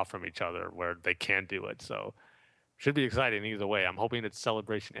far off from each other where they can do it. So should be exciting either way. I'm hoping it's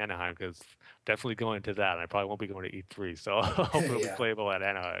Celebration Anaheim, because definitely going to that. I probably won't be going to E3, so hopefully it'll be playable at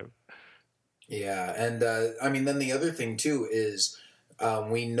Anaheim. Yeah, and I mean, then the other thing too is,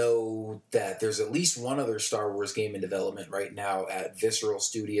 we know that there's at least one other Star Wars game in development right now at Visceral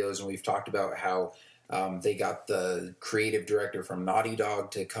Studios, and we've talked about how they got the creative director from Naughty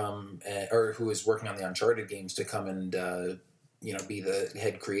Dog to come, or who is working on the Uncharted games, to come and be the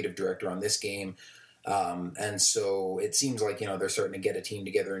head creative director on this game. And so it seems like, they're starting to get a team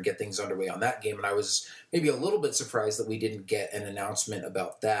together and get things underway on that game. And I was maybe a little bit surprised that we didn't get an announcement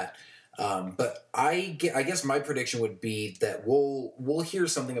about that. But I guess my prediction would be that we'll hear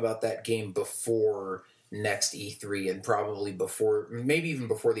something about that game before next E3 and probably before, maybe even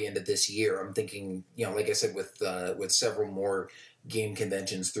before the end of this year. I'm thinking, like I said, with several more game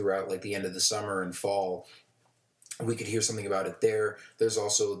conventions throughout like the end of the summer and fall, we could hear something about it there. There's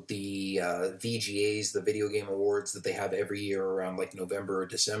also the VGAs, the Video Game Awards that they have every year around like November or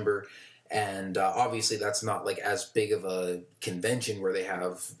December. And obviously that's not like as big of a convention where they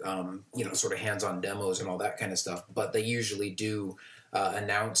have, sort of hands-on demos and all that kind of stuff. But they usually do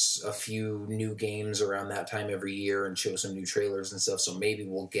announce a few new games around that time every year and show some new trailers and stuff. So maybe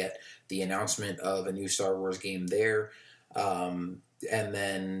we'll get the announcement of a new Star Wars game there. And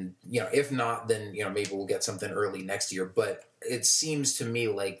then, if not, then, maybe we'll get something early next year. But it seems to me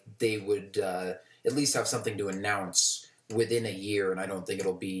like they would at least have something to announce within a year, and I don't think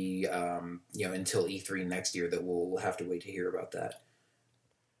it'll be until E3 next year that we'll have to wait to hear about that.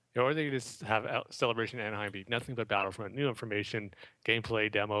 Or they just have Celebration Anaheim be nothing but Battlefront, new information, gameplay,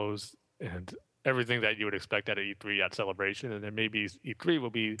 demos, and everything that you would expect at E3 at Celebration. And then maybe E3 will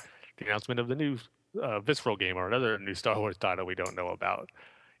be the announcement of the new Visceral game or another new Star Wars title we don't know about.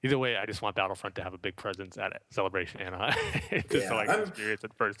 Either way, I just want Battlefront to have a big presence at Celebration Anaheim, so I can experience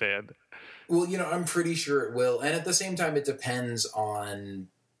it firsthand. Well, I'm pretty sure it will, and at the same time, it depends on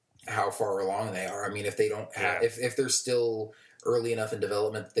how far along they are. I mean, if they don't have, if they're still early enough in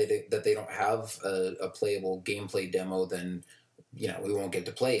development that they don't have a playable gameplay demo, then we won't get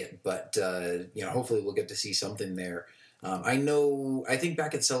to play it. But hopefully, we'll get to see something there. I think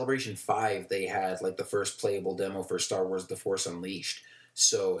back at Celebration 5, they had like the first playable demo for Star Wars: The Force Unleashed.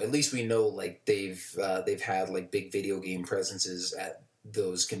 So at least we know like they've had like big video game presences at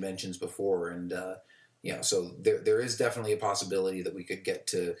those conventions before, and so there is definitely a possibility that we could get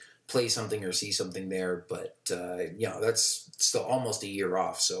to play something or see something there. But that's still almost a year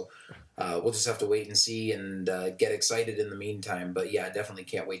off, so we'll just have to wait and see and get excited in the meantime. But yeah, definitely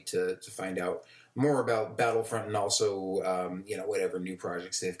can't wait to find out more about Battlefront and also whatever new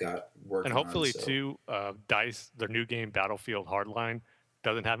projects they've got working on. And hopefully too, DICE, their new game Battlefield Hardline,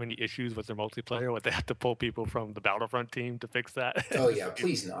 doesn't have any issues with their multiplayer. Would they have to pull people from the Battlefront team to fix that? Oh yeah,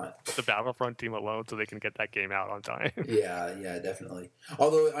 please not. The Battlefront team alone, so they can get that game out on time. Yeah, definitely.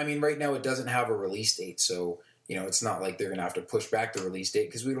 Although, I mean, right now it doesn't have a release date, so it's not like they're going to have to push back the release date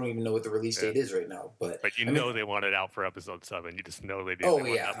because we don't even know what the release date is right now. But they want it out for Episode 7. You just know they do. Oh,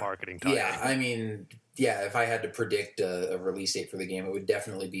 that marketing time. Yeah, I mean, if I had to predict a release date for the game, it would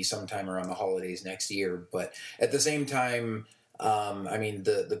definitely be sometime around the holidays next year. But at the same time,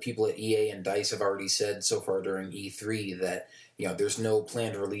 the people at EA and DICE have already said so far during E3 that there's no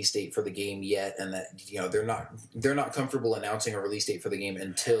planned release date for the game yet, and that they're not comfortable announcing a release date for the game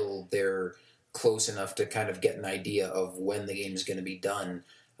until they're close enough to kind of get an idea of when the game is going to be done.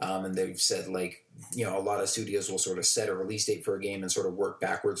 And they've said a lot of studios will sort of set a release date for a game and sort of work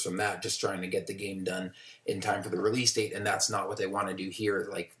backwards from that, just trying to get the game done in time for the release date. And that's not what they want to do here.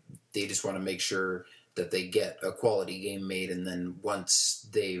 Like, they just want to make sure that they get a quality game made, and then once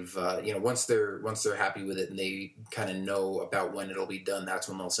they've once they're happy with it and they kind of know about when it'll be done, that's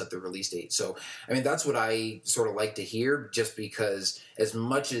when they'll set the release date. So I mean, that's what I sort of like to hear, just because as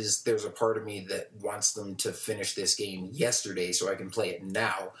much as there's a part of me that wants them to finish this game yesterday so I can play it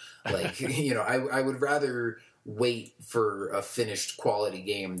now, like I would rather wait for a finished quality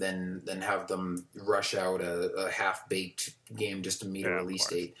game than have them rush out a half-baked game just to meet a release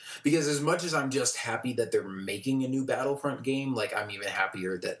date. Because as much as I'm just happy that they're making a new Battlefront game, like, I'm even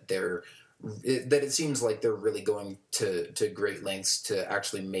happier that it seems like they're really going to great lengths to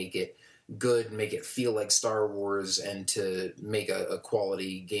actually make it good, make it feel like Star Wars, and to make a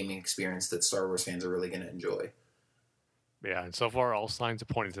quality gaming experience that Star Wars fans are really going to enjoy. Yeah, and so far all signs are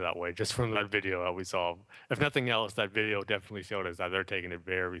pointing to that way, just from that video that we saw. If nothing else, that video definitely showed us that they're taking it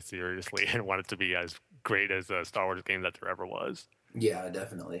very seriously and want it to be as great as a Star Wars game that there ever was. Yeah,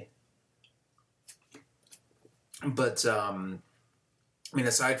 definitely. But,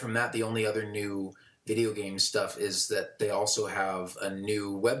 aside from that, the only other new video game stuff is that they also have a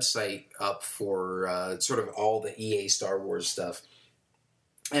new website up for sort of all the EA Star Wars stuff.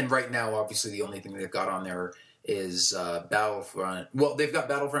 And right now, obviously, the only thing they've got on there is Battlefront. Well, they've got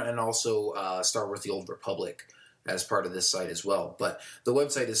Battlefront and also Star Wars: The Old Republic as part of this site as well. But the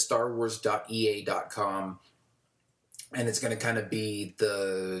website is starwars.ea.com, and it's going to kind of be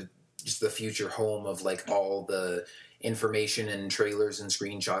the future home of like all the information and trailers and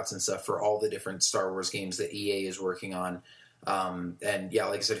screenshots and stuff for all the different Star Wars games that EA is working on. And yeah,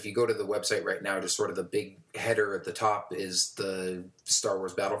 like I said, if you go to the website right now, just sort of the big header at the top is the Star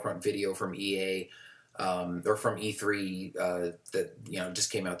Wars Battlefront video from EA. or from E3 that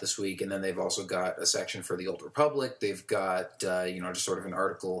just came out this week, and then they've also got a section for the Old Republic. They've got just sort of an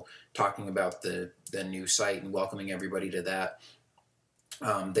article talking about the new site and welcoming everybody to that.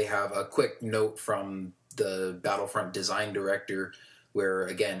 They have a quick note from the Battlefront design director, where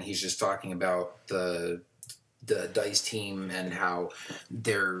again he's just talking about the DICE team and how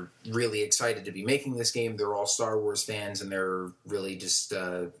they're really excited to be making this game. They're all Star Wars fans, and they're really just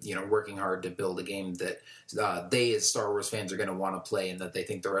working hard to build a game that they as Star Wars fans are going to want to play, and that they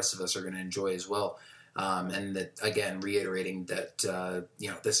think the rest of us are going to enjoy as well. And that, again, reiterating that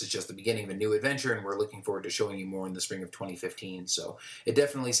this is just the beginning of a new adventure, and we're looking forward to showing you more in the spring of 2015. So it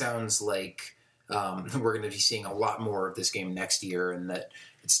definitely sounds like we're going to be seeing a lot more of this game next year, and that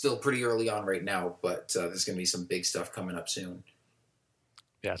it's still pretty early on right now, but there's going to be some big stuff coming up soon.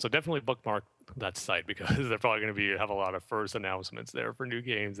 Yeah, so definitely bookmark that site, because they're probably going to have a lot of first announcements there for new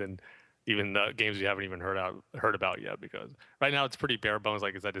games, and even the games you haven't even heard about yet. Because right now it's pretty bare bones,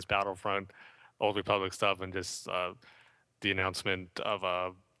 like I said, just Battlefront, Old Republic stuff, and just the announcement of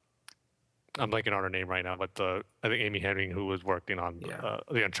I'm blanking on her name right now, but I think Amy Hennig, who was working on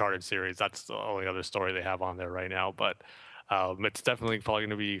the Uncharted series, that's the only other story they have on there right now. But it's definitely probably going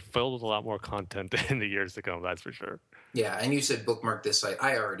to be filled with a lot more content in the years to come, that's for sure. Yeah, and you said bookmark this site.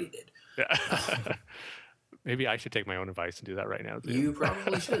 I already did. Yeah. Maybe I should take my own advice and do that right now, too. You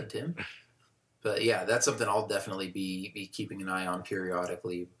probably should, Tim. But yeah, that's something I'll definitely be keeping an eye on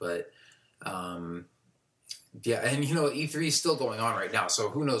periodically. But yeah, and E3 is still going on right now, so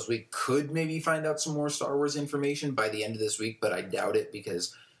who knows? We could maybe find out some more Star Wars information by the end of this week, but I doubt it,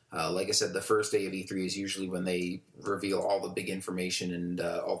 because like I said, the first day of E3 is usually when they reveal all the big information and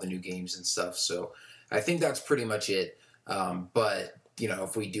all the new games and stuff. So I think that's pretty much it. But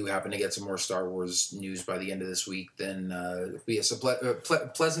if we do happen to get some more Star Wars news by the end of this week, then it'll be a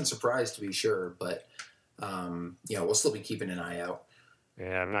pleasant surprise, to be sure. But we'll still be keeping an eye out.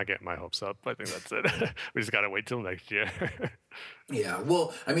 Yeah, I'm not getting my hopes up. I think that's it. We just got to wait till next year. Yeah,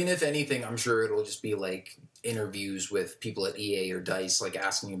 well, I mean, if anything, I'm sure it'll just be like interviews with people at EA or DICE, like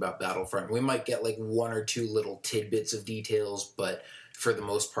asking about Battlefront. We might get like one or two little tidbits of details, but for the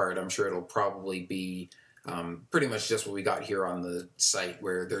most part, I'm sure it'll probably be pretty much just what we got here on the site,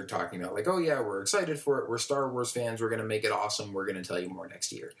 where they're talking about like, oh yeah, we're excited for it. We're Star Wars fans. We're going to make it awesome. We're going to tell you more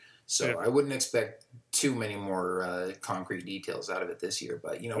next year. So yeah. I wouldn't expect too many more concrete details out of it this year,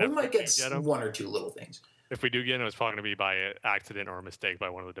 but we might get one or two little things. If we do get them, it's probably going to be by accident or a mistake by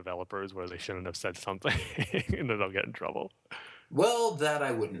one of the developers, where they shouldn't have said something, and then they'll get in trouble. Well, that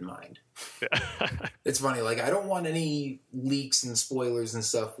I wouldn't mind. Yeah. It's funny, like I don't want any leaks and spoilers and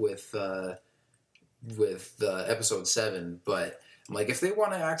stuff with Episode 7, but like if they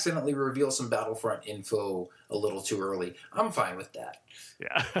want to accidentally reveal some Battlefront info a little too early, I'm fine with that.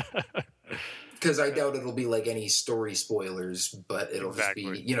 Yeah. Because I doubt it'll be like any story spoilers, but it'll just be,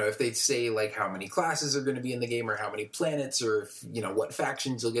 if they say like how many classes are going to be in the game, or how many planets, or if, what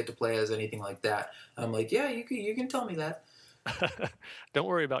factions you'll get to play as, anything like that. I'm like, yeah, you can tell me that. Don't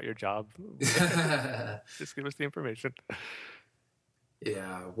worry about your job. Just give us the information.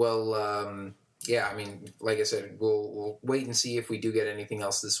 Yeah, well, yeah, I mean, like I said, we'll wait and see if we do get anything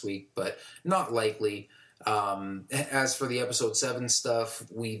else this week, but not likely. As for the Episode 7 stuff,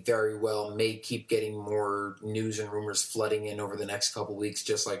 we very well may keep getting more news and rumors flooding in over the next couple weeks,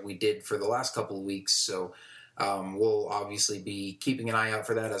 just like we did for the last couple of weeks. So we'll obviously be keeping an eye out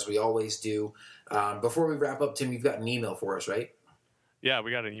for that, as we always do. Before we wrap up, Tim, you've got an email for us, right? Yeah,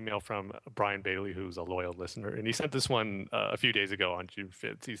 we got an email from Brian Bailey, who's a loyal listener, and he sent this one a few days ago on June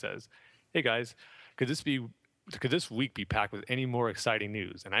 5th. He says, "Hey guys, could this week be packed with any more exciting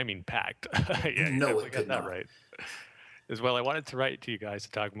news?" And I mean packed. Yeah, no, it could not. Right. As well, I wanted to write to you guys to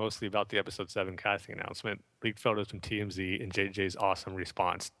talk mostly about the Episode 7 casting announcement, leaked photos from TMZ, and JJ's awesome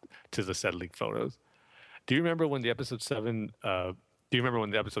response to the said leaked photos. Do you remember when the Episode 7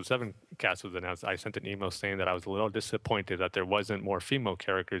 cast was announced? I sent an email saying that I was a little disappointed that there wasn't more female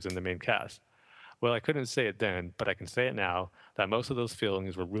characters in the main cast. Well, I couldn't say it then, but I can say it now, that most of those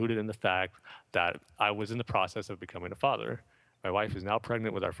feelings were rooted in the fact that I was in the process of becoming a father. My wife is now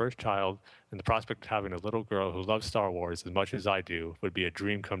pregnant with our first child, and the prospect of having a little girl who loves Star Wars as much as I do would be a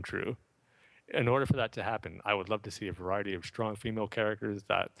dream come true. In order for that to happen, I would love to see a variety of strong female characters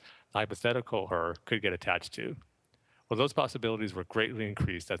that the hypothetical her could get attached to. Well, those possibilities were greatly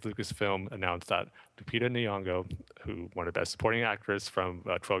increased as Lucasfilm announced that Lupita Nyong'o, who won the Best Supporting Actress from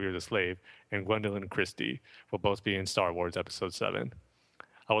 12 Years a Slave, and Gwendolyn Christie will both be in Star Wars Episode 7.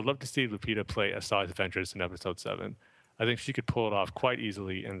 I would love to see Lupita play Asajj Ventress in Episode 7. I think she could pull it off quite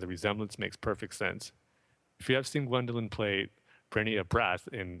easily, and the resemblance makes perfect sense. If you have seen Gwendolyn play Brienne of Brath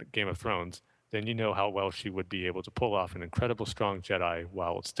in Game of Thrones, then you know how well she would be able to pull off an incredible strong Jedi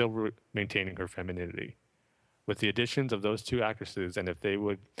while still maintaining her femininity. With the additions of those two actresses, and if they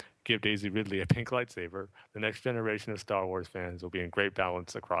would give Daisy Ridley a pink lightsaber, the next generation of Star Wars fans will be in great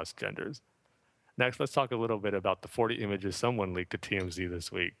balance across genders. Next, let's talk a little bit about the 40 images someone leaked to TMZ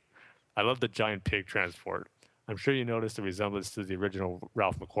this week. I love the giant pig transport. I'm sure you noticed the resemblance to the original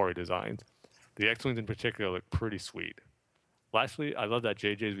Ralph McQuarrie designs. The X-Wings in particular look pretty sweet. Lastly, I love that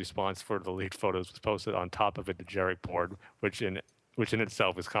JJ's response for the leaked photos was posted on top of a Dejarik board, which in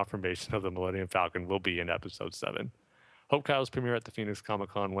itself is confirmation of the Millennium Falcon will be in Episode 7. Hope Kyle's premiere at the Phoenix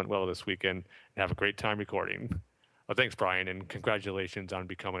Comic-Con went well this weekend, and have a great time recording. Well, thanks, Brian, and congratulations on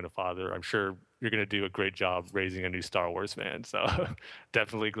becoming a father. I'm sure you're going to do a great job raising a new Star Wars fan, so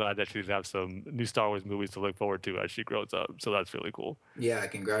definitely glad that she's have some new Star Wars movies to look forward to as she grows up, so that's really cool. Yeah,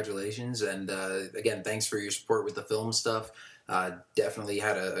 congratulations, and again, thanks for your support with the film stuff. Definitely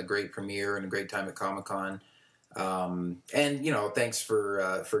had a great premiere and a great time at Comic-Con. And thanks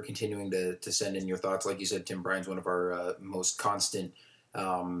for continuing to send in your thoughts. Like you said, Tim Bryan's one of our most constant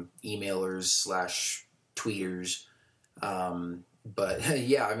emailers / tweeters. But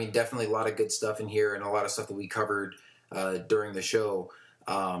yeah, I mean, definitely a lot of good stuff in here and a lot of stuff that we covered during the show.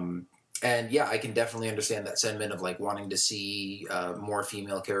 And yeah, I can definitely understand that sentiment of like wanting to see more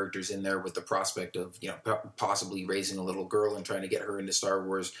female characters in there, with the prospect of possibly raising a little girl and trying to get her into Star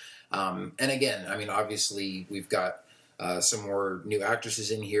Wars. And again, I mean, obviously we've got some more new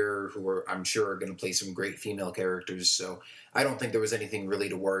actresses in here who I'm sure are going to play some great female characters. So I don't think there was anything really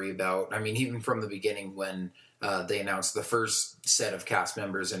to worry about. I mean, even from the beginning when they announced the first set of cast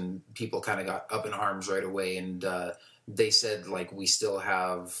members, and people kind of got up in arms right away, and they said, like, we still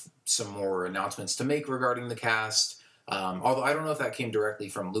have some more announcements to make regarding the cast. Although I don't know if that came directly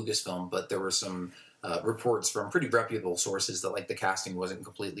from Lucasfilm, but there were some reports from pretty reputable sources that, like, the casting wasn't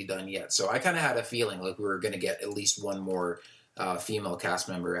completely done yet. So I kind of had a feeling like we were going to get at least one more female cast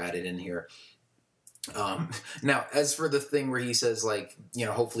member added in here. Now, as for the thing where he says, like,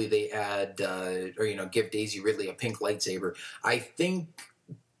 hopefully they add or give Daisy Ridley a pink lightsaber, I think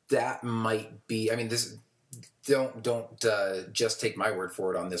that might be. I mean, this. Don't just take my word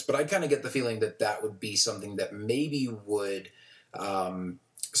for it on this, but I kind of get the feeling that would be something that maybe would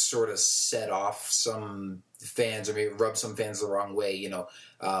sort of set off some fans, or maybe rub some fans the wrong way.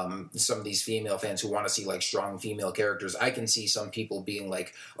 Some of these female fans who want to see like strong female characters. I can see some people being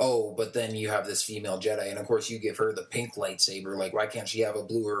like, oh, but then you have this female Jedi, and of course you give her the pink lightsaber. Like, why can't she have a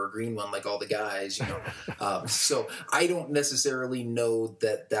blue or a green one like all the guys? So I don't necessarily know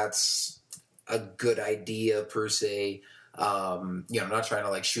that that's a good idea per se. I'm not trying to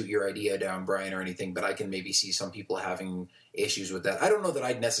like shoot your idea down, Brian, or anything, but I can maybe see some people having issues with that. I don't know that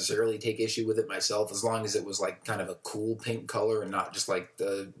I'd necessarily take issue with it myself, as long as it was like kind of a cool pink color and not just like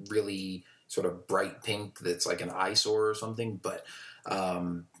the really sort of bright pink that's like an eyesore or something. But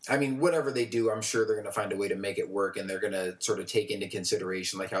I mean, whatever they do, I'm sure they're going to find a way to make it work, and they're going to sort of take into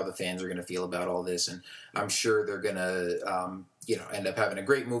consideration like how the fans are going to feel about all this. And I'm sure they're going to end up having a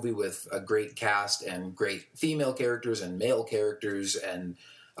great movie with a great cast and great female characters and male characters. And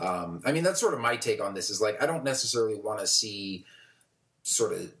I mean, that's sort of my take on this, is like, I don't necessarily want to see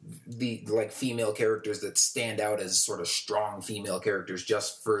sort of the like female characters that stand out as sort of strong female characters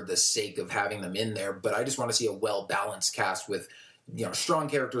just for the sake of having them in there. But I just want to see a well-balanced cast with strong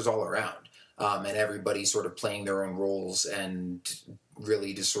characters all around, and everybody sort of playing their own roles and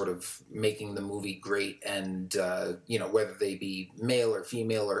really just sort of making the movie great. And whether they be male or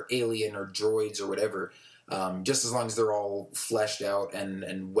female or alien or droids or whatever, just as long as they're all fleshed out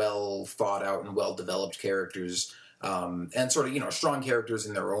and well thought out and well developed characters, and sort of strong characters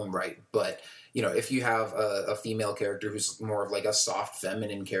in their own right. But if you have a female character who's more of like a soft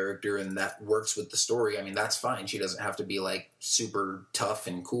feminine character and that works with the story, I mean, that's fine. She doesn't have to be like super tough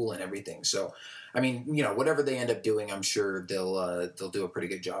and cool and everything. So, I mean, whatever they end up doing, I'm sure they'll do a pretty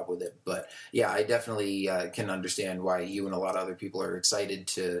good job with it. But yeah, I definitely can understand why you and a lot of other people are excited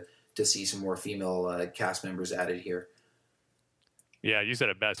to see some more female cast members added here. Yeah, you said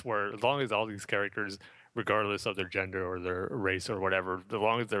it best, where as long as all these characters, regardless of their gender or their race or whatever, as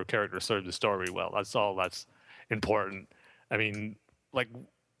long as their characters serve the story well, that's all that's important. I mean, like,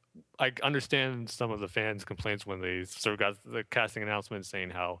 I understand some of the fans' complaints when they sort of got the casting announcement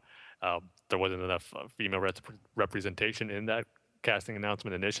saying how there wasn't enough female representation in that casting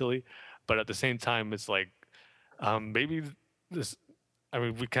announcement initially. But at the same time, it's like, maybe this, I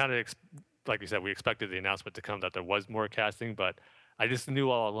mean, we kind of, like you said, we expected the announcement to come that there was more casting, but I just knew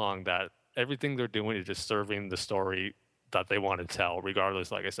all along that everything they're doing is just serving the story that they want to tell,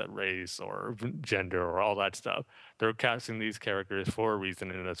 regardless, like I said, race or gender or all that stuff. They're casting these characters for a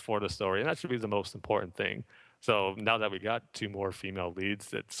reason, and it's for the story, and that should be the most important thing. So now that we got 2 more female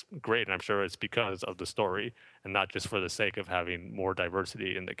leads, it's great, and I'm sure it's because of the story and not just for the sake of having more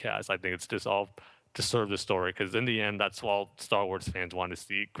diversity in the cast. I think it's just all to serve the story, because in the end, that's all Star Wars fans want to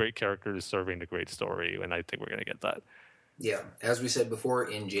see: great characters serving a great story, and I think we're going to get that. Yeah, as we said before,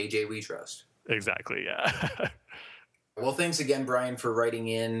 in JJ we trust. Exactly, yeah. Well, thanks again, Brian, for writing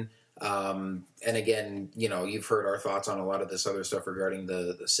in. And again, you've heard our thoughts on a lot of this other stuff regarding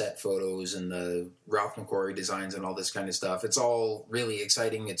the set photos and the Ralph McQuarrie designs and all this kind of stuff. It's all really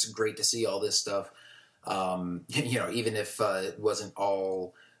exciting. It's great to see all this stuff. Even if it wasn't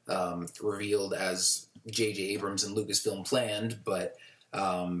all revealed as J.J. Abrams and Lucasfilm planned, but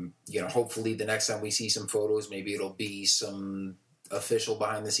hopefully the next time we see some photos, maybe it'll be some official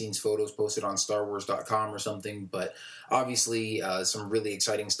behind-the-scenes photos posted on StarWars.com or something. But obviously, some really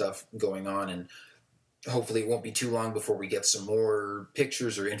exciting stuff going on, and hopefully it won't be too long before we get some more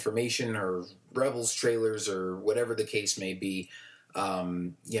pictures or information or Rebels trailers or whatever the case may be.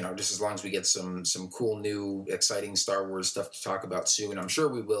 Just as long as we get some cool, new, exciting Star Wars stuff to talk about soon. I'm sure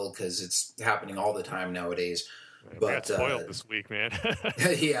we will, because it's happening all the time nowadays. But we got spoiled this week, man.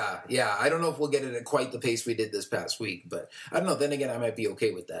 Yeah. I don't know if we'll get it at quite the pace we did this past week, but I don't know. Then again, I might be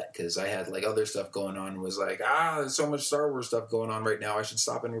okay with that, because I had other stuff going on and was like, there's so much Star Wars stuff going on right now. I should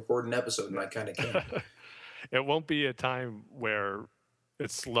stop and record an episode, and I kind of can. It won't be a time where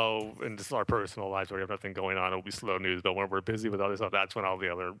it's slow in just our personal lives where we have nothing going on. It'll be slow news, but when we're busy with other stuff, that's when all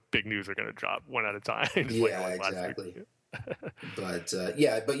the other big news are going to drop one at a time. Yeah, exactly. But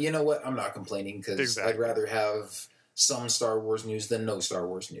you know what? I'm not complaining, because I'd rather have some Star Wars news than no Star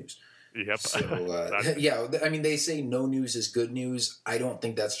Wars news. Yep. So, they say no news is good news. I don't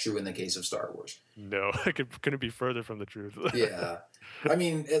think that's true in the case of Star Wars. No, it couldn't be further from the truth. Yeah.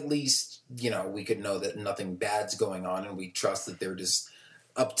 At least, we could know that nothing bad's going on, and we trust that they're just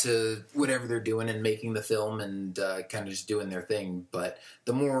up to whatever they're doing and making the film and kind of just doing their thing. But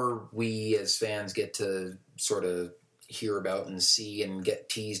the more we as fans get to sort of hear about and see and get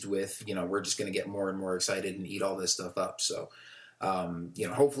teased with, we're just going to get more and more excited and eat all this stuff up. So,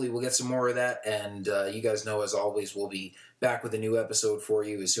 hopefully we'll get some more of that. And you guys know, as always, we'll be back with a new episode for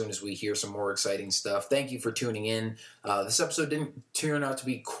you as soon as we hear some more exciting stuff. Thank you for tuning in. This episode didn't turn out to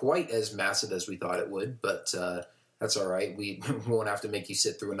be quite as massive as we thought it would, but that's all right. We won't have to make you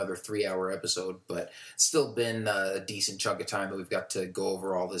sit through another 3-hour episode, but it's still been a decent chunk of time that we've got to go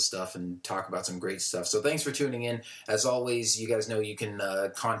over all this stuff and talk about some great stuff. So thanks for tuning in. As always, you guys know you can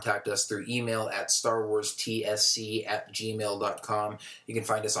contact us through email at starwarstsc@gmail.com. You can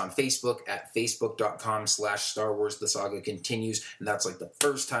find us on Facebook at facebook.com/Star Wars The Saga Continues. And that's the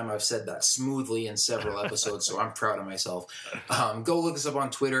first time I've said that smoothly in several episodes, so I'm proud of myself. Go look us up on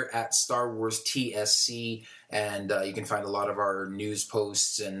Twitter at StarWarsTSC. And you can find a lot of our news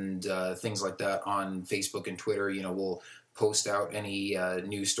posts and things like that on Facebook and Twitter. We'll post out any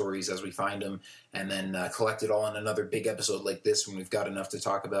news stories as we find them, and then collect it all in another big episode like this when we've got enough to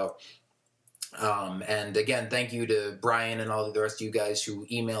talk about. And again, thank you to Brian and all the rest of you guys who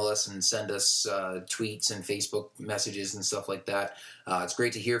email us and send us tweets and Facebook messages and stuff like that. It's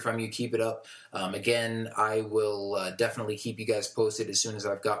great to hear from you. Keep it up. Again, I will definitely keep you guys posted as soon as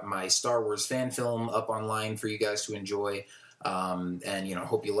I've got my Star Wars fan film up online for you guys to enjoy. And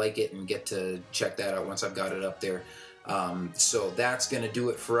hope you like it and get to check that out once I've got it up there. So that's going to do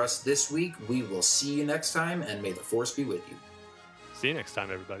it for us this week. We will see you next time, and may the Force be with you. See you next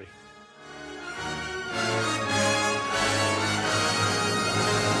time, everybody.